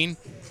 14.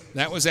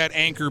 That was at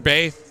Anchor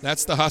Bay.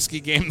 That's the Husky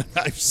game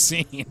that I've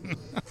seen.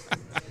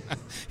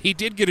 He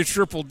did get a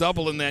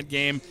triple-double in that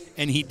game,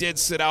 and he did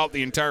sit out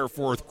the entire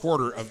fourth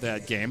quarter of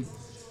that game.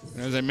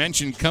 And as I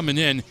mentioned coming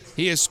in,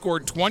 he has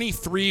scored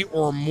 23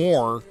 or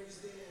more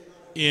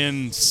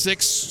in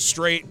 6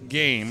 straight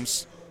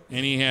games,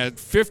 and he had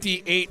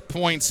 58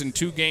 points in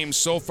 2 games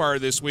so far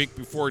this week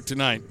before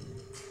tonight.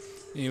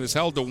 He was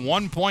held to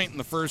 1 point in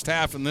the first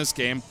half in this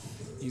game.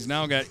 He's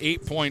now got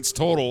 8 points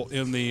total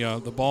in the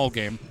ball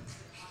game.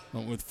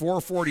 But with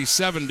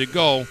 4:47 to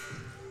go,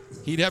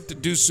 he'd have to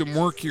do some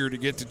work here to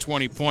get to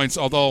 20 points,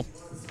 although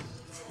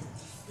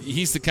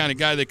he's the kind of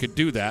guy that could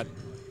do that.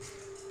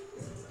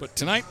 But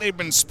tonight they've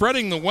been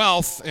spreading the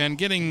wealth and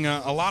getting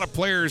a lot of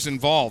players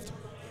involved.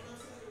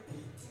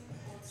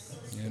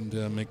 And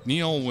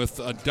McNeil with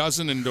a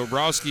dozen and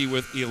Dobrowski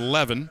with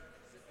 11.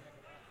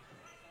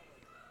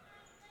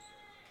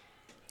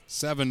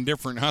 7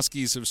 different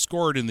Huskies have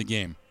scored in the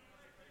game.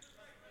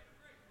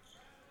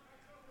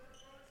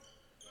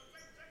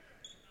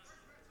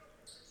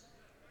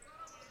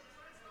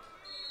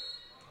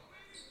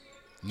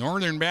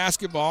 Northern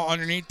basketball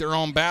underneath their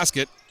own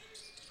basket.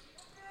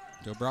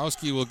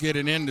 Dobrowski will get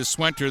it into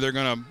Swenter. They're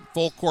going to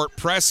full court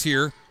press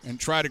here and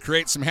try to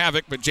create some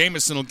havoc, but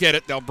Jamison will get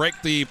it. They'll break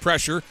the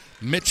pressure.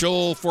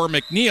 Mitchell for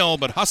McNeil,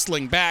 but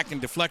hustling back and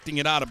deflecting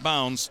it out of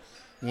bounds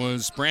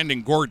was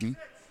Brandon Gordon.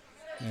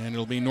 And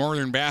it'll be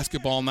Northern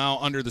basketball now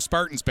under the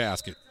Spartans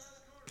basket.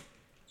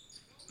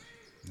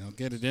 They'll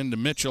get it into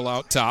Mitchell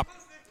out top.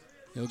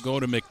 He'll go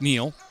to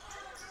McNeil.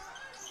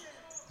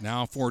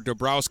 Now for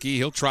Dobrowski,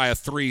 he'll try a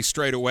 3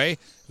 straight away.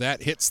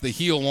 That hits the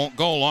heel, won't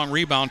go. Long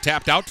rebound,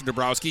 tapped out to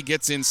Dobrowski,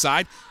 gets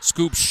inside,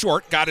 scoops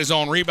short, got his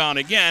own rebound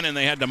again, and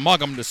they had to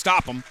mug him to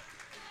stop him.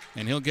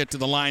 And he'll get to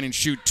the line and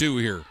shoot 2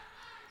 here.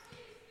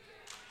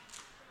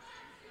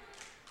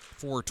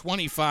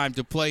 4:25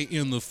 to play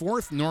in the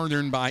fourth.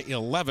 Northern by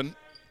 11.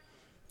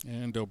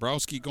 And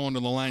Dobrowski going to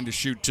the line to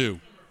shoot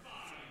 2.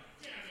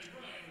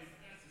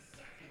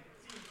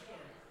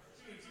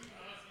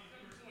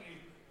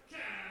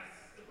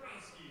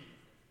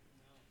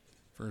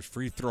 First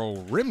free throw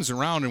rims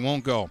around and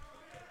won't go.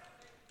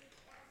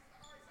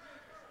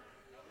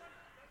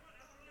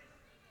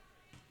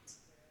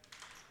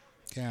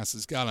 Cass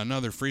has got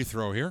another free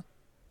throw here.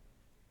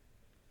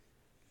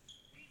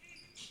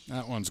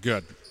 That one's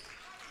good.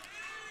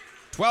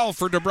 12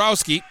 for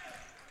Dobrowski.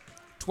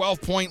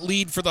 12-point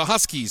lead for the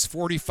Huskies.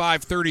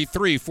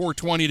 45-33,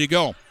 4:20 to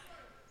go.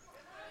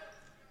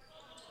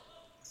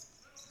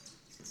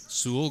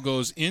 Sewell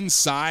goes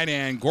inside,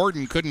 and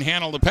Gordon couldn't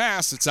handle the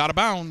pass. It's out of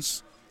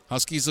bounds.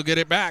 Huskies will get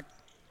it back.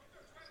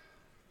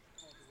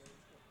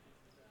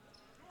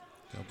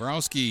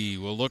 Dobrowski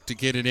will look to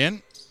get it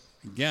in.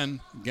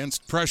 Again,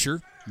 against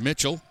pressure.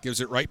 Mitchell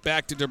gives it right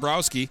back to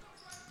Dobrowski.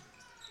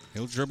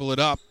 He'll dribble it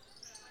up.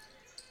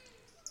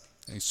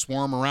 They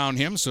swarm around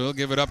him, so he'll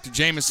give it up to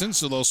Jamison,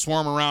 so they'll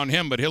swarm around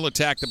him, but he'll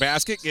attack the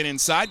basket, get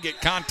inside, get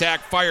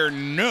contact, fire,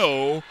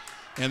 no.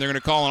 And they're going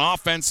to call an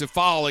offensive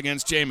foul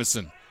against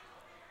Jamison.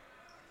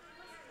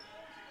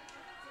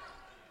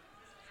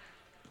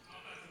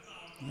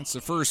 That's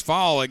the first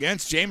foul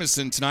against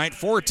Jamison tonight.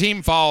 4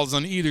 team fouls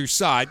on either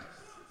side.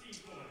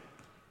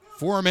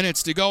 4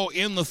 minutes to go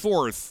in the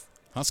fourth.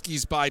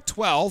 Huskies by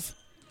 12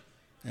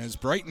 as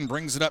Brighton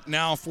brings it up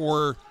now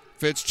for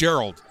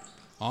Fitzgerald.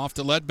 Off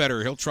to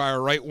Ledbetter. He'll try a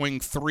right wing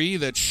 3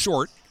 that's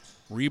short.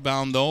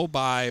 Rebound, though,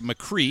 by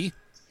McCree.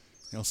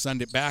 He'll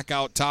send it back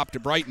out top to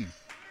Brighton.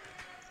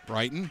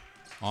 Brighton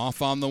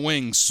off on the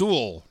wing.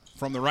 Sewell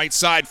from the right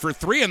side for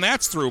 3, and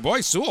that's through.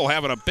 Boy, Sewell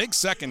having a big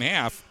second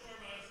half.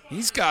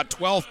 He's got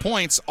 12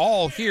 points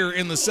all here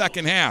in the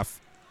second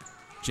half.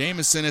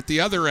 Jamison at the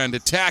other end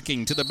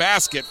attacking to the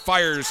basket.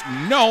 Fires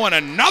no, and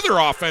another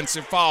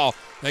offensive foul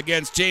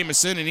against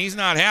Jamison, and he's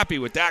not happy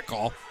with that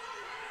call.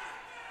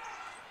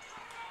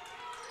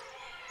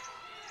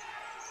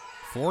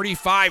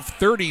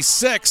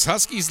 45-36.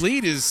 Huskies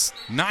lead is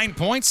 9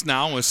 points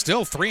now with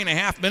still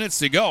 3.5 minutes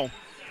to go.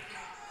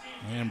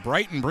 And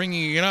Brighton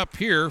bringing it up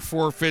here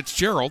for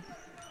Fitzgerald.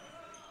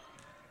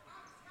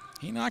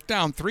 He knocked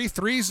down 3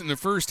 threes in the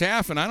first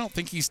half, and I don't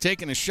think he's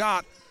taken a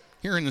shot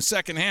here in the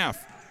second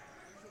half.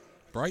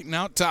 Brighton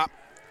out top.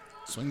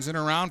 Swings it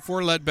around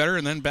for Ledbetter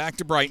and then back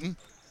to Brighton.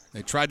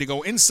 They tried to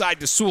go inside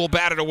to Sewell,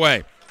 batted away.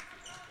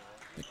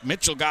 I think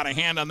Mitchell got a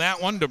hand on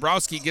that one.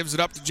 Dobrowski gives it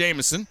up to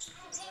Jamison.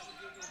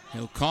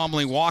 He'll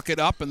calmly walk it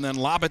up and then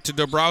lob it to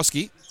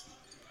Dobrowski.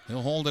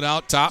 He'll hold it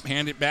out top,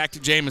 hand it back to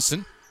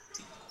Jamison.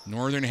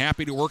 Northern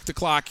happy to work the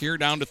clock here,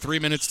 down to 3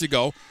 minutes to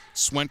go.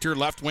 Swinter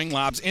left wing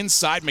lobs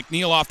inside.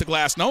 McNeil off the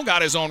glass. No,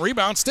 got his own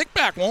rebound. Stick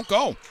back won't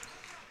go.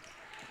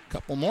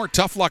 Couple more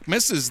tough luck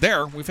misses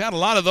there. We've had a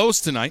lot of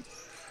those tonight.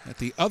 At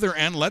the other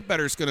end,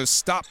 Ledbetter's going to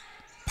stop,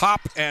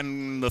 pop,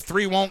 and the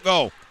three won't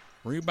go.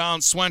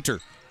 Rebound Swinter.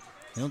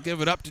 He'll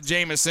give it up to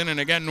Jamison, and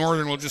again,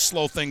 Northern will just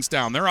slow things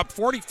down. They're up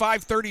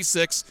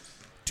 45-36,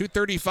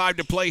 2:35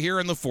 to play here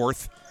in the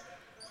fourth.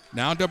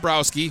 Now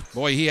Dabrowski.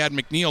 Boy, he had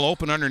McNeil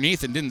open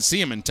underneath and didn't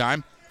see him in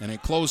time, and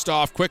it closed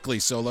off quickly.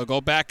 So they'll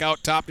go back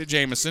out top to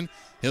Jamison.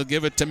 He'll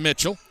give it to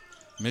Mitchell.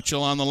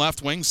 Mitchell on the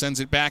left wing sends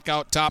it back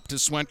out top to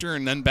Swinter,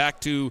 and then back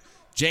to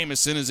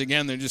Jamison as,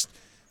 again, they're just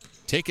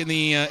taking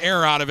the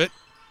air out of it.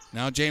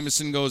 Now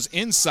Jamison goes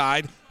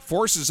inside,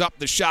 forces up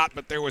the shot,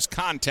 but there was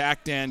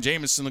contact, and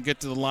Jamison will get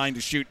to the line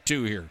to shoot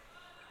two here.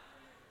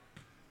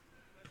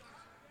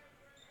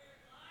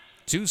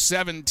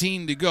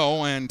 2:17 to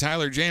go, and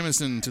Tyler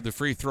Jamison to the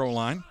free throw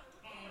line.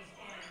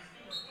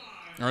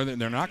 Or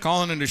they're not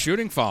calling it a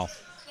shooting foul.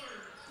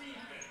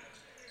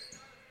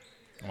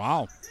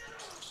 Wow.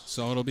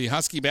 So it'll be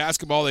Husky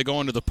basketball. They go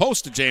into the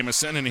post to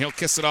Jamison, and he'll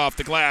kiss it off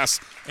the glass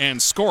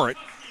and score it.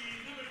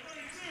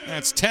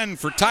 That's 10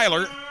 for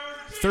Tyler.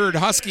 Third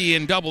Husky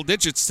in double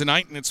digits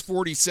tonight, and it's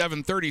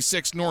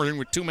 47-36 Northern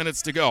with 2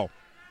 minutes to go.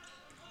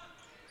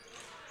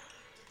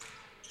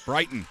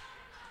 Brighton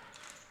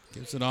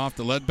gives it off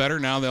to Ledbetter.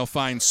 Now they'll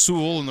find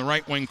Sewell in the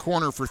right wing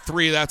corner for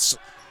three. That's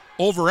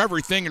over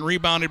everything and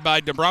rebounded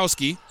by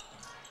Dabrowski.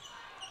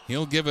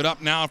 He'll give it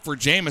up now for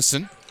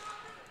Jamison.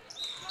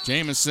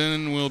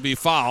 Jamison will be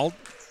fouled.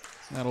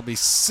 That'll be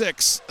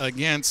 6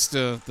 against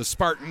the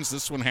Spartans.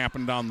 This one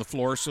happened on the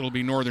floor, so it'll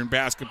be Northern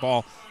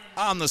basketball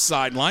on the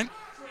sideline.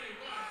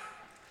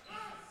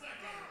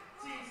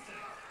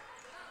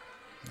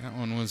 That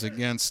one was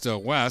against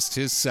West,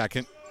 his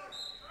second.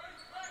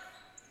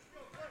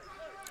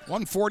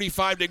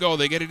 1:45 to go.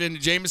 They get it into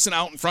Jamison,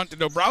 out in front to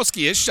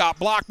Dabrowski. His shot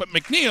blocked, but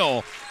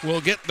McNeil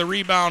will get the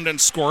rebound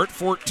and score it.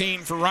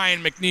 14 for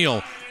Ryan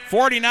McNeil.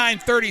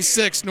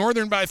 49-36,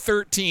 Northern by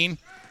 13.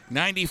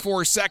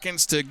 94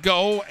 seconds to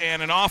go,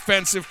 and an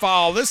offensive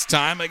foul this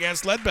time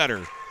against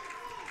Ledbetter.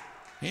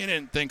 He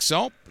didn't think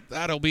so, but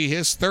that'll be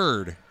his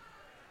third.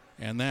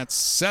 And that's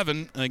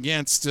 7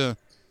 against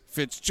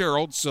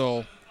Fitzgerald.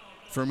 So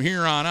from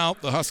here on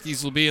out, the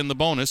Huskies will be in the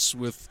bonus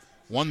with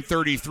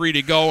 1:33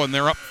 to go, and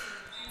they're up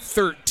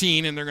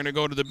 13, and they're going to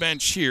go to the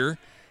bench here.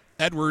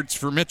 Edwards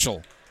for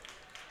Mitchell.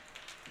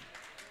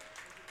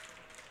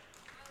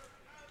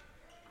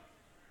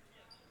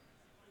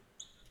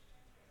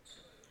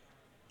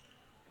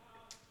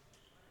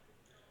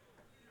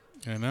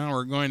 And now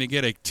we're going to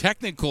get a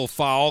technical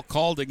foul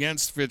called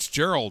against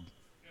Fitzgerald.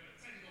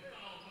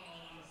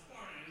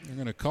 They're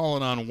going to call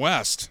it on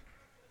West.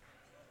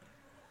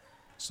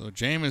 So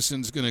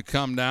Jamison's going to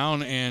come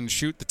down and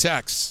shoot the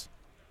Tex.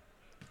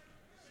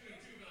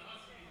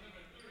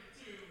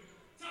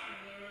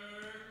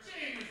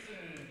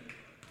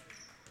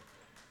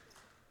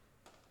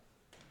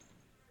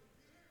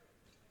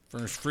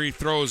 First free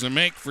throw is a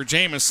make for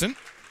Jamison.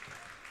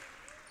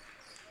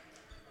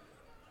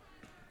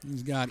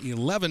 He's got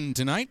 11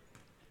 tonight.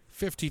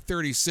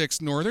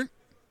 50-36 Northern.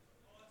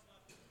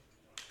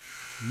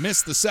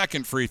 Missed the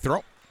second free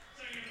throw.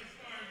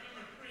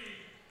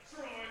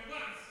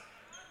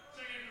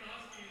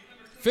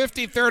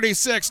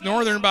 (50-36)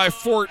 Northern by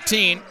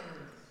 14.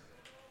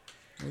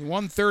 With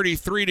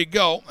 1:33 to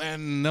go,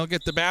 and they'll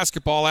get the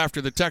basketball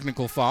after the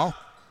technical foul.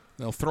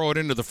 They'll throw it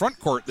into the front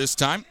court this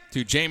time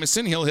to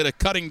Jamison. He'll hit a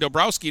cutting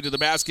Dabrowski to the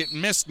basket.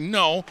 Missed,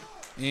 no.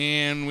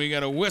 And we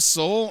got a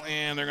whistle,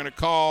 and they're going to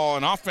call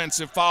an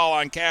offensive foul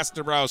on Cass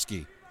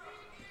Dabrowski.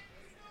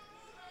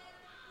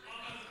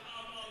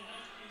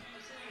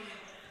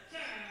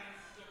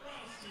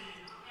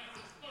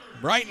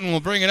 Brighton will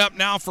bring it up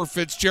now for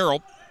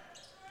Fitzgerald.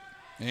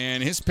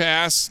 And his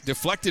pass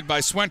deflected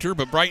by Swinter,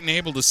 but Brighton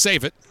able to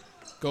save it.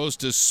 Goes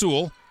to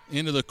Sewell.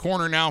 Into the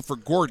corner now for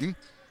Gordon.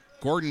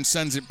 Gordon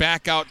sends it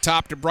back out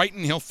top to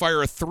Brighton. He'll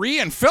fire a three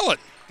and fill it.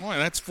 Boy,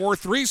 that's 4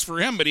 threes for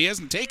him, but he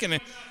hasn't taken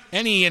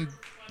any in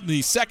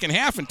the second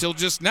half until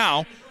just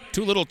now.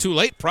 Too little too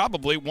late,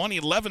 probably.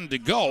 1:11 to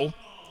go.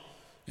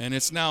 And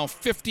it's now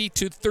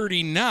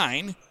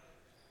 50-39.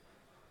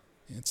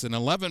 It's an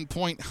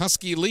 11-point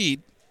Husky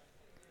lead.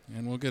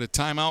 And we'll get a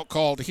timeout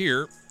called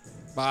here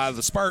by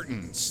the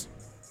Spartans.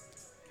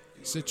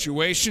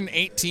 Situation,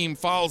 8 team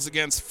fouls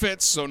against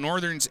Fitz, so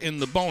Northern's in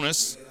the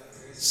bonus.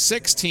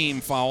 6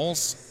 team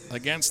fouls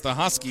against the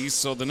Huskies,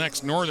 so the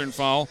next Northern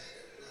foul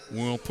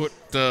will put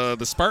the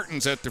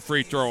Spartans at the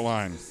free throw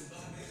line.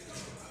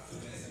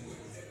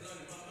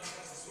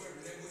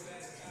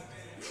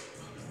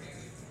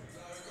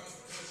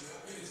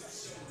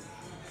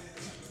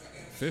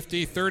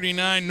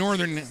 (50-39)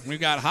 Northern. We've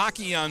got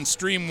hockey on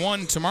Stream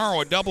 1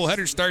 tomorrow. A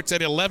doubleheader starts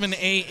at 11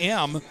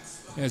 a.m.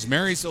 as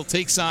Marysville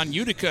takes on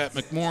Utica at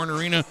McMorran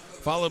Arena,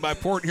 followed by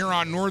Port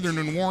Huron Northern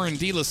and Warren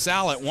De La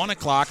Salle at 1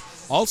 o'clock.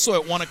 Also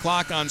at 1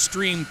 o'clock on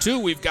Stream 2,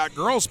 we've got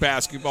girls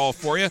basketball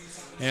for you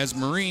as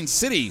Marine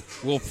City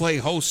will play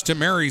host to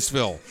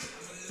Marysville.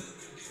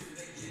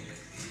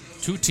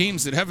 Two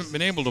teams that haven't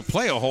been able to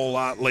play a whole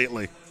lot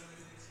lately.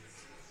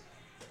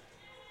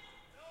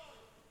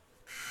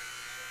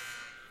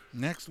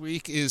 Next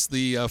week is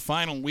the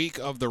final week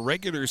of the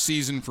regular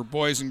season for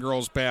boys and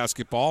girls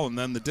basketball, and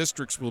then the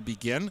districts will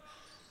begin.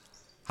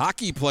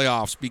 Hockey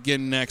playoffs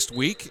begin next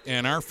week,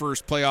 and our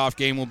first playoff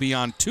game will be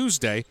on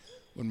Tuesday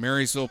when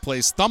Marysville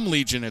plays Thumb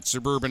Legion at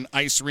Suburban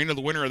Ice Arena.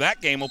 The winner of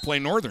that game will play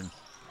Northern.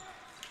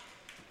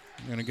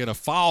 We're going to get a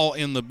foul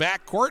in the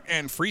backcourt,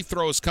 and free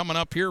throws coming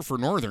up here for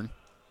Northern.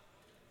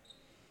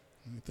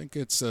 I think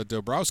it's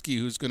Dobrowski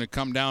who's going to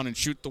come down and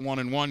shoot the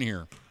 1-and-1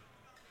 here.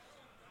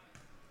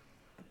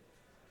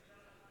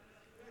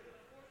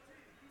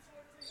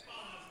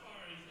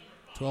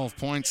 $12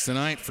 points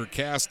tonight for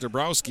Cass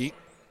Dobrowski.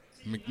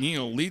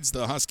 McNeil leads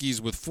the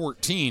Huskies with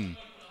 14.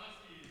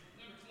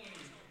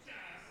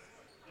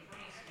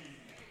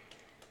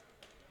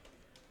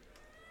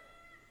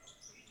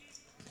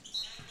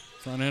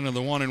 Front end of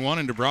the 1-and-1,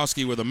 and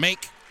Dobrowski with a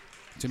make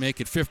to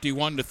make it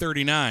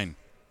 51-39.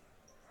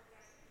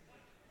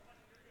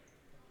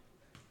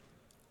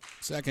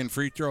 Second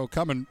free throw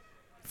coming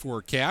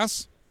for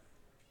Cass.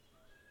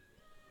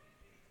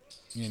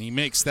 And he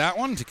makes that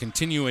one to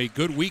continue a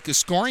good week of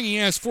scoring. He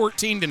has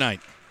 14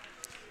 tonight.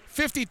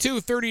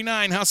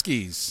 52-39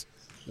 Huskies.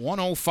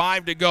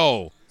 1:05 to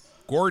go.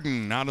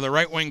 Gordon out of the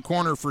right wing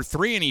corner for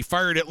three, and he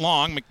fired it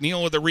long.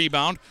 McNeil with a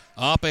rebound.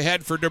 Up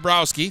ahead for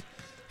Dobrowski.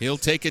 He'll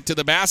take it to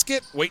the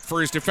basket, wait for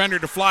his defender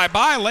to fly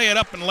by, lay it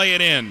up and lay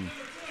it in.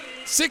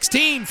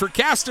 16 for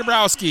Cass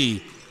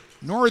Dobrowski.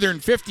 Northern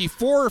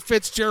 54,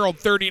 Fitzgerald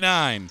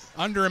 39.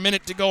 Under a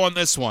minute to go on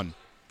this one.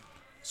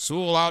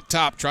 Sewell out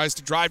top, tries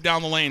to drive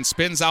down the lane,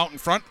 spins out in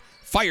front,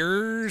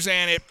 fires,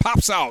 and it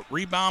pops out.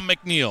 Rebound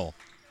McNeil.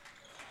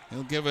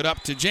 He'll give it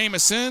up to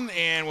Jamison,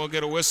 and we'll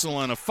get a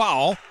whistle and a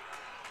foul.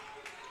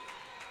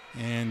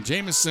 And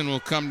Jamison will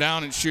come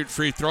down and shoot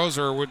free throws,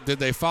 or did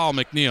they foul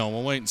McNeil?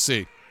 We'll wait and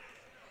see.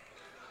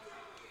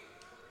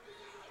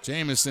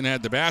 Jamison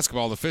had the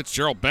basketball. The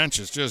Fitzgerald bench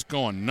is just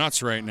going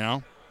nuts right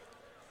now.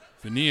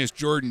 Phineas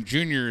Jordan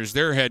Jr. is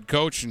their head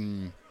coach,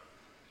 and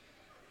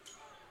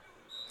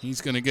he's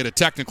going to get a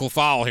technical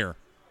foul here.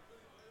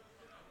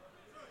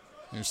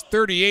 There's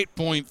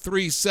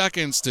 38.3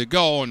 seconds to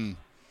go, and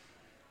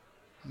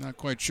I'm not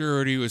quite sure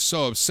what he was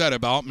so upset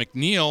about.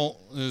 McNeil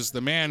is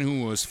the man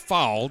who was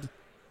fouled,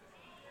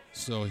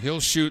 so he'll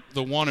shoot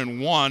the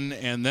 1-and-1,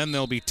 and then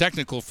there'll be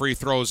technical free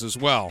throws as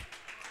well.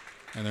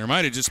 And there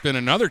might have just been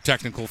another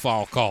technical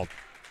foul called.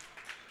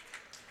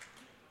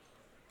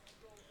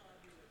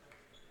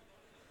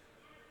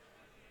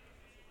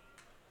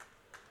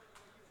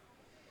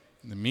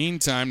 In the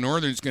meantime,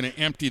 Northern's going to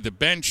empty the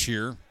bench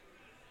here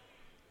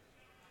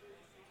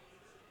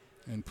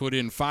and put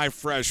in 5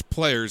 fresh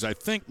players. I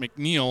think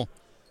McNeil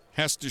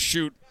has to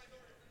shoot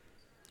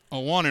a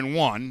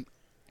 1-and-1,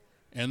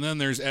 and then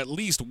there's at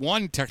least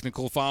one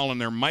technical foul, and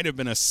there might have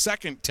been a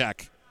second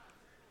tech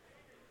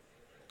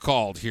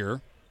called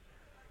here.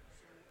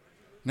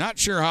 Not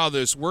sure how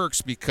this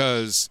works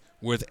because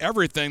with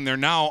everything, they're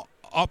now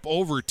up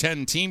over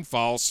 10 team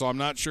fouls, so I'm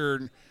not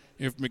sure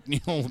if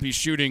McNeil will be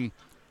shooting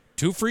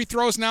 2 free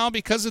throws now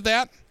because of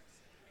that.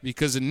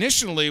 Because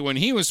initially when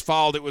he was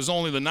fouled, it was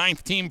only the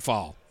 9th team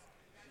foul.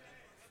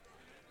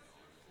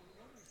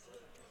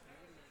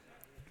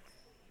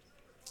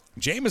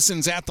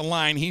 Jamison's at the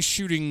line. He's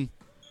shooting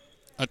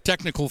a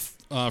technical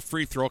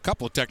free throw, a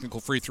couple of technical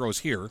free throws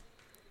here.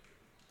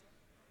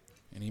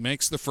 And he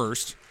makes the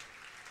first.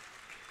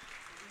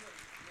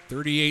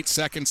 38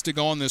 seconds to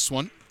go on this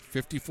one.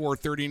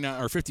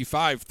 54-39 or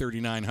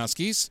 55-39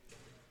 Huskies.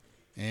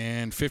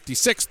 And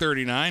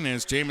 56-39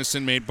 as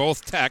Jamison made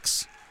both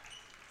techs.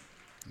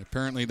 And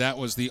apparently that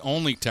was the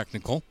only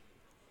technical.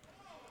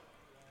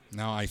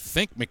 Now I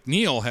think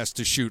McNeil has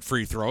to shoot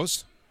free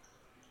throws.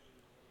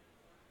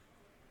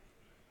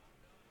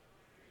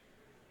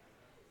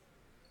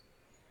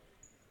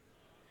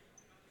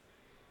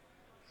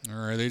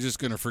 Or are they just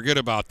going to forget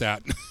about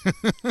that?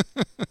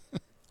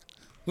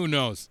 Who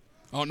knows?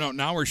 Oh, no,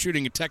 now we're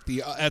shooting a tech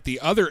at the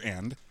other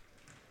end.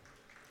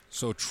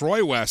 So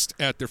Troy West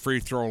at the free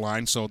throw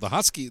line. So the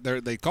Husky,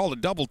 they called a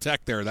double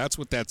tech there. That's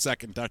what that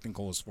second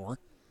technical is for.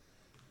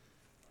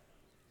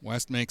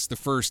 West makes the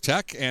first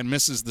tech and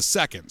misses the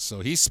second. So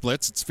he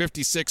splits. It's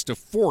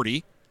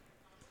 56-40.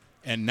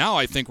 And now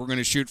I think we're going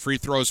to shoot free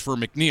throws for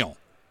McNeil.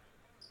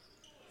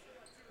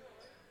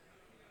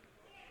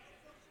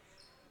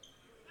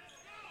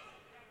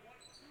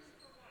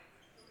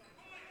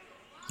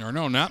 Or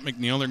no, not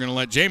McNeil. They're going to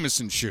let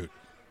Jamison shoot.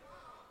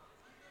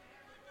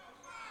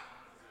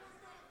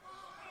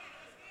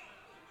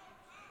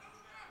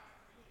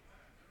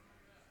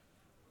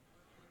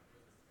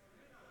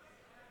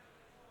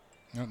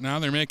 Now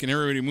they're making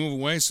everybody move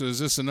away. So is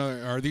this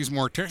another? Are these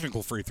more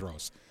technical free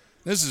throws?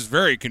 This is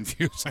very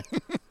confusing.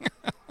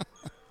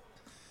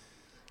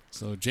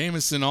 So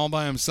Jamison all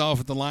by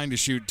himself at the line to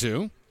shoot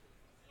 2.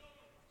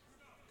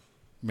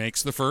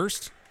 Makes the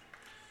first.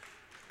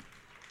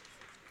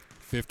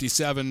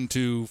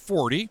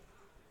 57-40.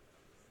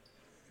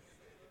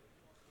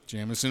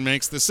 Jamison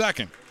makes the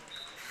second.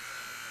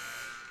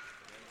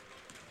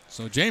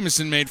 So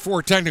Jamison made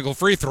 4 technical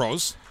free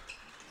throws.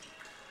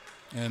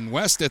 And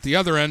West at the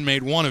other end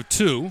made 1 of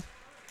 2.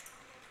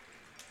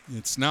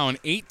 It's now an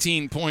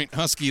 18-point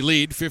Husky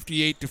lead,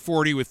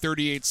 58-40 with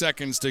 38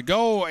 seconds to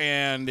go,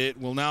 and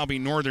it will now be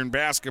Northern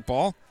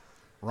basketball.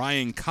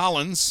 Ryan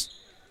Collins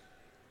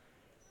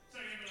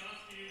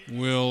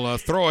will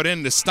throw it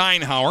into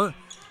Steinhauer.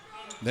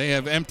 They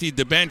have emptied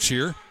the bench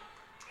here.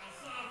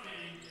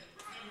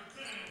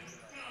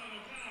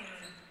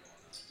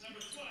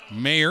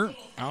 Mayer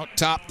out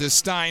top to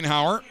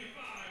Steinhauer.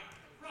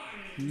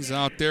 He's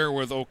out there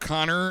with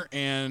O'Connor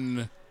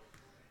and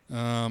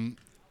El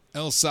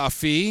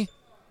Safi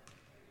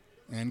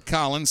and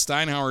Collins.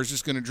 Steinhauer is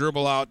just going to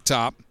dribble out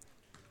top.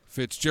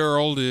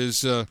 Fitzgerald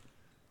is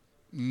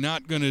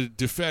not going to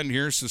defend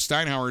here, so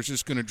Steinhauer is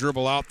just going to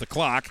dribble out the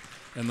clock,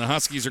 and the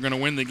Huskies are going to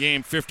win the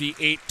game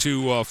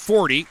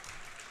 58-40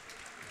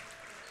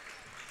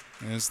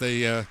 as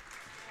they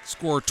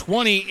score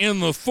 20 in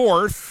the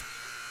fourth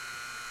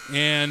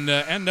and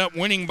end up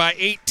winning by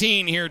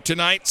 18 here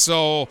tonight.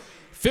 So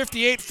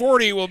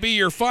 58-40 will be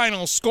your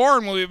final score,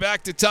 and we'll be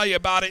back to tell you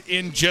about it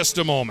in just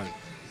a moment.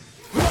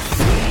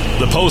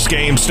 The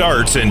postgame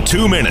starts in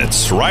 2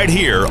 minutes right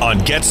here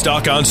on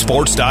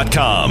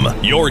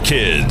GetStuckOnSports.com. Your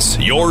kids,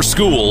 your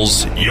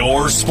schools,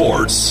 your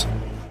sports.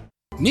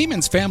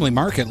 Neiman's Family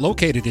Market,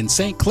 located in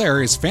St.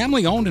 Clair, is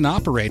family-owned and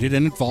operated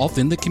and involved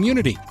in the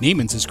community.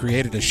 Neiman's has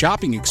created a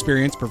shopping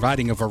experience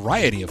providing a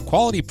variety of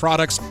quality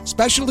products,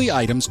 specialty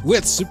items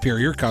with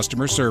superior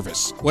customer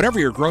service.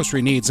 Whatever your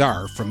grocery needs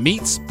are, from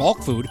meats,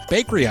 bulk food,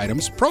 bakery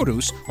items,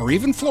 produce, or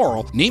even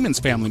floral, Neiman's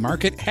Family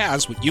Market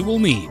has what you will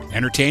need.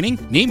 Entertaining?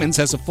 Neiman's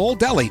has a full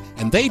deli,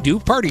 and they do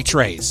party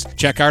trays.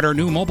 Check out our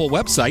new mobile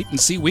website and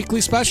see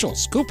weekly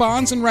specials,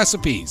 coupons, and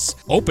recipes.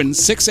 Open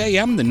 6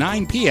 a.m. to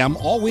 9 p.m.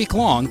 all week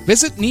long.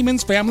 Visit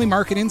Neiman's Family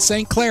Market in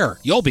St. Clair.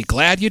 You'll be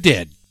glad you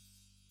did.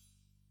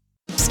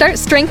 Start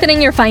strengthening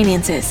your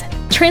finances.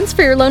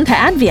 Transfer your loan to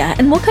Advia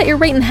and we'll cut your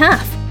rate in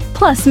half.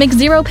 Plus, make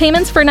 0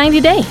 payments for 90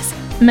 days.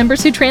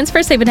 Members who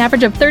transfer save an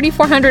average of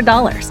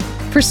 $3,400.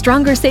 For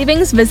stronger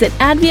savings, visit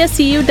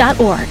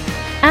adviacu.org.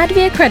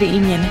 Advia Credit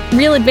Union.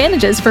 Real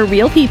advantages for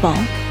real people.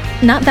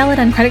 Not valid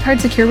on credit card,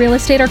 secure real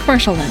estate, or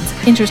commercial loans.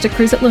 Interest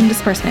accrues at loan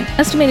disbursement.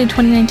 Estimated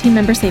 2019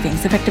 member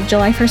savings effective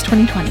July 1st,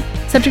 2020.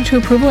 Subject to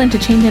approval and to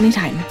change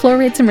anytime. Floor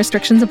rates and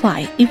restrictions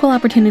apply. Equal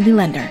opportunity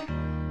lender.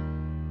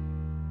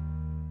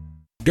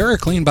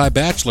 DuraClean by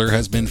Bachelor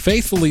has been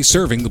faithfully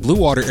serving the Blue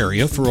Water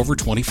area for over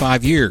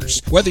 25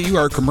 years. Whether you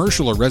are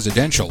commercial or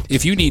residential,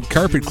 if you need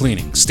carpet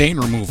cleaning, stain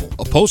removal,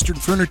 upholstered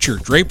furniture,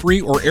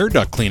 drapery, or air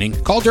duct cleaning,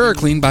 call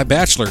DuraClean by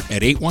Bachelor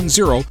at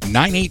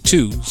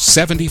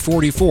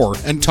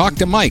 810-982-7044 and talk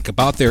to Mike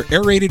about their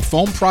aerated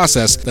foam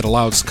process that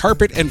allows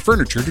carpet and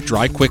furniture to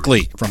dry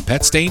quickly. From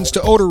pet stains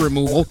to odor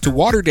removal to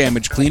water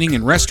damage cleaning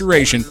and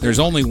restoration, there's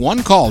only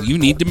one call you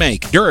need to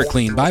make.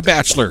 DuraClean by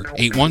Bachelor,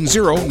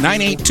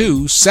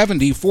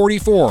 810-982-7044.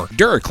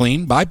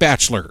 DuraClean by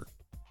Bachelor.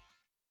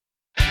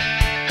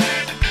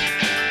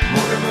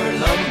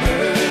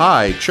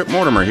 Hi, Chip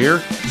Mortimer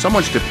here. So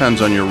much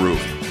depends on your roof.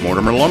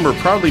 Mortimer Lumber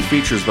proudly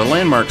features the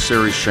Landmark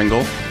Series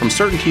shingle from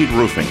Certainteed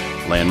Roofing.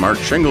 Landmark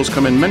shingles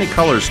come in many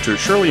colors to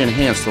surely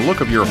enhance the look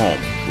of your home.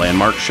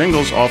 Landmark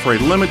shingles offer a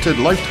limited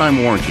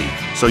lifetime warranty,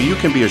 so you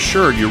can be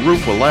assured your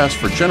roof will last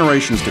for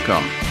generations to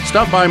come.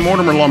 Stop by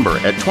Mortimer Lumber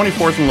at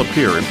 24th and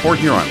Lapeer in Port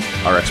Huron.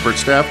 Our expert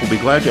staff will be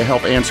glad to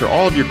help answer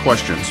all of your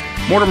questions.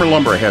 Mortimer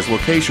Lumber has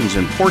locations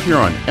in Port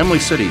Huron, Emily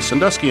City,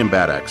 Sandusky, and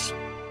Bad Axe.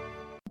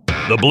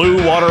 The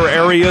Blue Water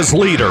Area's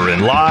leader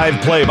in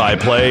live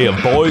play-by-play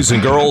of boys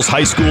and girls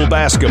high school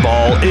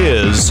basketball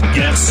is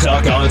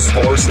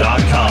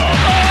GetStuckOnSports.com.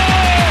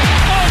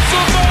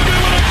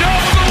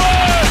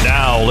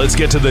 Now let's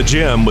get to the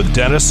gym with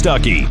Dennis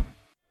Stuckey.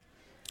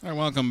 All right,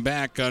 welcome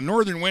back.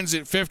 Northern wins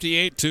it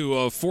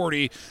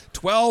 58-40,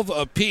 12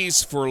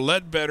 apiece for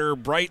Ledbetter,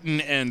 Brighton,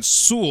 and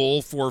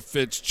Sewell for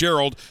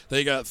Fitzgerald.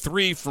 They got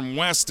 3 from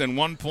West and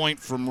 1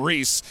 point from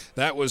Reese.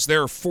 That was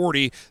their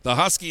 40. The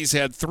Huskies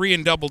had 3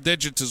 in double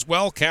digits as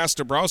well. Cass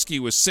Dabrowski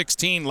was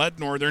 16, led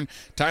Northern.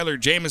 Tyler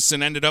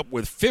Jamison ended up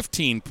with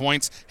 15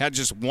 points, had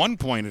just 1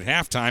 point at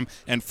halftime,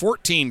 and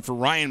 14 for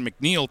Ryan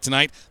McNeil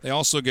tonight. They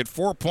also get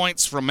 4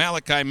 points from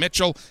Malachi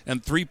Mitchell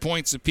and 3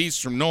 points apiece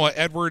from Noah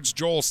Edwards,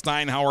 Joel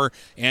Steinhauer,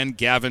 and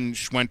Gavin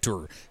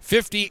Schwenter.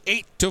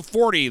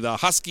 58-40, the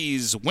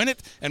Huskies win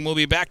it, and we'll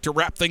be back to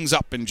wrap things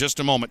up in just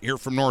a moment here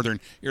from Northern.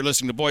 You're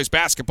listening to Boys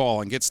Basketball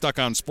and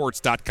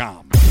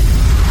GetStuckOnSports.com.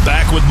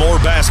 Back with more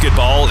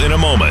basketball in a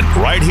moment,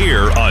 right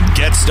here on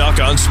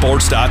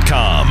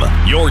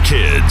GetStuckOnSports.com. Your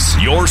kids,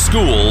 your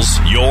schools,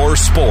 your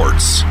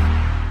sports.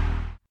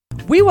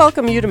 We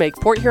welcome you to make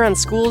Port Huron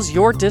Schools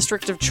your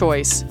district of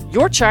choice.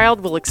 Your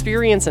child will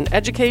experience an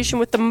education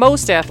with the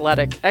most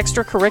athletic,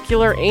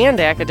 extracurricular, and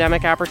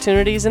academic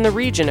opportunities in the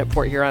region at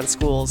Port Huron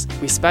Schools.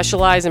 We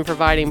specialize in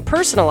providing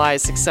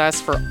personalized success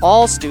for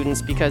all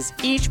students because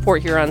each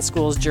Port Huron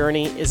Schools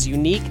journey is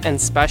unique and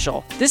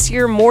special. This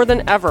year more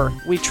than ever,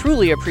 we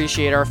truly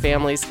appreciate our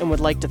families and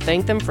would like to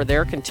thank them for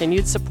their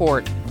continued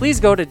support.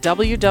 Please go to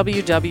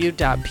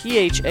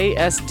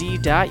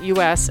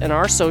www.phasd.us and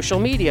our social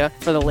media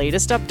for the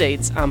latest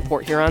updates on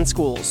Port Huron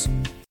Schools.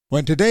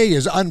 When today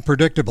is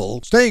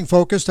unpredictable, staying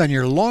focused on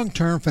your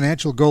long-term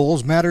financial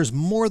goals matters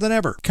more than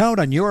ever.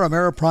 Count on your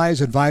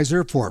Ameriprise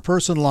advisor for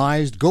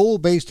personalized,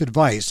 goal-based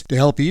advice to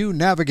help you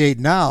navigate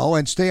now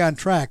and stay on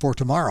track for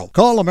tomorrow.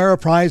 Call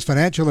Ameriprise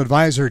financial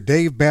advisor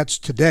Dave Betts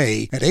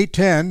today at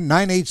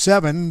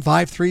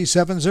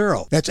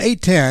 810-987-5370. That's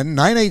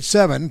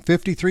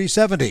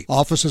 810-987-5370.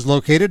 Office is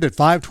located at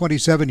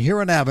 527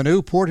 Huron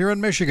Avenue, Port Huron,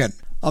 Michigan.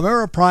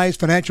 Ameriprise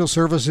Financial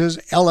Services,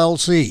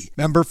 LLC,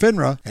 member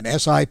FINRA and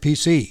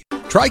SIPC.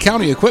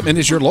 Tri-County Equipment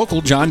is your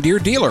local John Deere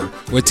dealer.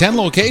 With 10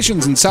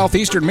 locations in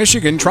southeastern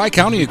Michigan,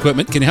 Tri-County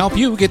Equipment can help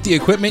you get the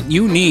equipment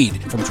you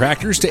need. From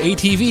tractors to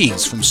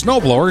ATVs, from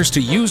snowblowers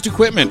to used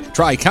equipment,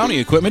 Tri-County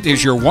Equipment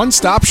is your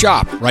one-stop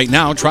shop. Right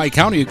now,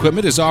 Tri-County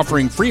Equipment is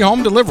offering free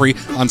home delivery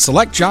on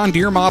select John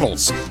Deere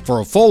models.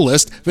 For a full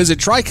list, visit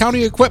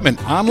Tri-County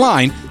Equipment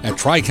online at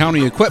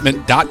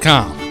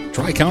tricountyequipment.com.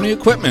 Tri-County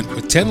Equipment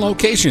with 10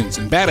 locations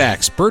in Bad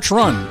Axe, Birch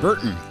Run,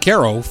 Burton,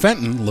 Caro,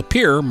 Fenton,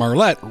 Lapeer,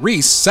 Marlette,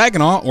 Reese,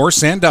 Saginaw, or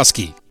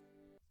Sandusky.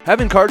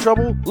 Having car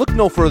trouble? Look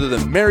no further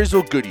than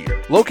Marysville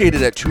Goodyear.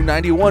 Located at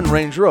 291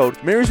 Range Road,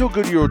 Marysville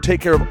Goodyear will take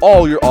care of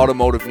all your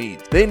automotive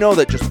needs. They know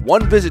that just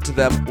one visit to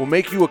them will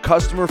make you a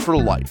customer for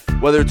life.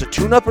 Whether it's a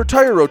tune-up or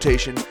tire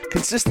rotation,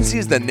 consistency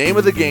is the name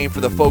of the game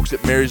for the folks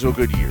at Marysville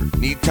Goodyear.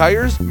 Need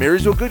tires?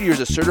 Marysville Goodyear is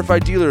a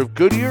certified dealer of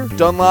Goodyear,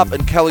 Dunlop,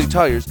 and Kelly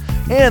tires,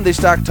 and they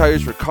stock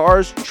tires for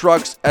cars,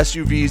 trucks,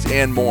 SUVs,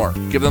 and more.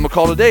 Give them a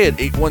call today at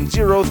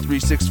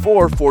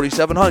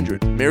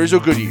 810-364-4700. Marysville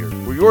Goodyear,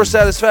 where your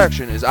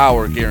satisfaction is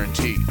our guarantee.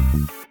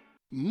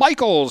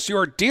 Michael's,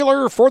 your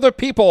dealer for the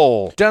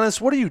people. Dennis,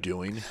 what are you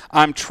doing?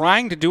 I'm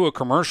trying to do a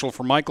commercial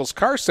for Michael's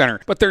Car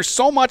Center, but there's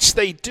so much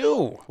they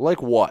do.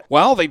 Like what?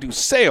 Well, they do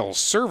sales,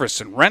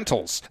 service, and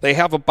rentals. They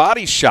have a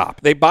body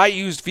shop. They buy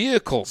used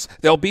vehicles.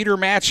 They'll beat or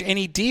match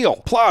any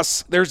deal.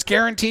 Plus, there's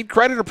guaranteed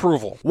credit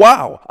approval.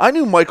 Wow, I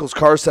knew Michael's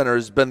Car Center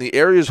has been the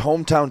area's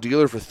hometown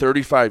dealer for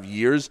 35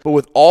 years, but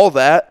with all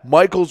that,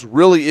 Michael's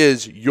really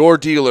is your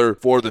dealer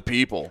for the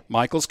people.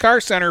 Michael's Car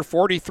Center,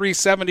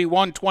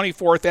 4371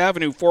 24th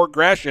Avenue, Fort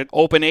Gratiot,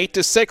 open 8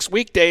 to 6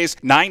 weekdays,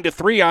 9 to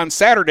 3 on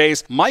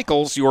Saturdays.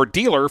 Michael's, your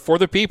dealer for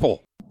the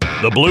people.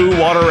 The Blue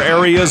Water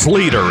Area's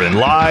leader in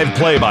live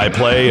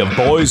play-by-play of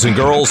boys and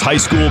girls high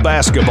school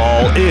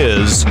basketball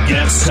is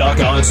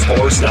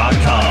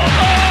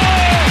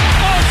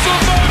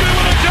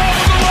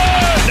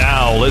GetStuckOnSports.com.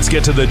 Now let's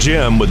get to the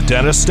gym with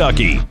Dennis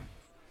Stuckey.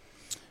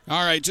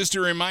 All right, just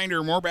a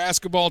reminder, more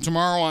basketball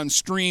tomorrow on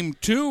Stream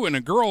 2 and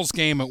a girls'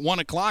 game at 1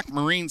 o'clock.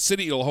 Marine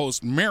City will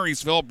host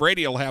Marysville.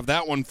 Brady will have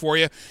that one for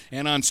you.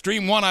 And on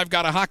Stream 1, I've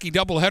got a hockey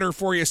doubleheader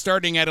for you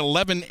starting at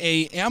 11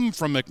 a.m.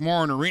 from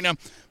McMorran Arena.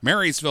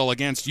 Marysville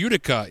against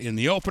Utica in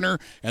the opener,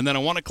 and then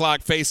a 1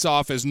 o'clock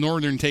face-off as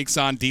Northern takes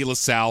on De La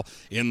Salle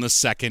in the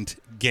second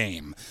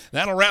game.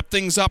 That'll wrap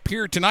things up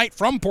here tonight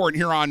from Port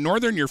Huron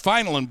Northern. Your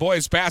final in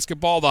boys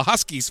basketball, the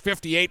Huskies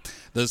 58,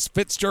 the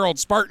Fitzgerald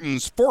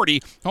Spartans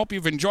 40. Hope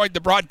you've enjoyed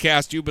the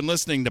broadcast. You've been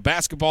listening to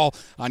basketball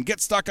on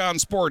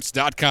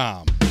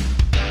GetStuckOnSports.com.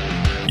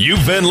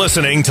 You've been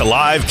listening to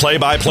live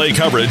play-by-play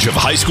coverage of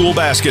high school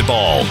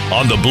basketball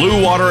on the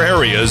Blue Water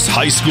Area's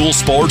high school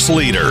sports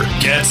leader.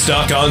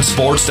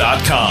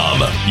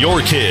 GetStuckOnSports.com.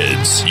 Your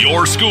kids,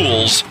 your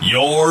schools,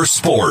 your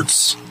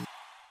sports.